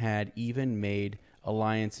dwarves had even made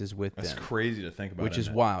alliances with them. That's crazy to think about. Which is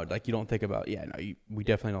wild. Like you don't think about, we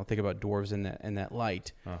definitely don't think about dwarves in that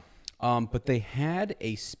light. But they had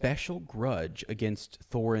a special grudge against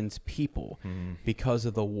Thorin's people because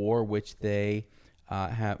of the war which they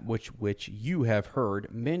which you have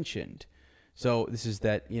heard mentioned. So this is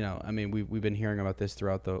that, we've been hearing about this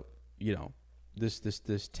throughout the,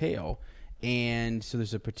 this tale. And so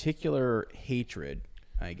there's a particular hatred,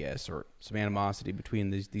 I guess, or some animosity between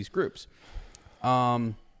these groups.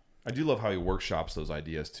 I do love how he workshops those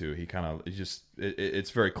ideas too. It's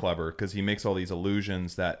very clever because he makes all these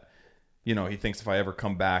allusions that, he thinks if I ever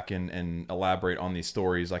come back and elaborate on these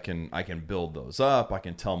stories, I can build those up. I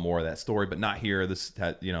can tell more of that story, but not here. This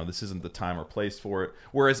isn't the time or place for it.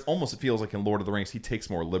 Whereas almost it feels like in Lord of the Rings, he takes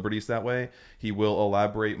more liberties that way. He will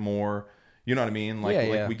elaborate more. You know what I mean?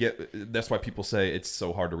 We get. That's why people say it's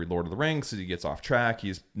so hard to read Lord of the Rings because he gets off track.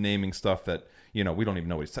 He's naming stuff that we don't even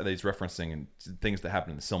know what he's referencing and things that happen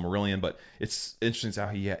in the Silmarillion. But it's interesting how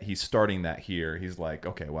he's starting that here. He's like,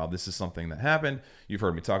 okay, well, this is something that happened. You've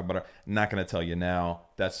heard me talk about it. I'm not going to tell you now.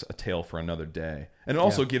 That's a tale for another day. And it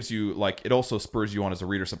also gives you it also spurs you on as a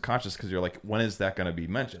reader subconscious because you're like, when is that going to be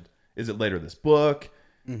mentioned? Is it later this book?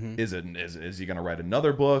 Mm-hmm. Is he going to write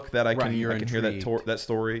another book that I can hear that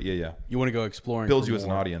story? Yeah. You want to go exploring. Builds you as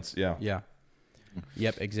an audience. Yeah.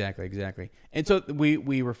 Yep. Exactly. And so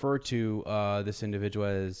we refer to this individual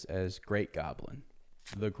as Great Goblin,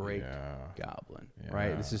 the Great Goblin,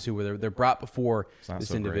 right? This is who they're brought before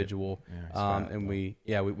this individual, and we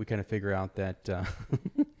kind of figure out that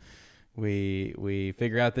we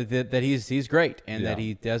figure out that he's great and that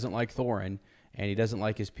he doesn't like Thorin and he doesn't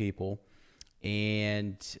like his people.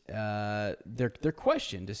 And they're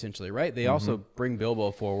questioned essentially, right? They also bring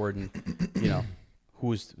Bilbo forward, and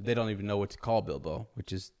they don't even know what to call Bilbo,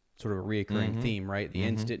 which is sort of a reoccurring theme, right? The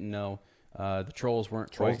Ents didn't know, the trolls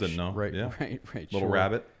didn't know, right? Little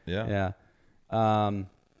rabbit, yeah. So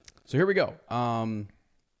here we go.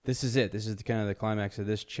 This is it. This is kind of the climax of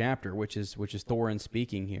this chapter, which is Thorin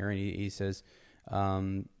speaking here, and he says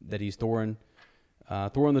that he's Thorin.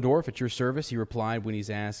 Thorin the Dwarf, at your service, he replied when he's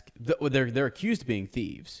asked. They're accused of being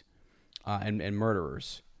thieves and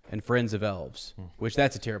murderers and friends of elves, which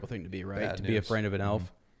that's a terrible thing to be, right? Bad to news. be a friend of an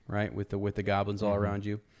elf, right? With the goblins all around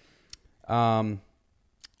you. Of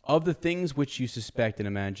the things which you suspect and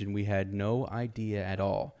imagine, we had no idea at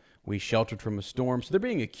all. We sheltered from a storm. So they're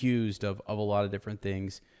being accused of a lot of different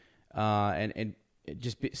things and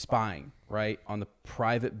just spying, right, on the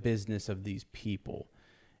private business of these people.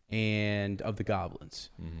 And of the goblins.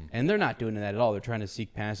 And they're not doing that at all. They're trying to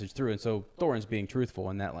seek passage through. And so Thorin's being truthful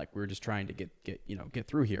in that, we're just trying to get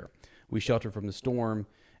through here. we sheltered from the storm,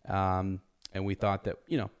 and we thought that,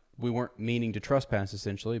 you know, we weren't meaning to trespass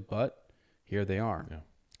essentially, but here they are. Yeah.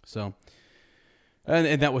 So,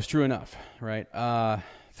 and that was true enough, right? The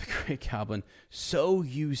Great Goblin. So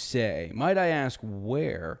you say, might I ask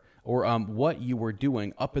where or what you were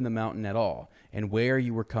doing up in the mountain at all, and where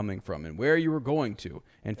you were coming from, and where you were going to?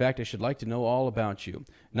 In fact, I should like to know all about you.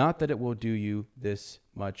 Not that it will do you this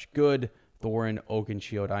much good, Thorin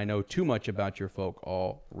Oakenshield. I know too much about your folk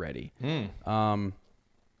already.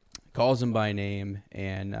 Calls him by name,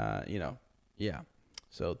 and you know, yeah.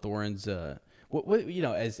 So Thorin's, what you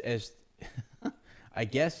know, as I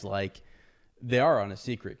guess, like, they are on a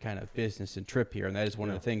secret kind of business and trip here, and that is one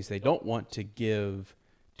of the things they don't want to give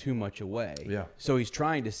too much away. Yeah. So he's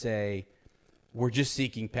trying to say, we're just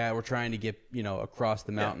seeking path. We're trying to get, you know, across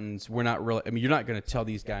the mountains. We're not really. I mean, you're not going to tell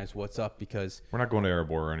these guys what's up because we're not going to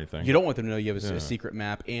Erebor or anything. You don't want them to know you have a secret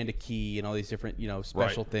map and a key and all these different, you know,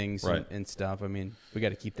 special things and stuff. I mean, we got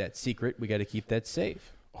to keep that secret. We got to keep that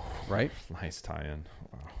safe, right? Nice tie-in.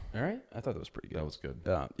 Wow. All right, I thought that was pretty good. That was good.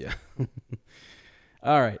 Yeah.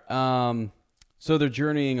 All right. So they're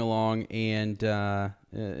journeying along, and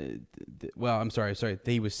well, I'm sorry.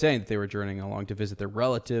 He was saying that they were journeying along to visit their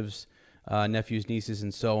relatives, nephews, nieces,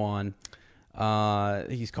 and so on.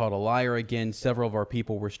 He's called a liar again. Several of our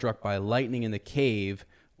people were struck by lightning in the cave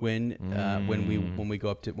when we went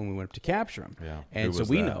up to capture him. Yeah. And so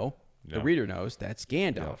we know, the reader knows, that's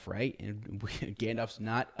Gandalf, right? And Gandalf's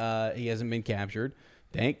not. He hasn't been captured.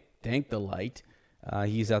 Thank the light.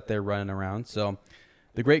 He's out there running around. So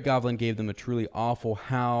the Great Goblin gave them a truly awful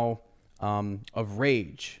howl of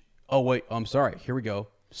rage. Oh, wait. I'm sorry. Here we go.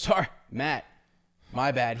 Sorry, Matt.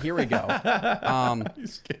 My bad. Here we go. You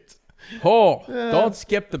skipped. Don't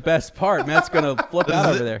skip the best part. Matt's going to flip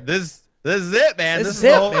out over there. This is it, man. This is it,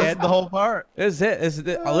 man. This is the whole part. This is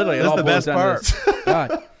it. Literally, it all the boils best down part. to this.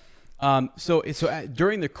 God. So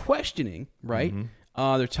during the questioning, right,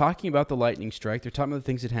 they're talking about the lightning strike. They're talking about the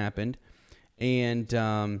things that happened, and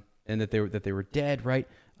that they were dead, right?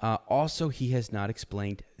 Also, he has not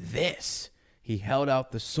explained this. He held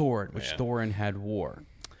out the sword which Thorin had wore,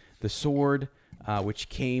 the sword which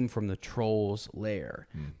came from the troll's lair.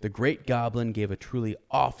 The Great Goblin gave a truly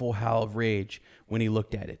awful howl of rage when he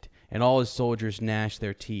looked at it, and all his soldiers gnashed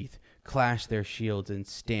their teeth, clashed their shields, and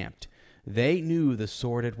stamped. They knew the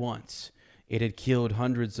sword at once. It had killed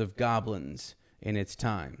hundreds of goblins in its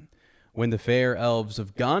time. When the fair elves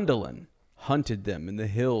of Gondolin hunted them in the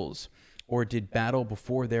hills or did battle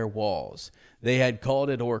before their walls, they had called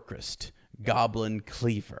it Orcrist, Goblin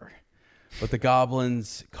Cleaver. But the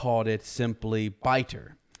goblins called it simply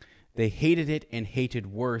Biter. They hated it and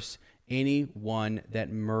hated worse anyone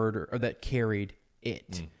that carried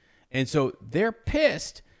it. And so they're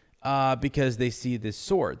pissed because they see this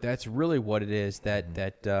sword. That's really what it is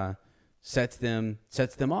that sets them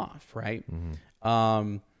off, right?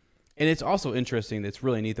 And it's also interesting. It's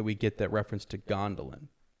really neat that we get that reference to Gondolin.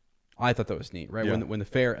 I thought that was neat, right? Yeah. When the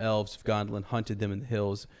fair elves of Gondolin hunted them in the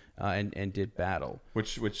hills and did battle,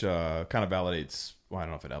 which kind of validates. Well, I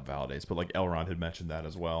don't know if it validates, but like Elrond had mentioned that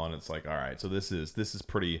as well, and it's like, all right, so this is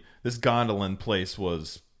pretty. This Gondolin place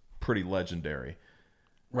was pretty legendary,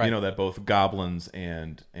 right? You know that both goblins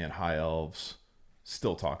and high elves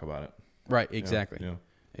still talk about it, right? Exactly,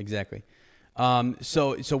 exactly.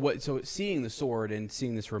 So seeing the sword and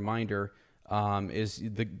seeing this reminder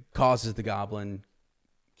causes the Goblin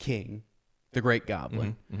King, the Great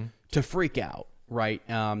Goblin, to freak out, right?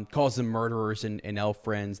 Calls them murderers and elf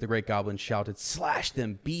friends. The Great Goblin shouted, "Slash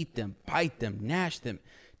them, beat them, bite them, gnash them,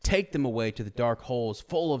 take them away to the dark holes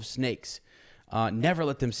full of snakes. Never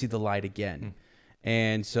let them see the light again."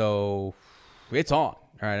 And so it's on, all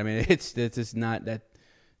right? I mean, it's not that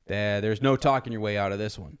there's no talking your way out of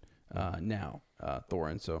this one now,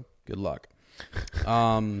 Thorin. So good luck.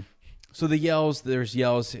 So the yells, there's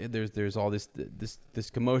all this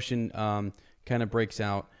commotion kind of breaks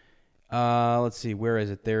out. Let's see, where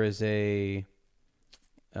is it? There is a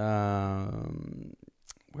where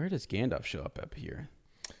does Gandalf show up here?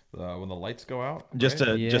 When the lights go out, just in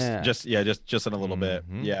a little bit.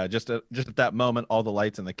 Yeah, just at that moment, all the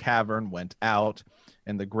lights in the cavern went out,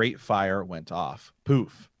 and the great fire went off.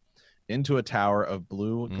 Poof, into a tower of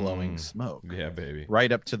blue glowing smoke. Yeah, baby.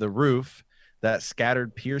 Right up to the roof that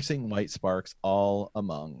scattered piercing white sparks all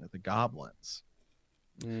among the goblins.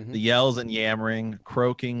 The yells and yammering,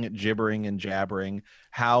 croaking, gibbering, and jabbering,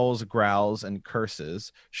 howls, growls, and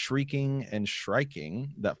curses, shrieking and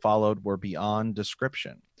shrieking that followed were beyond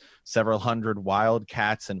description. Several hundred wild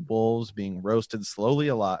cats and wolves being roasted slowly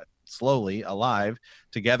alive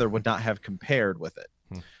together would not have compared with it.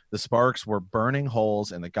 The sparks were burning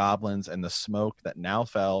holes in the goblins, and the smoke that now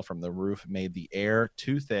fell from the roof made the air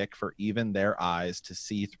too thick for even their eyes to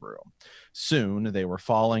see through. Soon they were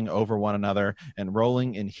falling over one another and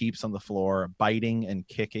rolling in heaps on the floor, biting and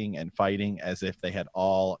kicking and fighting as if they had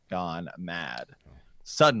all gone mad.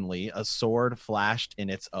 Suddenly, a sword flashed in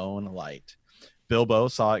its own light. Bilbo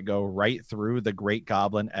saw it go right through the great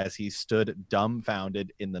goblin as he stood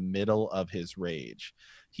dumbfounded in the middle of his rage.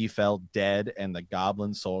 He fell dead, and the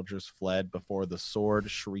goblin soldiers fled before the sword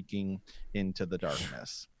shrieking into the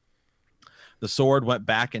darkness. The sword went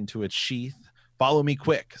back into its sheath. "Follow me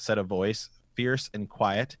quick," said a voice, fierce and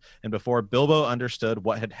quiet, and before Bilbo understood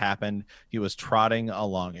what had happened, he was trotting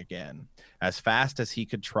along again. As fast as he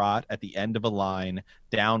could trot at the end of a line,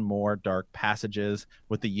 down more dark passages,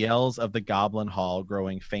 with the yells of the goblin hall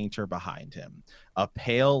growing fainter behind him. A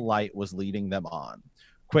pale light was leading them on.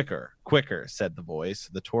 "Quicker, quicker," said the voice.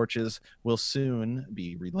 "The torches will soon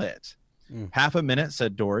be relit." "Half a minute,"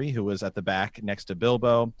 said Dory, who was at the back next to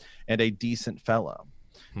Bilbo, and a decent fellow.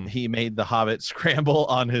 He made the hobbit scramble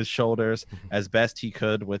on his shoulders as best he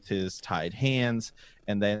could with his tied hands,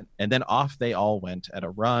 and then off they all went at a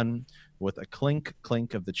run, with a clink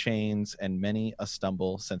clink of the chains and many a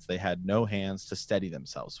stumble, since they had no hands to steady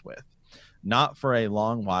themselves with. Not for a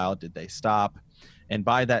long while did they stop, and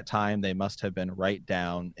by that time they must have been right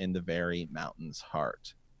down in the very mountain's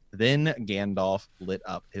heart. Then Gandalf lit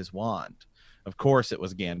up his wand. Of course it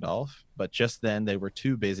was Gandalf, but just then they were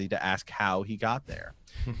too busy to ask how he got there.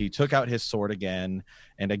 He took out his sword again,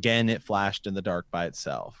 and again it flashed in the dark by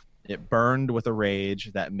itself. It burned with a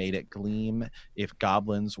rage that made it gleam if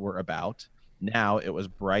goblins were about. Now it was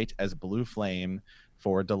bright as blue flame,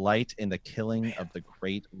 for delight in the killing of the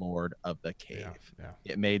great lord of the cave.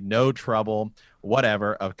 It made no trouble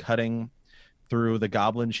whatever of cutting through the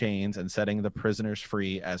goblin chains and setting the prisoners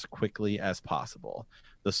free as quickly as possible.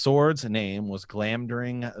 The sword's name was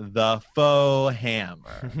Glamdring the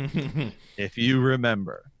Foehammer, if you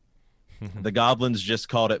remember. The goblins just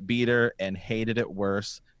called it Beater and hated it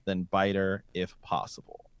worse than Biter if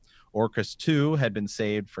possible. Orcus too had been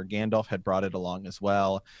saved, for Gandalf had brought it along as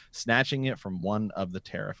well, snatching it from one of the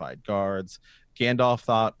terrified guards. Gandalf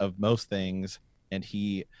thought of most things, and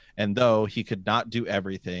though he could not do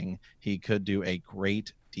everything, he could do a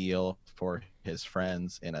great deal for his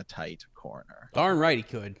friends in a tight corner. Darn right he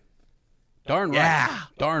could. Darn right. Yeah.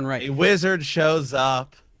 Darn right. A wizard shows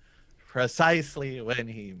up precisely when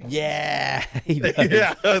he moves. Yeah, he does.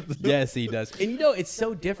 Yeah. Yes, he does. And you know, it's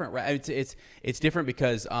so different, right? It's different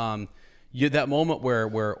because you that moment where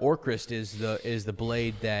Orcrist is the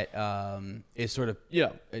blade that is sort of, you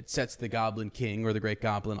know, it sets the Goblin King or the Great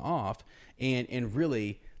Goblin off, and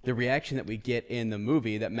really the reaction that we get in the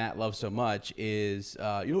movie that Matt loves so much is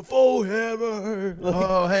Foehammer.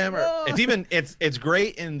 Foehammer. It's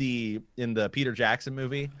great in the Peter Jackson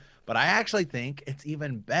movie, but I actually think it's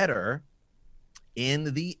even better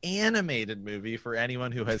in the animated movie for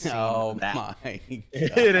anyone who has seen that. My God.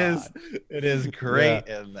 It is great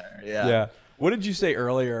in there. Yeah. What did you say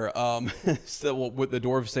earlier? What the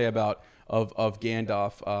dwarves say about of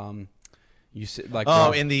Gandalf? You said like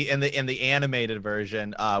in the animated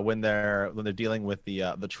version when they're dealing with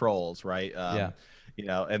the trolls, right? You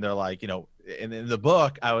know, and they're like, you know, in the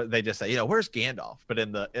book, they just say, you know, where's Gandalf? But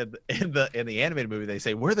in the animated movie, they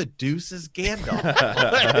say, where the deuce is Gandalf?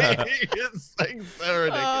 It's like so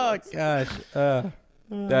ridiculous. Oh gosh,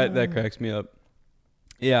 that cracks me up.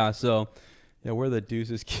 Yeah, so where the deuce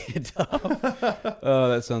is Gandalf? Oh,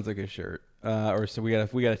 that sounds like a shirt. Or so we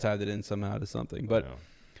gotta tie that in somehow to something. But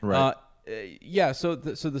right. So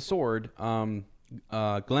the sword,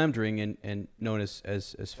 Glamdring and known as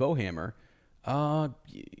Foehammer.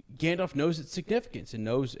 Gandalf knows its significance and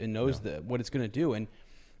knows what it's going to do. And,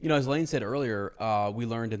 you know, as Lane said earlier, we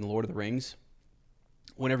learned in The Lord of the Rings,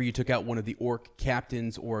 whenever you took out one of the orc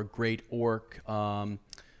captains or a great orc,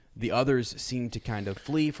 the others seemed to kind of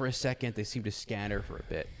flee for a second. They seemed to scatter for a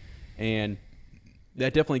bit. And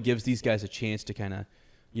that definitely gives these guys a chance to kind of,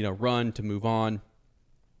 you know, run, to move on,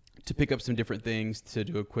 to pick up some different things, to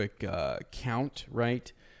do a quick count,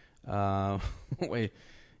 right? Wait.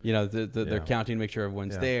 You know, they're counting to make sure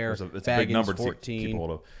everyone's there. It's a big number 14. to keep hold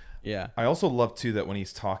of. Yeah. I also love, too, that when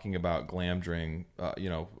he's talking about Glamdring,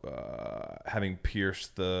 having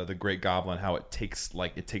pierced the Great Goblin, how it takes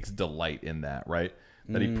delight in that, right?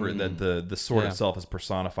 That that the sword itself is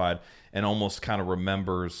personified and almost kind of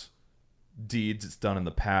remembers deeds it's done in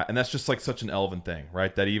the past. And that's just like such an elven thing,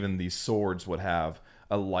 right? That even these swords would have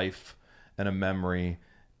a life and a memory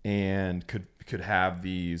and could have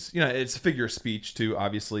these, you know, it's a figure of speech too,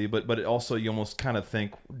 obviously, but it also, you almost kind of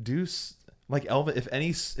think, Like Elven, if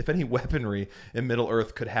any weaponry in Middle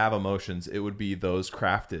Earth could have emotions, it would be those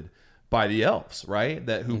crafted by the elves, right?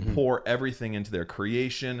 That who pour everything into their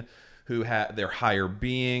creation, who they're higher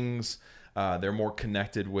beings, they're more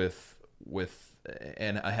connected with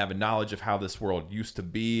and have a knowledge of how this world used to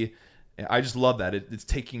be. I just love that. It's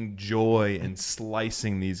taking joy in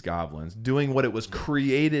slicing these goblins, doing what it was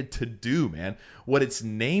created to do, man. What it's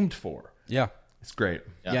named for. Yeah. It's great.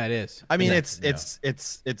 Yeah, it is. I mean, it's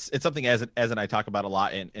something as and I talk about a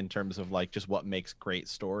lot in terms of like just what makes great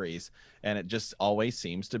stories, and it just always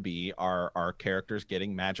seems to be our characters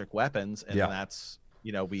getting magic weapons, and that's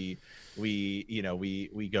we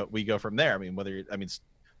go from there. I mean,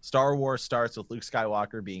 Star Wars starts with Luke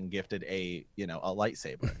Skywalker being gifted a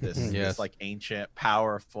lightsaber, this like ancient,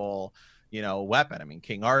 powerful weapon. I mean,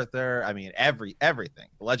 King Arthur. I mean, everything.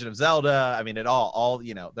 The Legend of Zelda. I mean, it all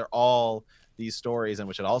they're all these stories in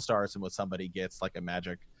which it all starts and when somebody gets like a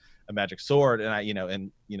magic sword,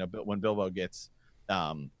 and when Bilbo gets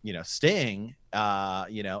Sting,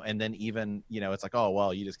 and then even it's like, oh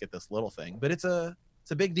well, you just get this little thing, but it's a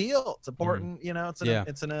big deal. It's important.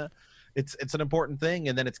 It's an important thing,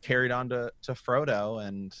 and then it's carried on to Frodo,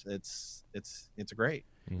 and it's great.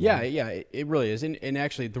 Yeah, it really is. And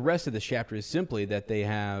actually, the rest of the chapter is simply that they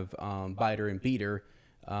have Biter and Beater,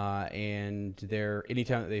 and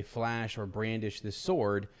anytime that they flash or brandish this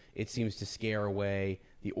sword, it seems to scare away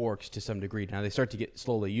the orcs to some degree. Now they start to get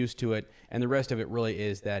slowly used to it, and the rest of it really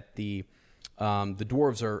is that the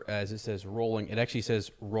dwarves are, as it says, rolling. It actually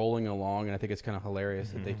says rolling along, and I think it's kind of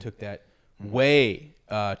hilarious that they took that way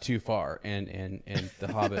too far and the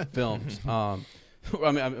Hobbit films.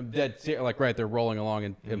 I mean, I'm dead serious. Like, right, they're rolling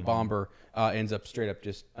along, and Bomber ends up straight up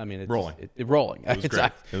just. I mean, it's rolling. Rolling. It was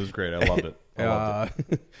great. It was great. I loved it.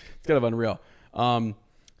 It's kind of unreal.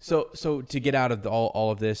 So to get out of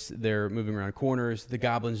all of this, they're moving around corners. The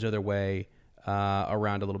goblins know their way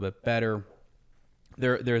around a little bit better.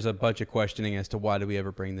 There's a bunch of questioning as to why did we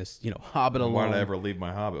ever bring this, Hobbit along? Why did I ever leave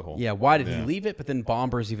my Hobbit hole? Yeah, why did he leave it? But then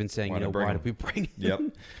Bomber's even saying, why did we bring him? Yep.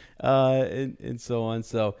 And so on.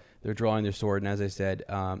 So they're drawing their sword, and as I said,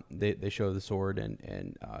 they show the sword,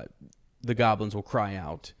 and the goblins will cry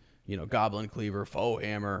out, Goblin Cleaver, Foe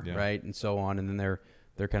Hammer, right, and so on, and then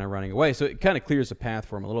they're kind of running away. So it kind of clears the path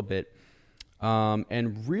for them a little bit,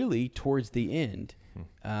 and really towards the end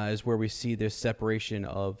is where we see this separation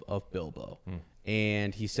of Bilbo.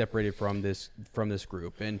 And he's separated from this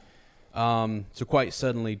group, and so quite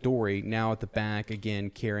suddenly, Dory, now at the back again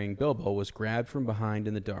carrying Bilbo, was grabbed from behind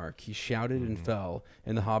in the dark. He shouted and fell,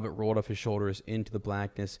 and the Hobbit rolled off his shoulders into the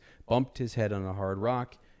blackness, bumped his head on a hard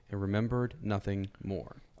rock, and remembered nothing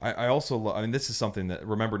more. I also I mean, this is something that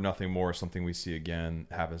remembered nothing more is something we see again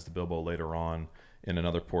happens to Bilbo later on in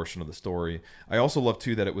another portion of the story. I also love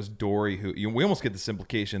too that it was Dory who we almost get this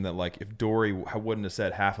implication that like if Dory wouldn't have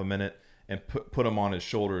said half a minute and put him on his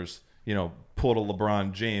shoulders, pulled a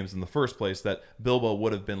LeBron James in the first place, that Bilbo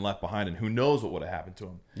would have been left behind, and who knows what would have happened to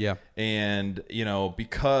him. Yeah. And,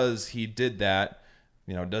 because he did that,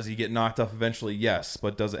 does he get knocked off eventually? Yes.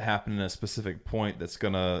 But does it happen in a specific point that's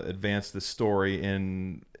going to advance the story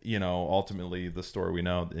in, ultimately the story we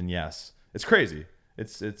know? And yes. It's crazy.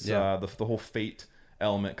 It's the whole fate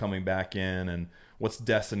element coming back in, and what's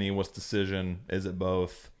destiny, what's decision, is it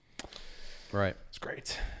both? Right. It's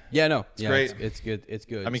great. Yeah, no, it's great. It's good. It's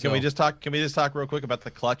good. I mean, can we just talk real quick about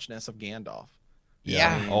the clutchness of Gandalf?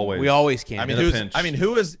 Yeah, I mean, always. We always can. I mean,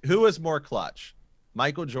 who is more clutch,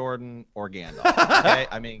 Michael Jordan or Gandalf? Okay,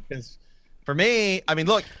 I mean, because for me, I mean,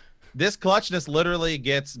 look, this clutchness literally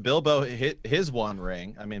gets Bilbo his one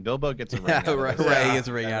ring. I mean, Bilbo gets a ring. Right. He gets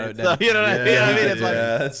a ring out of it. So, you know what I mean? I mean, it's like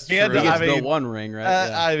that's he gets the one ring, right?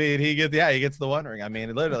 I mean, he gets the one ring. I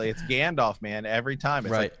mean, literally, it's Gandalf, man. Every time,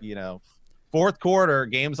 it's like fourth quarter,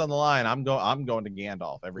 game's on the line. I'm going to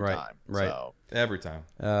Gandalf every time. Right. So. Every time.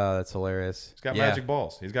 Oh, that's hilarious. He's got magic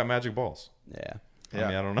balls. Yeah. I mean,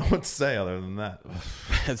 I don't know what to say other than that.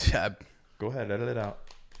 Go ahead, edit it out.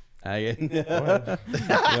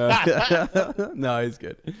 No, he's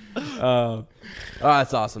good.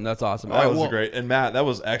 That's awesome. That was great. And Matt, that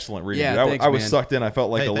was excellent reading. Yeah, I was sucked in. I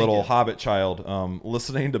felt like a little Hobbit child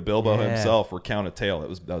listening to Bilbo himself recount a tale. That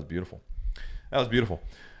was beautiful. That was beautiful.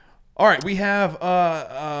 All right, we have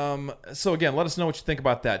so again, let us know what you think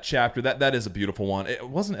about that chapter. That is a beautiful one. It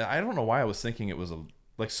wasn't. I don't know why I was thinking it was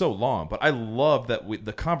so long, but I love that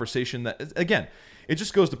the conversation that again, it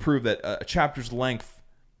just goes to prove that a chapter's length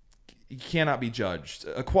cannot be judged.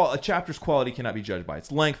 A chapter's quality cannot be judged by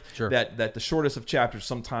its length. Sure. That the shortest of chapters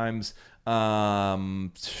sometimes I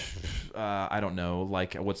don't know,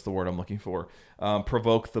 like what's the word I'm looking for?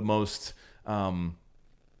 Provoke the most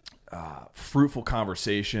fruitful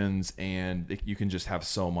conversations, and you can just have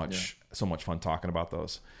so much fun talking about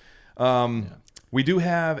those. We do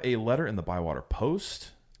have a letter in the Bywater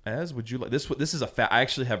Post. Would you like this? This is I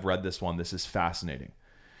actually have read this one. This is fascinating.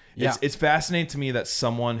 Yeah. It's fascinating to me that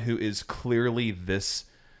someone who is clearly this.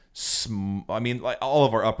 I mean, like all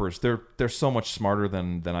of our uppers, they're so much smarter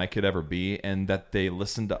than I could ever be, and that they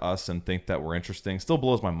listen to us and think that we're interesting still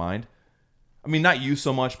blows my mind. I mean, not you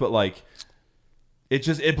so much, but like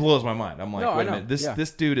it blows my mind. I'm like, wait a minute,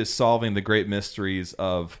 this dude is solving the great mysteries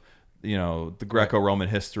of the Greco-Roman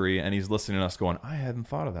history, and he's listening to us going, I hadn't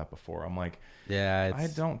thought of that before. I'm like, I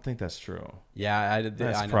don't think that's true. Yeah,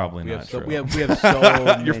 that's probably not true. We have so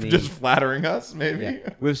many. You're just flattering us, maybe.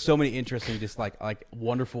 Yeah. We have so many interesting, just like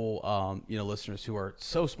wonderful, listeners who are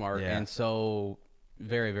so smart and so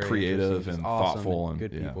very, very creative and awesome thoughtful and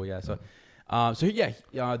good people. Yeah. So,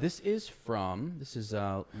 this is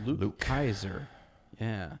Luke Kaiser.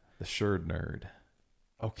 Yeah, the Sherd nerd.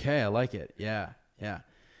 Okay, I like it. Yeah.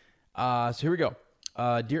 So here we go.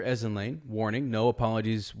 Dear Ezenlane, warning, no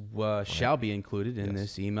apologies shall be included in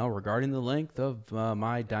this email regarding the length of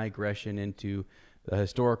my digression into the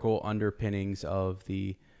historical underpinnings of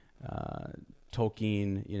the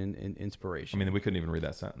Tolkien inspiration. I mean, we couldn't even read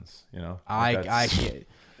that sentence, I can't.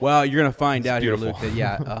 Well, you're going to find out beautiful. here,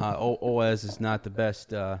 Luke, that, Oz is not the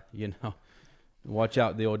best, Watch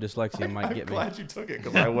out, the old dyslexia might get me. I'm glad you took it,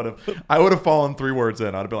 because I would have fallen 3 words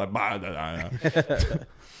in. I'd have been like, bah.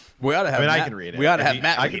 We ought to have. I can read it. We ought to have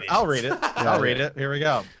Matt. I'll read it. I'll read it. Here we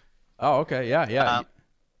go. Oh, okay. Yeah.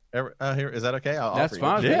 Here is that okay? That's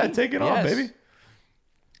fine. Yeah, take it on, baby.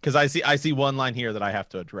 Because I see one line here that I have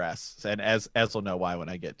to address, and as will know why when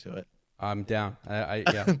I get to it. I'm down.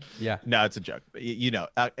 Yeah. No, it's a joke. But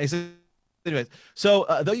anyways, so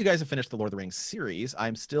though you guys have finished the Lord of the Rings series,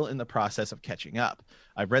 I'm still in the process of catching up.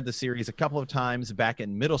 I've read the series a couple of times back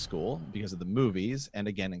in middle school because of the movies, and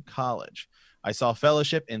again in college. I saw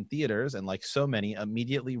Fellowship in theaters, and like so many,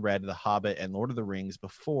 immediately read The Hobbit and Lord of the Rings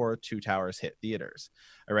before Two Towers hit theaters.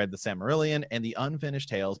 I read The Silmarillion and The Unfinished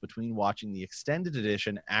Tales between watching the extended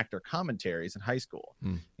edition actor commentaries in high school.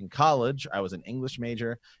 In college, I was an English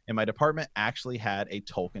major, and my department actually had a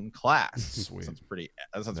Tolkien class. Sweet.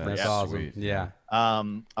 That sounds pretty awesome. Sweet. Yeah.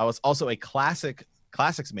 I was also a classics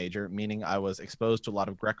major, meaning I was exposed to a lot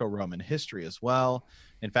of Greco-Roman history as well.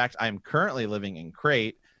 In fact, I am currently living in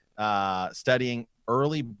Crete, studying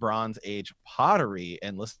early Bronze Age pottery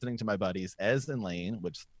and listening to my buddies Ez and Lane,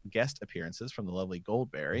 which guest appearances from the lovely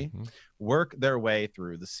Goldberry, work their way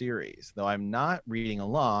through the series. Though I'm not reading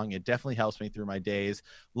along, it definitely helps me through my days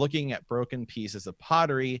looking at broken pieces of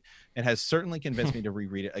pottery, and has certainly convinced me to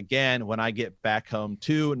reread it again when I get back home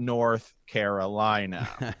to North Carolina.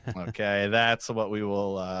 Okay, that's what we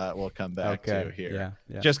will we'll come back to here.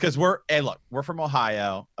 Yeah. Just because we're from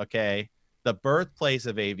Ohio, okay? The birthplace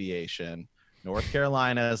of aviation. North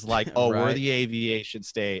Carolina is like, we're the aviation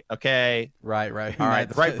state. Okay. Right. All right.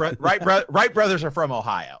 The Wright brothers are from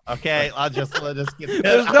Ohio. Okay. Let's just get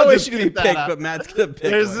There's no issue to be picked, but Matt's going to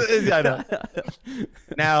pick. I know.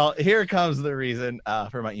 Now, here comes the reason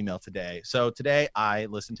for my email today. So today I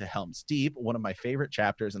listened to Helm's Deep, one of my favorite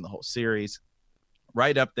chapters in the whole series.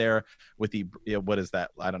 Right up there with the what is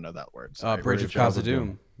that? I don't know that word. Sorry. Bridge of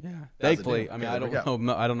Khazad-dûm. Yeah. Thankfully, I mean, I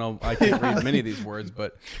don't know. I can't read many of these words,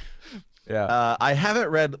 but yeah. I haven't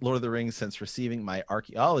read Lord of the Rings since receiving my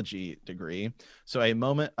archaeology degree, so a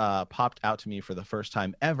moment popped out to me for the first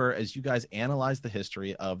time ever as you guys analyzed the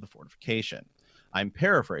history of the fortification. I'm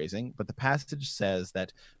paraphrasing, but the passage says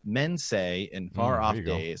that men say in far-off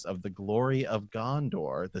days of the glory of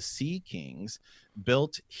Gondor, the Sea Kings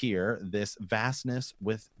built here this vastness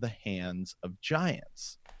with the hands of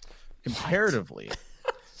giants. Comparatively,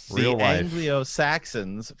 the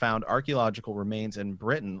Anglo-Saxons found archaeological remains in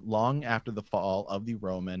Britain long after the fall of the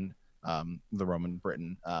Roman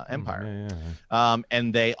Britain Empire.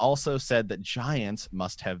 And they also said that giants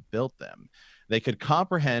must have built them. They could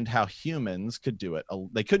comprehend how humans could do it.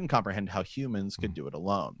 They couldn't comprehend how humans could do it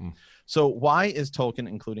alone. So why is Tolkien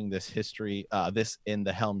including this history, this in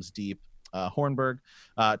the Helm's Deep, Hornburg?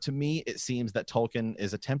 To me, it seems that Tolkien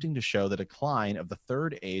is attempting to show the decline of the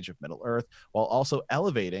Third Age of Middle-earth while also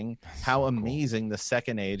elevating how amazing the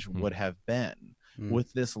Second Age would have been.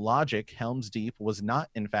 With this logic, Helm's Deep was not,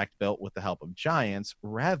 in fact, built with the help of giants.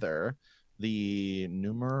 Rather, the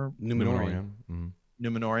Numenorian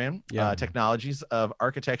technologies of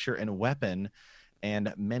architecture and weapon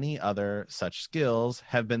and many other such skills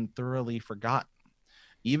have been thoroughly forgotten,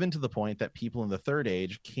 even to the point that people in the Third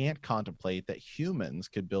Age can't contemplate that humans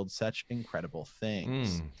could build such incredible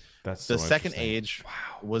things. That's the so Second Age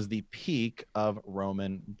was the peak of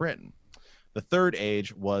Roman Britain. The third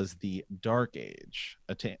age was the Dark Age,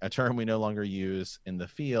 a term we no longer use in the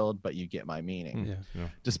field, but you get my meaning. Yeah.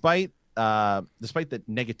 Despite the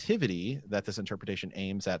negativity that this interpretation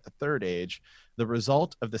aims at the third age, the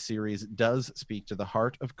result of the series does speak to the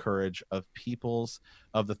heart of courage of peoples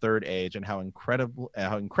of the third age, and how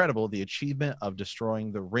incredible the achievement of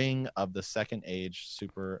destroying the ring of the second age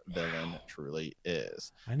super villain truly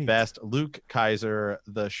is. Best, Luke Kaiser,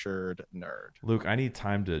 the Sherd Nerd. Luke, I need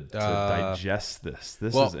time to digest this.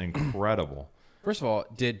 This is incredible. First of all,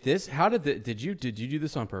 did you do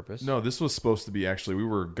this on purpose? No, this was supposed to be, actually, we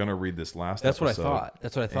were gonna read this last That's episode.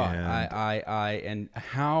 That's what I thought. And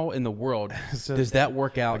how in the world does that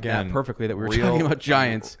work out again, that perfectly that we were talking about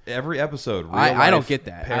giants? Every episode, I don't get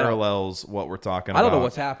that. Parallels what we're talking about. I don't know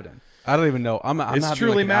what's happening. I don't even know. It's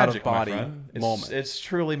truly magic, out of body moment. It's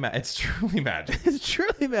truly magic. It's truly magic.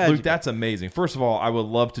 Luke, that's amazing. First of all, I would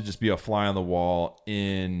love to just be a fly on the wall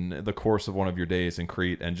in the course of one of your days in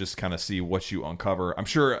Crete and just kind of see what you uncover. I'm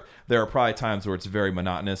sure there are probably times where it's very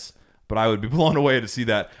monotonous, but I would be blown away to see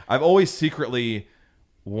that. I've always secretly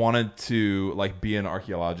wanted to be an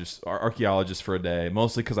archaeologist for a day,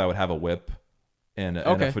 mostly because I would have a whip and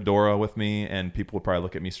a fedora with me, and people would probably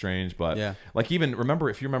look at me strange. But if you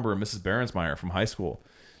remember Mrs. Berensmeyer from high school,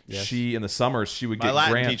 she in the summers she would get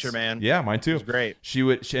Latin grants. Teacher, man. Yeah, mine too. It was great.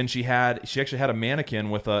 She actually had a mannequin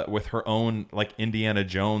with her own Indiana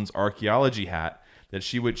Jones archaeology hat that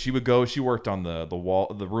she would go. She worked on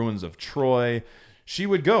the ruins of Troy. She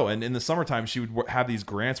would go, and in the summertime she would have these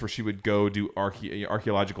grants where she would go do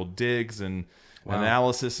archaeological digs and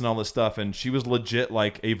analysis and all this stuff. And she was legit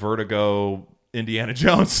like a Vertigo Indiana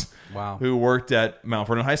Jones, who worked at Mount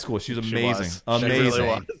Vernon High School. She's amazing. She really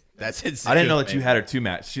was. That's insane. I didn't know that you had her too,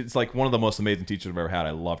 Matt. She's like one of the most amazing teachers I've ever had.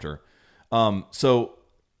 I loved her. So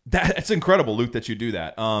that's incredible, Luke, that you do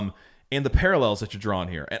that. And the parallels that you're drawing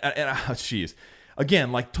here. And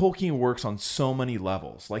again, Tolkien works on so many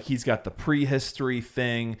levels. He's got the prehistory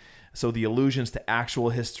thing, so the allusions to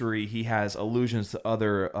actual history. He has allusions to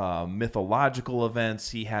other mythological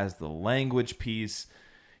events. He has the language piece.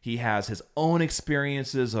 He has his own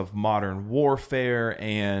experiences of modern warfare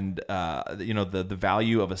and the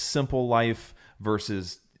value of a simple life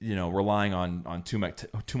versus relying on too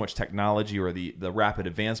much technology, or the rapid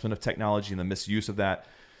advancement of technology and the misuse of that.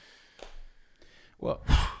 Well,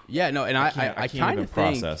 yeah, no, and I can't kind even of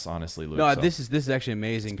process, honestly, Luke. No, so. this is actually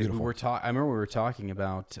amazing because I remember we were talking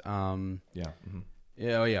about we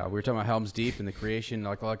were talking about Helm's Deep and the creation,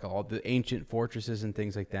 like all the ancient fortresses and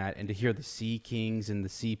things like that, and to hear the Sea Kings and the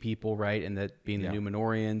Sea People, right, and that being the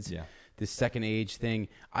Numenorians, this Second Age thing.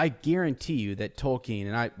 I guarantee you that Tolkien,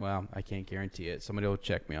 and I can't guarantee it. Somebody will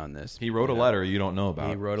check me on this. He wrote a letter you don't know about.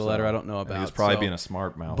 He wrote a letter I don't know about. He was probably being a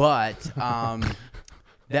smart mouth. But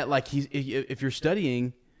that if you're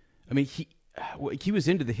studying, I mean, he was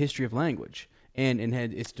into the history of language and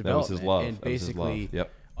had its development. That was his love. And basically,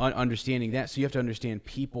 Yep. Understanding that, so you have to understand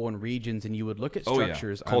people and regions, and you would look at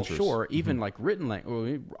structures. I'm sure, even written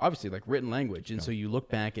language, obviously written language, and so you look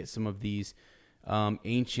back at some of these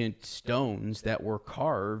ancient stones that were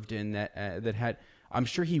carved and that had. I'm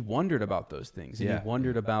sure he wondered about those things, and he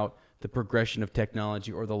wondered about the progression of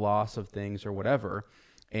technology or the loss of things or whatever.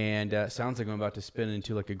 And sounds like I'm about to spin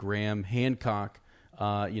into a Graham Hancock.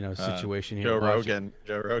 Situation here. Joe Rogan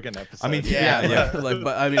episode. I mean,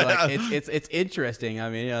 it's interesting. I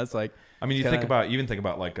mean, it's like. I mean, you think about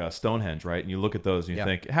Stonehenge, right? And you look at those and you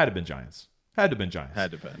think it had to have been giants. Had to have been.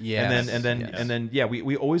 Yeah. And then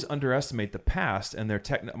we always underestimate the past and their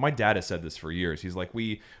my dad has said this for years. He's like,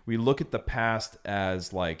 we look at the past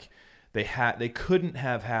as they couldn't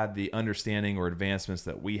have had the understanding or advancements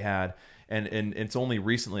that we had. And it's only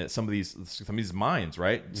recently that some of these minds,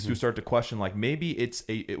 right, who start to question, maybe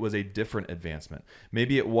it was a different advancement.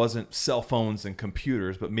 Maybe it wasn't cell phones and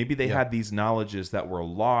computers, but maybe they had these knowledges that were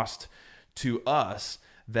lost to us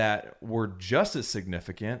that were just as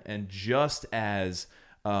significant and just as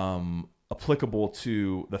applicable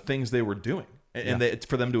to the things they were doing. And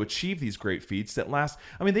for them to achieve these great feats that last.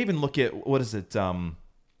 I mean, they even look at, what is it?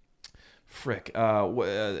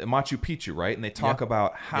 Machu Picchu, right? And they talk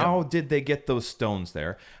about how did they get those stones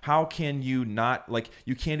there? How can you not,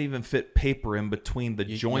 you can't even fit paper in between the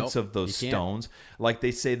joints of those stones.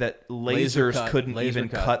 They say that lasers couldn't even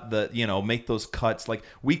cut make those cuts.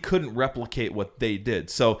 We couldn't replicate what they did.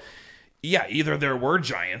 So yeah, either there were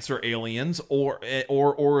giants or aliens, or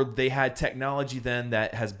they had technology then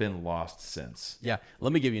that has been lost since. Yeah,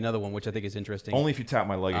 let me give you another one, which I think is interesting. Only if you tap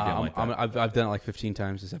my leg again that. I've done it 15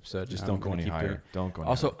 times this episode. Just don't go any higher. Don't go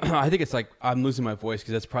any higher. I think it's I'm losing my voice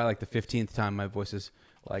because that's probably the 15th time my voice is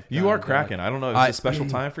Like you are cracking. I don't know. Is it a special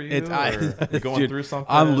time for you? You're going dude, through something?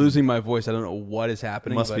 I'm losing my voice. I don't know what is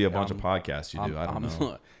happening. It must be a bunch of podcasts you do. I don't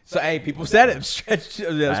know. So, hey, people said it. Spread too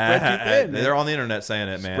thin. They're on the internet saying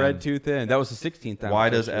it, man. Spread too thin. That was the 16th time. Why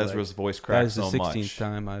does Ezra's voice crack so much? That is the 16th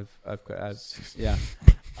time I've yeah.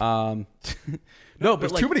 No, but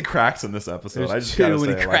there's like, too many cracks in this episode. I just too gotta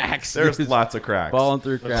many say, cracks. There's lots of cracks. Falling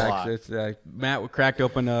through cracks. It's Matt cracked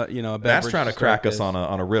open a beverage. Matt's trying to crack us on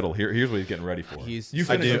a riddle. Here's what he's getting ready for. You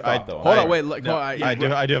finish the thought, though. Hold on, wait. Look, I do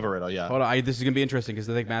have a riddle. Yeah. Hold on. This is gonna be interesting because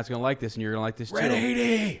I think Matt's gonna like this, and you're gonna like this too.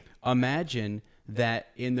 Ready. Imagine that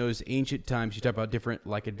in those ancient times, you talk about different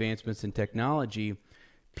like advancements in technology.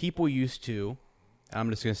 People used to.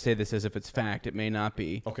 I'm just gonna say this as if it's fact. It may not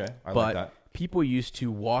be. Okay, I but like that. People used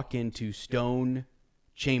to walk into stone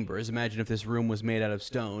chambers. Imagine if this room was made out of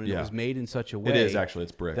stone. And it was made in such a way. It is actually.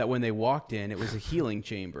 It's brick. That when they walked in, it was a healing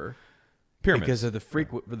chamber. Pyramids. Because of the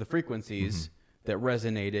frequencies that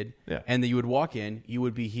resonated. Yeah. And that you would walk in, you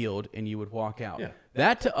would be healed, and you would walk out. Yeah.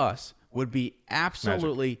 That to us would be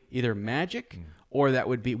absolutely either magic or that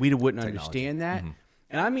would be we wouldn't understand that.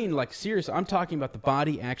 And I mean, like, seriously, I'm talking about the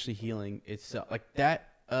body actually healing itself, like that.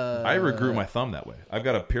 I ever grew my thumb that way. I've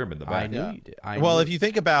got a pyramid in the back. I knew you did. Well, if you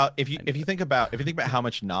think about how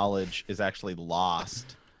much knowledge is actually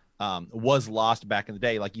lost, was lost back in the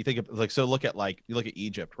day, like you think of look at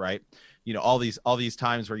Egypt, right? You know, all these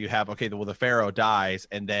times where you have the pharaoh dies,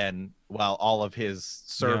 and then all of his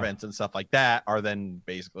servants and stuff like that are then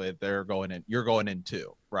basically you're going in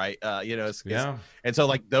too, right? And so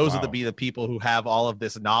like those are the people who have all of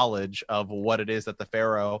this knowledge of what it is that the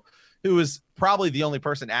pharaoh, who is probably the only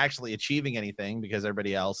person actually achieving anything because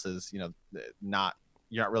everybody else is, you're not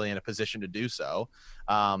really in a position to do so.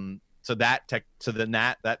 So that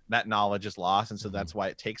knowledge is lost. And so that's why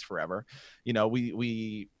it takes forever. You know,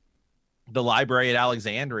 the library at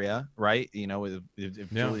Alexandria, right? You know,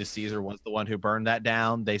 if Julius Caesar was the one who burned that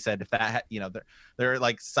down, they said if that, they're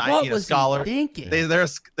like scholars.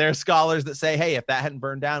 There's scholars that say, hey, if that hadn't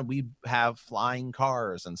burned down, we have flying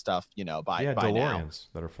cars and stuff, by DeLoreans now.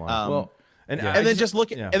 That are flying. And then just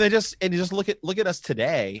look at us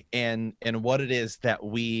today and what it is that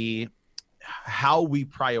how we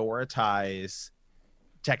prioritize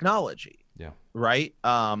technology. Yeah. Right.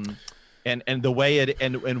 And the way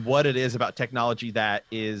and what it is about technology that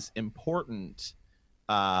is important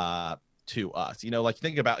to us. Like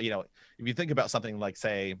think about, if you think about something like,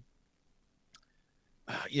 say,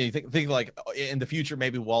 you think like in the future,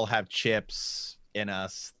 maybe we'll have chips in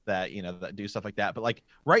us that, that do stuff like that. But like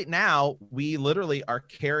right now, we literally are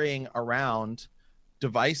carrying around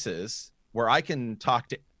devices where I can talk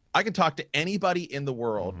to anybody in the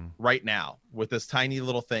world right now with this tiny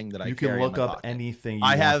little thing that you can look up anything you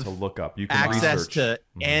want to look up. You can access research to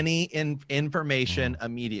any information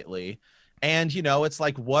immediately. And, it's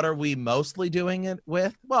like, what are we mostly doing it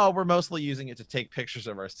with? Well, we're mostly using it to take pictures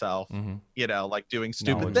of ourselves, like doing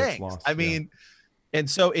stupid things. Lost, I mean, and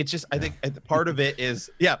so it's just, I think part of it is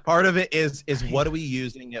what are we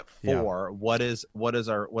using it for? Yeah. What is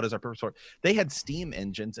our purpose for? They had steam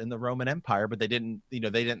engines in the Roman Empire, but they didn't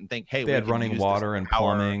think, hey, they had running water and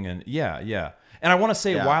plumbing and And I want to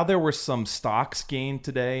say, while there were some stocks gained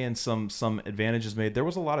today and some advantages made, there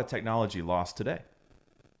was a lot of technology lost today.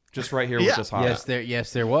 Just right here with this hot.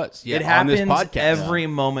 Yes, there was. Yeah, it happens every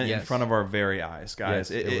moment in front of our very eyes,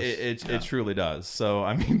 guys. Yes, it truly does. So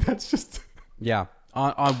I mean, that's just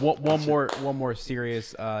On one more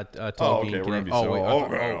serious talking.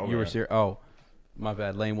 You were serious. Oh, my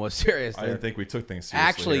bad. Lane was serious. I didn't think we took things seriously.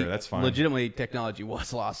 Actually, that's fine. Legitimately, technology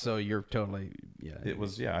was lost. So you're totally It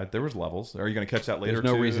was there was levels. Are you going to catch that later?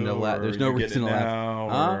 There's no reason to laugh. There's no reason to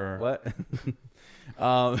laugh. What?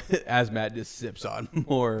 As Matt just sips on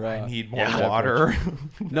more. I need more water.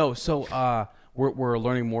 No, so we're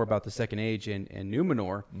learning more about the Second Age and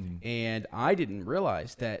Numenor, and I didn't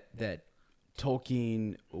realize that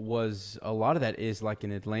Tolkien was a lot of that is like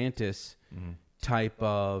an Atlantis type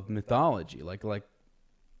of mythology, like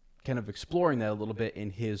kind of exploring that a little bit in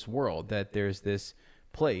his world. That there's this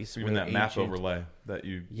place, even that map overlay that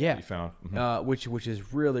you found, which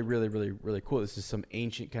is really, really, really, really cool. This is some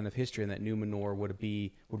ancient kind of history, and that Numenor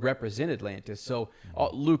would represent Atlantis. So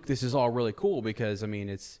Luke, this is all really cool because I mean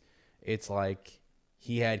it's like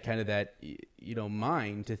he had kind of that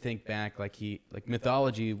mind to think back, like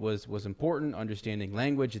mythology was important, understanding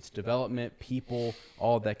language, its development, people,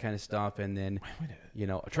 all that kind of stuff, and then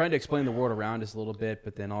trying to explain the world around us a little bit,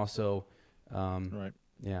 but then also right.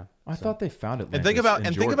 Yeah, I thought they found it. And think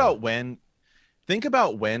about when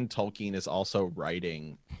Tolkien is also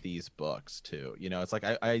writing these books too. It's like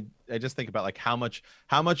I just think about like how much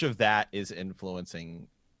of that is influencing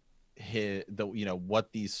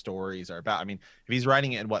what these stories are about. I mean, if he's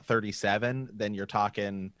writing it in 37, then you're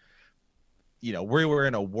talking, we were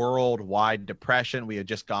in a worldwide depression. We had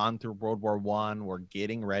just gone through World War I. We're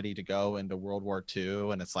getting ready to go into World War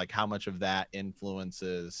II. And it's like, how much of that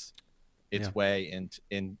influences its way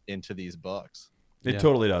into these books? It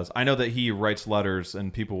totally does. I know that he writes letters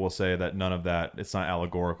and people will say that none of that, it's not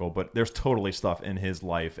allegorical, but there's totally stuff in his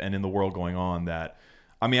life and in the world going on that,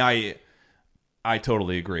 I mean, I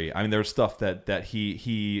totally agree. I mean, there's stuff that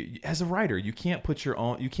he as a writer, you can't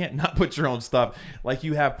not put your own stuff. Like,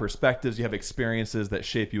 you have perspectives, you have experiences that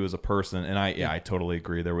shape you as a person. And I totally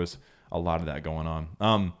agree. There was a lot of that going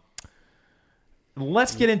on.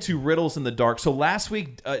 Let's get into riddles in the dark. So last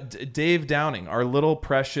week, Dave Downing, our little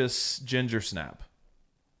precious ginger snap,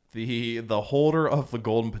 the holder of the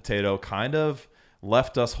golden potato, kind of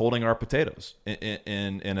left us holding our potatoes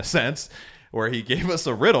in a sense, where he gave us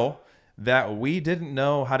a riddle that we didn't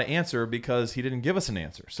know how to answer because he didn't give us an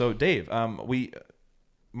answer. So Dave,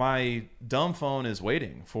 my dumb phone is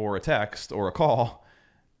waiting for a text or a call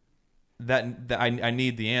that I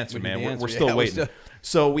need the answer, man. We're still waiting.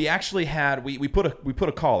 So we actually had we put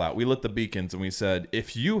a call out. We lit the beacons and we said,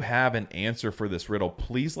 if you have an answer for this riddle,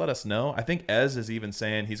 please let us know. I think Ez is even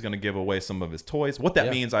saying he's going to give away some of his toys. What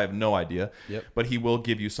that means, I have no idea. Yep. But he will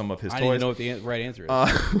give you some of his toys. I don't even know what the right answer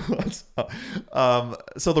is.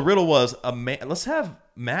 So the riddle was a man. Let's have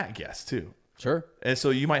Matt guess too. Sure. And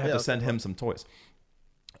so you might have to send him some toys.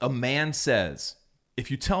 A man says,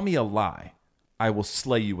 if you tell me a lie, I will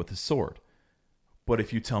slay you with a sword. But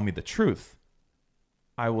if you tell me the truth,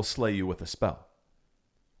 I will slay you with a spell.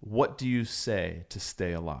 What do you say to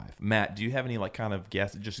stay alive? Matt, do you have any kind of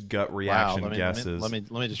guess, just gut reaction guesses? Let me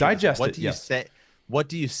just digest what it. Do you say? What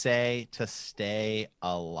do you say to stay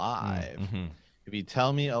alive? Mm-hmm. If you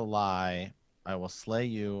tell me a lie, I will slay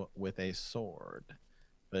you with a sword.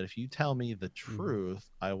 But if you tell me the truth,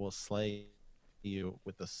 I will slay you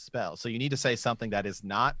with a spell. So you need to say something that is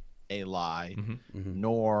not a lie,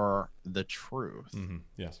 nor the truth. Mm-hmm.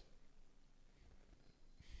 Yes.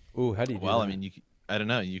 Ooh, how do you do that? I mean, I don't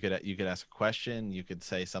know. You could ask a question. You could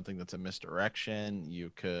say something that's a misdirection. You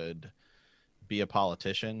could be a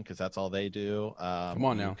politician because that's all they do. Come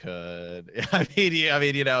on now. You could. I mean,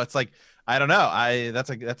 it's like, I don't know. That's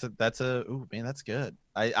a. Ooh, man, that's good.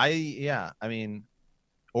 I mean,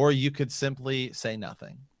 or you could simply say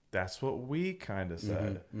nothing. That's what we kind of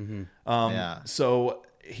said. Yeah. So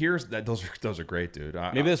here's that. Those are great, dude.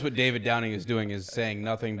 Maybe that's what David Downing is doing, is saying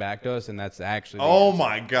nothing back to us, and that's actually. Oh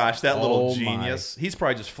my gosh, that little genius! He's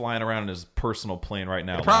probably just flying around in his personal plane right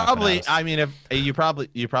now. Probably. I mean, if you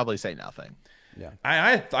probably say nothing. Yeah.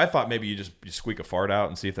 I thought maybe you squeak a fart out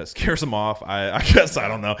and see if that scares him off. I guess I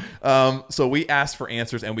don't know. So we asked for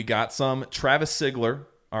answers and we got some. Travis Sigler.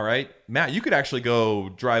 All right, Matt, you could actually go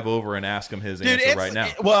drive over and ask him his answer right now.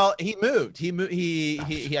 Well, he moved.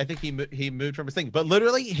 I think he moved from his thing. But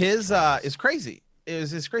literally, his is crazy.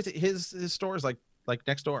 Is crazy. His store is like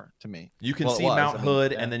next door to me. You can see Mount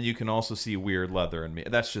Hood, and then you can also see Weird Leather and me.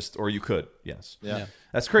 That's just, or you could, yes. Yeah.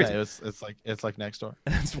 That's crazy. Yeah, it's like next door.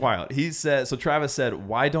 That's wild. He said. So Travis said,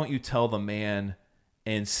 "Why don't you tell the man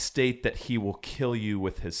and state that he will kill you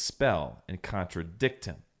with his spell and contradict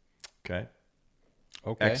him?" Okay.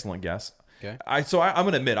 Excellent guess. Okay. I'm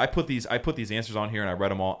gonna admit I put these answers on here and I read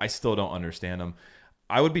them all. I still don't understand them.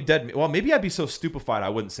 I would be dead. Well, maybe I'd be so stupefied I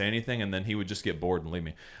wouldn't say anything, and then he would just get bored and leave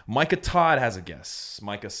me. Micah Todd has a guess.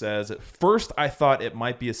 Micah says, "At first, I thought it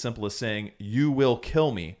might be as simple as saying you will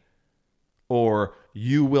kill me, or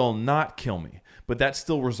you will not kill me, but that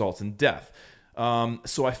still results in death.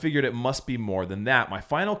 So I figured it must be more than that. My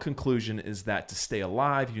final conclusion is that to stay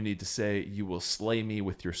alive, you need to say you will slay me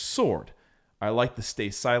with your sword. I like the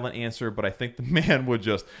stay silent answer, but I think the man would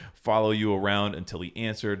just follow you around until he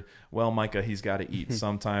answered. Well, Micah, he's got to eat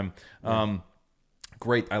sometime."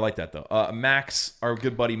 Great. I like that, though. Max, our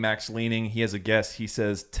good buddy Max Leaning, he has a guess. He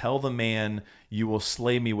says, "Tell the man you will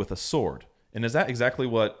slay me with a sword." And is that exactly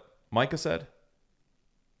what Micah said?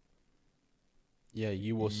 Yeah,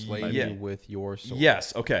 you will slay me with your sword.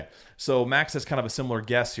 Yes. Okay. So Max has kind of a similar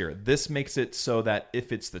guess here. This makes it so that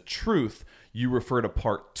if it's the truth, you refer to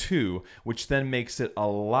part 2, which then makes it a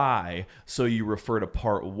lie, so you refer to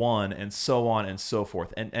part 1, and so on and so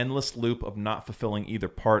forth. An endless loop of not fulfilling either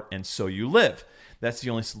part, and so you live. That's the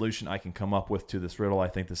only solution I can come up with to this riddle. I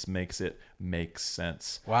think this makes it make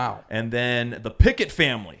sense. Wow. And then the Pickett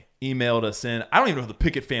family emailed us in. I don't even know the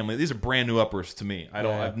Pickett family. These are brand new uppers to me. I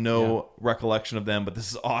have no recollection of them, but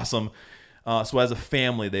this is awesome. So as a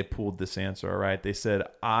family, they pulled this answer, all right? They said,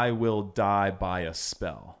 "I will die by a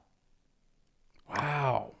spell."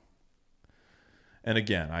 Wow. And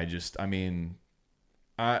again,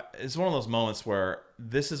 It's one of those moments where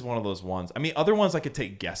this is one of those ones. I mean, other ones I could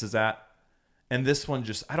take guesses at. And this one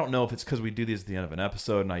just, I don't know if it's because we do these at the end of an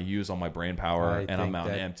episode and I use all my brain power and I'm out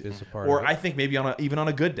empty. Or I think maybe even on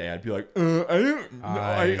a good day, I'd be like,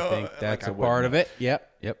 I think that's a part of it. Yep.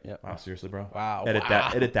 Wow, seriously, bro. Wow.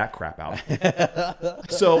 Edit that crap out.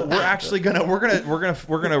 So we're actually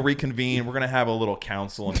gonna reconvene. We're gonna have a little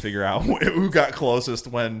council and figure out who got closest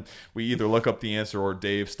when we either look up the answer or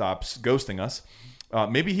Dave stops ghosting us.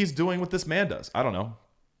 Maybe he's doing what this man does. I don't know.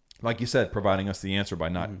 Like you said, providing us the answer by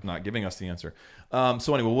not giving us the answer.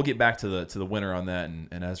 So anyway, we'll get back to the winner on that,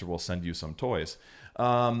 and Ezra will send you some toys.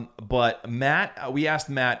 But Matt, we asked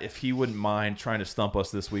Matt if he wouldn't mind trying to stump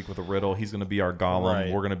us this week with a riddle. He's going to be our Gollum.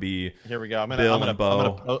 Right. We're going to be here. We go. I'm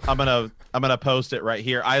gonna post it right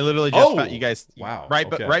here. I literally just found you guys. Wow.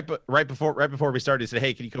 Right before we started, he said,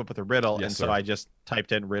 "Hey, can you come up with a riddle?" Yes, and so sir. I just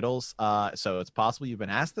typed in riddles. So it's possible you've been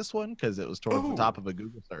asked this one because it was towards the top of a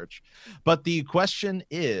Google search. But the question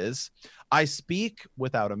is, I speak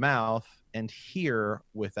without a mouth and hear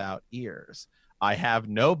without ears. I have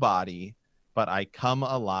no body, but I come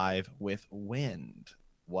alive with wind.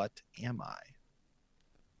 What am I?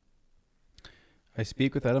 I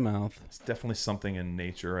speak without a mouth. It's definitely something in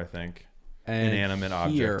nature, I think. And Inanimate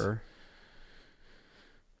hear,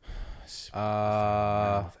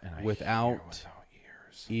 object. Without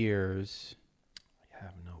ears. I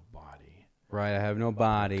have no body. Right, I have no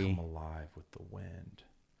body. I come alive with the wind.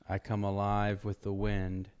 I come alive with the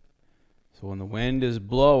wind. So when the wind is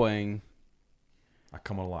blowing, I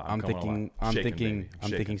come alive. I'm thinking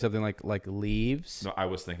something like leaves. No, I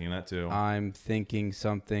was thinking that too. I'm thinking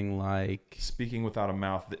something like Speaking without a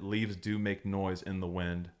mouth, that leaves do make noise in the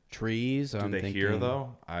wind. trees. Do they hear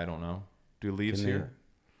though? I don't know. Do leaves hear?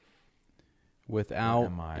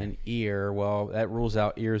 Without an ear, well, that rules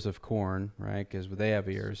out ears of corn, right? Because they have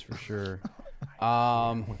ears for sure.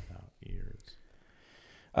 Without ears.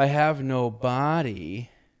 I have no body,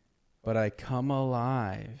 but I come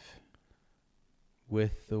alive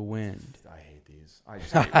with the wind. I hate these.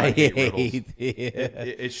 I hate riddles.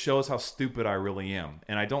 it. It shows how stupid I really am,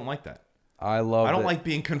 and I don't like that. I don't like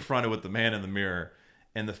being confronted with the man in the mirror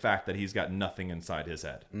and the fact that he's got nothing inside his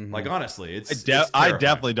head. Mm-hmm. Like honestly, it's I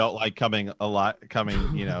definitely don't like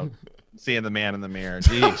seeing the man in the mirror.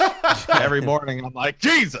 Jeez. Every morning I'm like,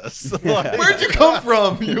 Jesus. Like, where'd you come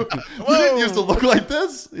from? You didn't used to look like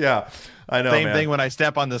this? Yeah. I know. Same thing when I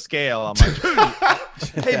step on the scale. I'm like,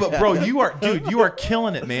 hey, but bro, you are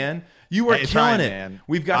killing it, man. You are killing it. Man.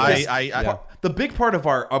 We've got this. The big part of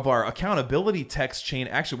our accountability text chain,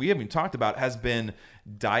 actually, we haven't even talked about, has been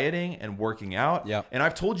dieting and working out. Yep. And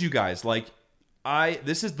I've told you guys,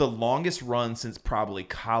 this is the longest run since probably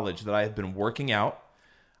college that I have been working out.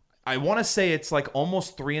 I want to say it's like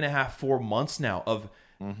almost 3.5, 4 months now of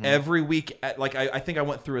every week. I think I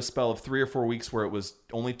went through a spell of 3 or 4 weeks where it was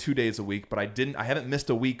only 2 days a week, but I haven't missed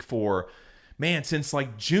a week since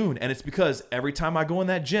like June. And it's because every time I go in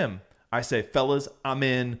that gym, I say, fellas, I'm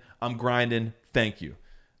in, I'm grinding. Thank you.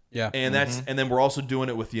 Yeah. And and then we're also doing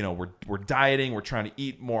it with, we're dieting. We're trying to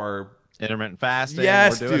eat more intermittent fasting.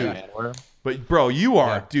 Yes, we're doing dude. It, man. But bro,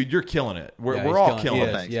 dude, you're killing it. We're all killing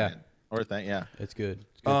it. Thanks, man. It's good.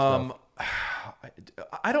 It's good I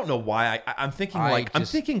stuff. don't know why I'm thinking I'm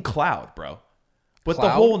thinking cloud, bro. But Cloud?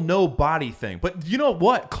 the whole no body thing. But you know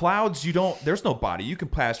what? Clouds, there's no body. You can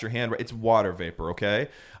pass your hand. It's water vapor, okay?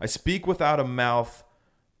 I speak without a mouth.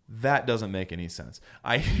 That doesn't make any sense.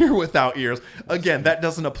 I hear without ears. Again, that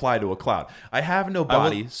doesn't apply to a cloud. I have no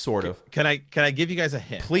body, sort of. Can I give you guys a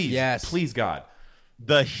hint? Please. Yes. Please, God.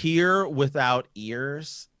 The hear without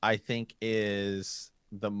ears, I think, is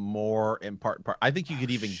the more important part. I think you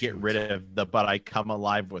could even get rid of the "but I come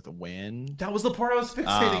alive with wind." That was the part I was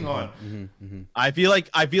fixating on. I feel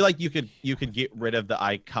like you could get rid of the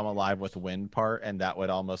 "I come alive with wind" part, and that would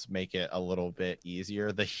almost make it a little bit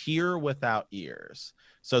easier. The hear without ears.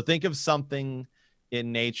 So think of something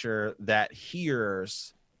in nature that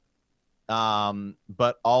hears,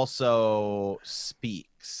 but also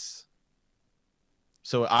speaks.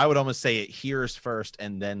 So I would almost say it hears first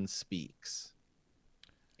and then speaks.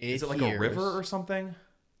 Is it like a river or something?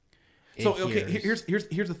 So okay, here's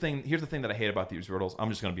the thing. Here's the thing that I hate about these riddles. I'm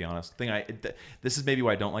just gonna be honest. This is maybe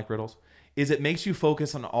why I don't like riddles. Is it makes you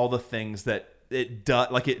focus on all the things that it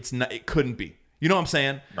does. Like it couldn't be. You know what I'm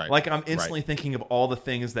saying? Right. Like I'm instantly thinking of all the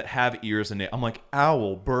things that have ears in it. I'm like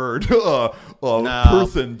owl, bird,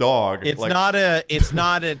 person, dog. It's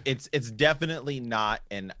definitely not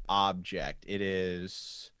an object. It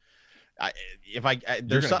is. I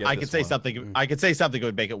could say something that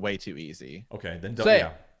would make it way too easy. Okay, then say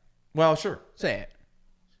it. Well, sure. Say it.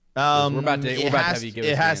 We're about to have you give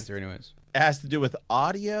us the answer anyways. has to do with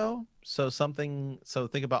audio. So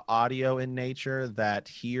think about audio in nature that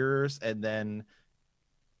hears and then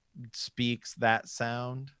speaks that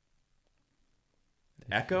sound.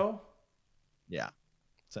 Echo? Yeah,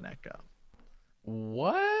 it's an echo.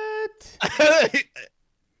 What?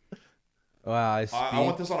 Wow, I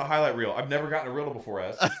want this on a highlight reel. I've never gotten a riddle before,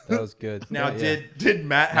 Ez. That was good. Now, did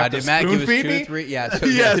Matt have to did Matt spoon give us feed 2 me? or 3? Yeah. So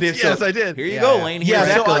Yes, I did. Here you Yeah, go, yeah. Lane. Here's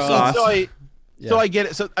Yeah, echo sauce. So I get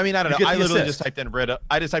it. So I mean, I don't You know. get I the literally assist. just typed in riddle.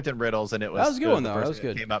 I just typed in riddles, and it was That was a good one, the though. first That was thing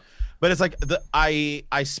good. Came up, but it's like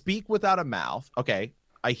I speak without a mouth. Okay,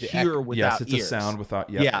 I hear without Yes, it's ears. a sound without.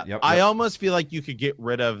 Yeah, I almost feel like you could get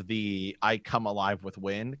rid of the "I come alive with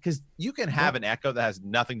wind" because you can have an echo that has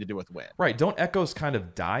nothing to do with wind. Right. Don't echoes kind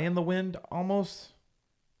of die in the wind almost?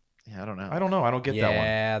 Yeah, I don't know. I don't know. I don't get that one.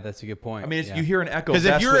 Yeah, that's a good point. I mean, yeah. you hear an echo Because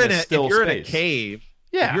if best you're when in it's a still if you're in a space. cave,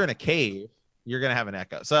 Yeah. if you're in a cave, you're gonna have an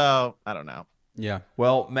echo. So I don't know. Yeah.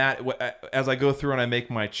 Well, Matt, as I go through and I make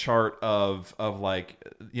my chart of like,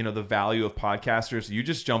 you know, the value of podcasters, you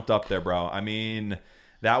just jumped up there, bro. I mean,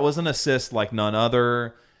 that was an assist like none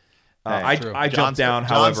other. I jumped down,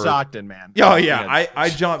 however. John Stockton, man. Oh yeah, I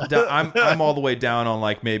jumped down. I'm all the way down on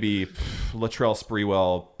like maybe Latrell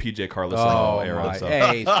Sprewell, PJ Carlosino era. my. So.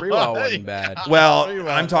 Hey, Sprewell wasn't bad. Well,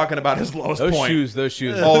 I'm talking about his lowest Those point.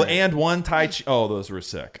 shoes. Oh, and one Tai Chi. Oh, those were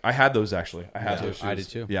sick. I had those actually. I had those shoes. I did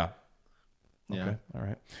too. Yeah. Yeah. Okay. All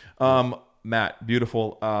right. Matt,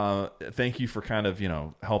 beautiful. Thank you for kind of, you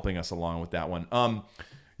know, helping us along with that one.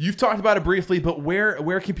 You've talked about it briefly, but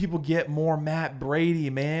where can people get more Matt Brady,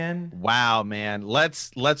 man? Wow, man.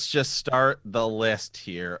 Let's just start the list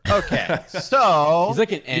here. Okay. So He's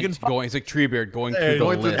like an you ant going. He's like Treebeard going through the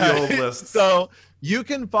Going through list. the old lists. So you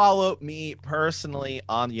can follow me personally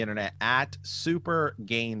on the internet at Super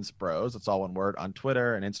Gains Bros. It's all one word on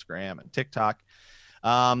Twitter and Instagram and TikTok.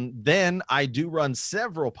 Then I do run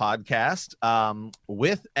several podcasts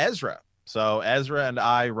with Ezra. So Ezra and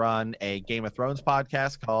I run a Game of Thrones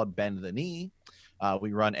podcast called Bend the Knee.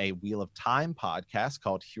 We run a Wheel of Time podcast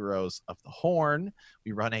called Heroes of the Horn.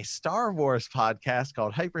 We run a Star Wars podcast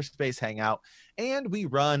called Hyperspace Hangout. And we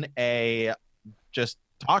run a just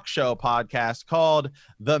talk show podcast called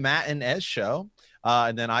The Matt and Ez Show.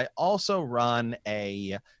 And then I also run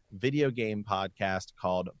a video game podcast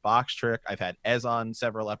called Box Trick. I've had Ez on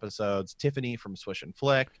several episodes, Tiffany from Swish and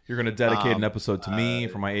Flick. You're going to dedicate an episode to me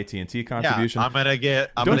for my AT&T contribution. Yeah, I'm gonna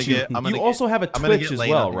get. You also have a Twitch as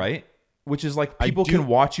well, right? Which is like people can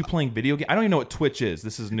watch you playing video games. I don't even know what Twitch is.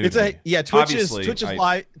 This is new. It's to me. Twitch Obviously,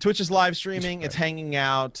 Twitch is live streaming. It's hanging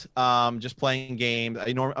out, just playing games.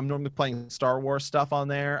 I'm normally playing Star Wars stuff on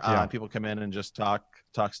there. People come in and just talk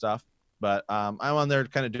stuff. But I'm on there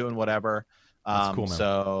kind of doing whatever. That's cool, man.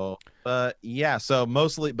 So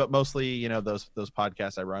mostly, you know, those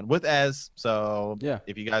podcasts I run with Ez. So Yeah.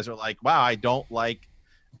 if you guys are like, wow, I don't like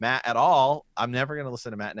Matt at all, I'm never going to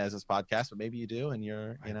listen to Matt and Ez's podcast, but maybe you do, and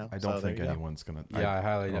you're, you know. I don't think anyone's gonna. Yeah,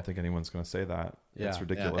 I don't think anyone's gonna say that. Yeah. It's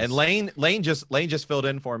ridiculous. Yeah. And Lane just filled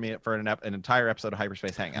in for me for an entire episode of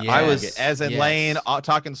Hyperspace Hangout. Yes. I was Ez and Yes. Lane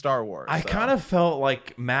talking Star Wars. I kind of felt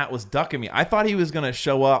like Matt was ducking me. I thought he was gonna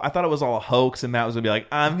show up. I thought it was all a hoax, and Matt was gonna be like,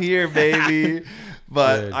 "I'm here, baby."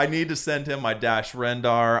 But Good. I need to send him my Dash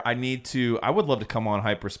Rendar. I would love to come on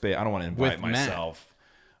Hyperspace. I don't want to invite With Matt. myself.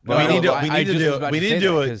 we No, need to I just was about to say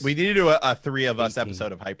that, we need to do a three of us 18.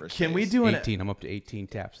 episode of Hyperspace. Can we do an 18. I'm up to 18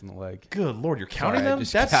 taps in the leg. Good Lord, you're counting Sorry, I them?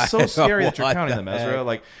 just That's got so it. scary that you're What counting the them, Ezra. heck?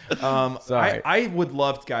 Like, Sorry. I would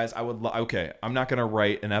love, guys. Okay, I'm not gonna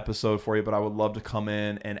write an episode for you, but I would love to come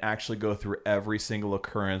in and actually go through every single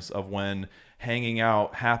occurrence of when hanging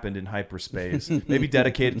out happened in hyperspace. Maybe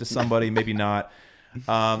dedicate it to somebody, maybe not.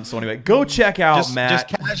 So anyway, go check out Matt. Just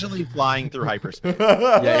casually flying through hyperspace.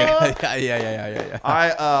 Yeah.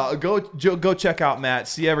 I go check out Matt,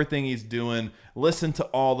 see everything he's doing, listen to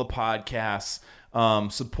all the podcasts,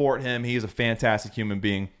 support him. He's a fantastic human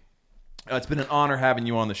being. It's been an honor having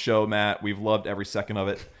you on the show, Matt. We've loved every second of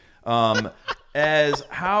it.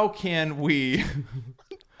 How can we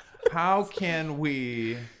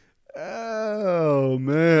Oh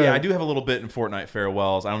man. Yeah, I do have a little bit in Fortnite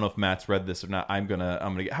farewells. I don't know if Matt's read this or not. I'm gonna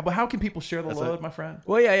get. How can people share the load, my friend?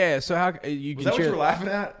 Well, yeah. So how you Was can that what share? you were laughing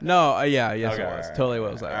at? No, yes, Okay, it was alright, totally what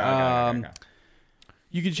it was like. Okay.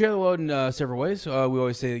 You can share the load in several ways. We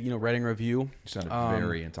always say, rating review. You sounded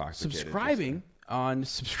very intoxicated.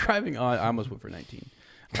 Subscribing on. I almost went for 19.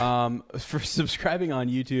 For subscribing on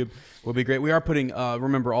YouTube will be great. We are putting.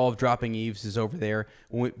 Remember, all of Dropping Eves is over there.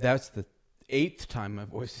 That's the 8th time my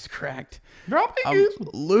voice is cracked. Dropping I'm Eves.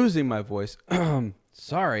 losing my voice.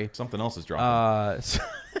 Sorry. Something else is dropping.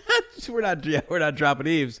 we're not dropping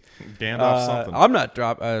Eves. Gandalf something. I'm not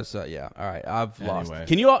dropping. So yeah, all right. I've lost.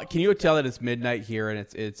 Can you tell that it's midnight here and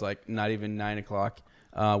it's like not even 9 o'clock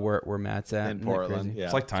where Matt's at in Portland?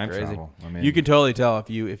 It's like time travel. I mean, you can totally tell if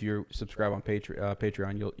you subscribe on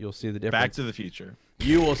Patreon. You'll see the difference. Back to the Future.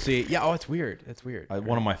 You will see. Yeah. Oh, it's weird. That's weird.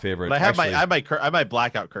 One of my favorite. But I have my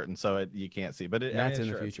blackout curtain, so you can't see. But Matt's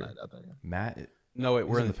in the future. Matt. No, wait,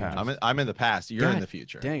 we're in the past. I'm in the past. You're in the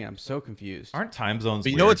future. Dang, I'm so confused. Aren't time zones?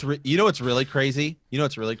 But you know what's really crazy?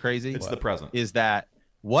 It's the present. Is that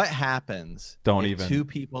what happens? What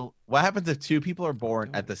happens if two people are born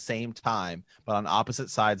at the same time but on opposite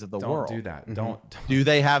sides of the world? Don't do that. Mm-hmm. Don't. Do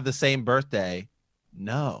they have the same birthday?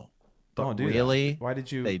 No. But don't do really? That. Why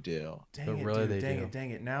did you? They do.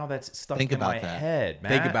 Dang it. Now that's stuck in my head,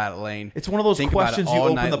 man. Think about it, Lane. It's one of those questions you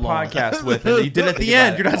open the podcast with and you did at the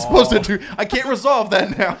end. You're not supposed to do. I can't resolve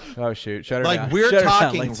that now. Oh shoot! Shut her down. Like we're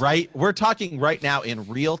talking right. We're talking right now in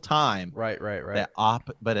real time. Right.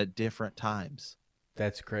 But at different times.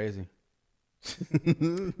 That's crazy.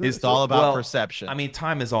 It's all about perception. I mean,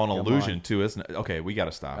 time is all an illusion too, isn't it? Okay, we got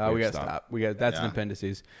to stop. We got to stop. That's an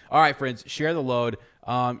appendices. All right, friends, share the load.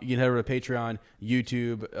 You can head over to Patreon,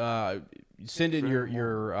 YouTube. Send in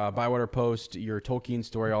your Bywater post, your Tolkien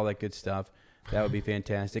story, all that good stuff. That would be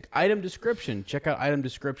fantastic. Item description. Check out item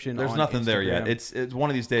description. There's on nothing Instagram. there yet. It's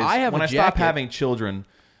one of these days. When I stop having children,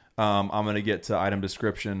 I'm going to get to item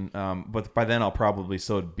description. But by then I'll probably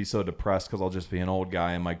be so depressed because I'll just be an old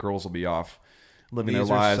guy and my girls will be off living their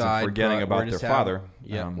lives and forgetting about their father.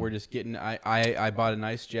 Yeah, we're just getting. I bought a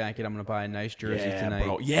nice jacket. I'm gonna buy a nice jersey tonight.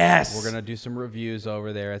 Bro. Yes, we're gonna do some reviews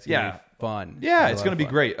over there. It's gonna be fun. Yeah, it's gonna be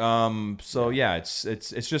great. It's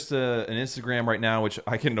just an Instagram right now, which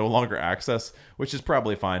I can no longer access, which is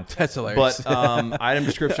probably fine. That's hilarious. But item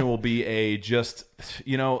description will be I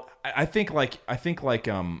think like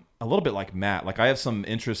a little bit like Matt. Like I have some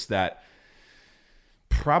interests that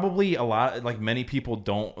probably a lot like many people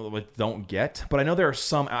don't get, but I know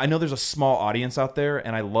there's a small audience out there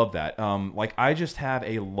and I love that. Like I just have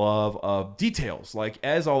a love of details. Like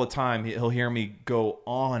as all the time he'll hear me go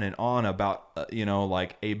on and on about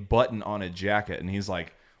like a button on a jacket and he's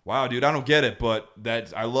like, wow dude, I don't get it, but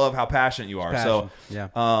I love how passionate you are. So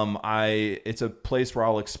it's a place where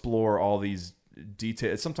I'll explore all these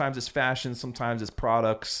details. Sometimes it's fashion, sometimes it's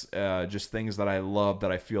products, just things that I love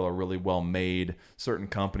that I feel are really well made. Certain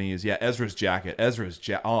companies, Ezra's jacket,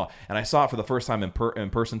 and I saw it for the first time in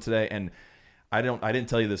person today, and I didn't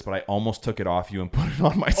tell you this, but I almost took it off you and put it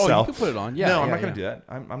on myself. Oh, you can put it on. I'm not gonna do that.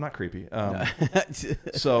 I'm not creepy.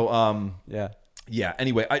 Yeah.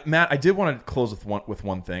 Anyway, Matt, I did want to close with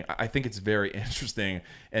one thing. I think it's very interesting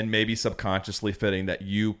and maybe subconsciously fitting that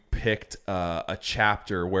you picked a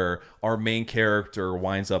chapter where our main character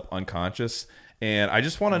winds up unconscious. And I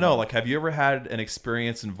just want to know, like, have you ever had an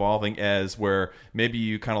experience involving Ez where maybe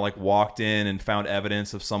you kind of like walked in and found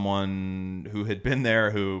evidence of someone who had been there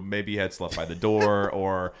who maybe had slept by the door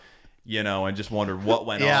or and just wondered what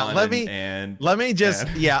went on. I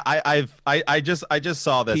just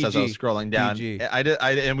saw this PG. as I was scrolling down. PG.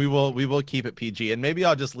 And we will keep it PG, and maybe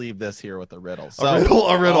I'll just leave this here with a riddle. So,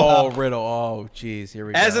 a riddle. Oh, riddle. Oh, geez, here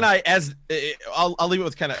we go. I'll leave it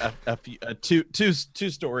with kind of a few two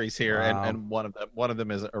stories here, wow. and one of them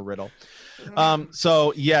is a riddle.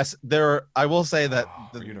 So yes, I will say that.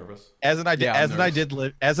 Are you nervous? Ez and I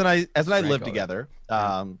lived together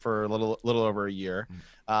for a little over a year.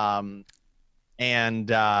 And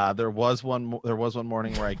there was one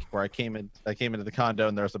morning where I came into the condo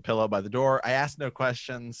and there was a pillow by the door. I asked no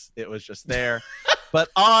questions. It was just there. But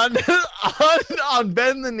on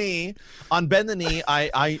Bend the Knee,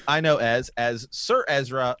 I know Ez as Sir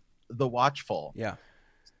Ezra the Watchful. Yeah.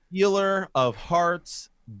 Healer of hearts,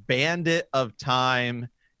 bandit of time,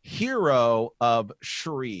 hero of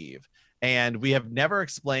Shreve. And we have never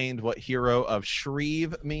explained what hero of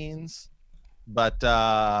Shreve means. But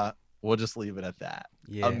we'll just leave it at that.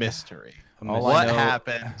 Yeah. A mystery. What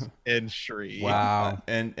happened in Shreve? Wow.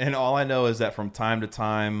 And all I know is that from time to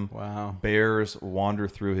time, wow, bears wander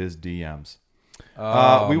through his DMs.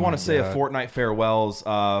 Oh, we want to say a fortnight farewells,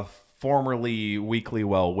 formerly weekly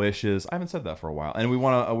well wishes. I haven't said that for a while, and we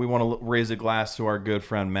want to raise a glass to our good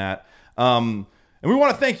friend Matt. And we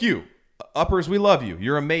want to thank you. Uppers, we love you.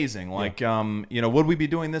 You're amazing. Like, would we be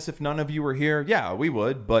doing this if none of you were here? Yeah, we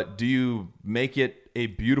would. But do you make it a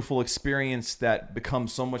beautiful experience that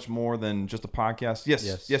becomes so much more than just a podcast?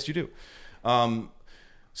 Yes, you do.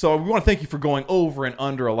 So we want to thank you for going over and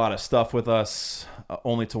under a lot of stuff with us,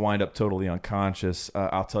 only to wind up totally unconscious.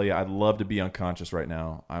 I'll tell you, I'd love to be unconscious right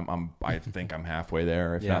now. I think I'm halfway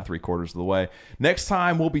there, if not 3/4 of the way. Next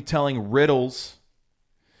time, we'll be telling riddles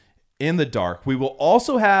in the dark. We will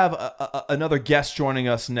also have another guest joining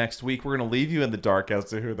us next week. We're going to leave you in the dark as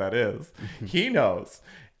to who that is. He knows.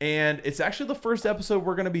 And it's actually the first episode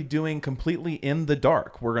we're going to be doing completely in the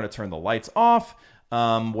dark. We're going to turn the lights off.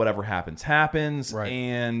 Whatever happens, happens. Right.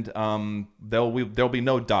 And there'll be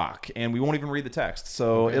no doc. And we won't even read the text.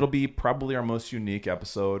 So it'll be probably our most unique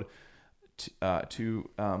episode to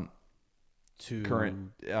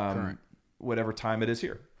current whatever time it is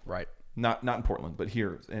here. Right. Not in Portland, but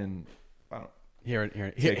here in here in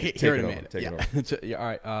Take it Amanda. over. Take it over. Yeah, all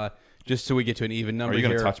right. Just so we get to an even number. Are you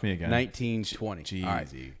going here, to touch me again? 1920. Jeez. All right.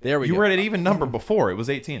 There we go. You were at an even number before. It was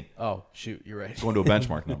 18. Oh, shoot. You're right. Going to a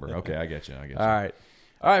benchmark number. Okay, I get you. All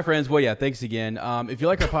right, friends. Well, yeah, thanks again. If you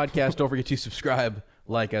like our podcast, don't forget to subscribe,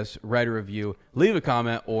 like us, write a review, leave a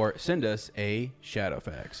comment, or send us a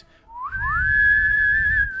Shadowfax.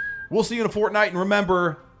 We'll see you in a fortnight. And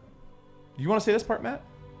remember, you want to say this part, Matt?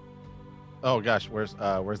 Oh gosh, where's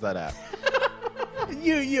that at?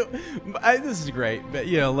 This is great. But,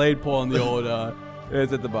 Lade pulling the old,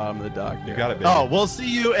 it's at the bottom of the dock there. You got it, baby. Oh, we'll see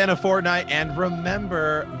you in a fortnight. And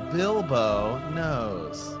remember, Bilbo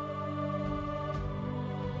knows.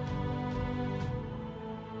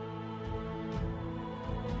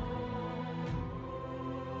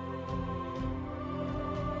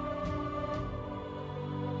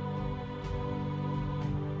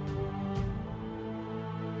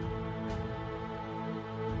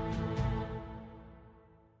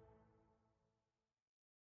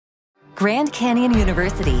 Grand Canyon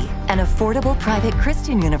University, an affordable private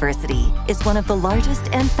Christian university, is one of the largest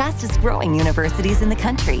and fastest growing universities in the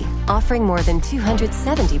country, offering more than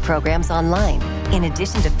 270 programs online. In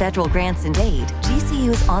addition to federal grants and aid,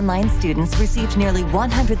 GCU's online students received nearly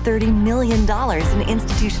 $130 million in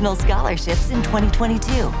institutional scholarships in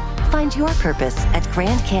 2022. Find your purpose at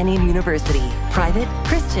Grand Canyon University. Private,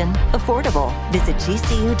 Christian, affordable. Visit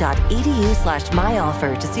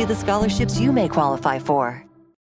gcu.edu/myoffer to see the scholarships you may qualify for.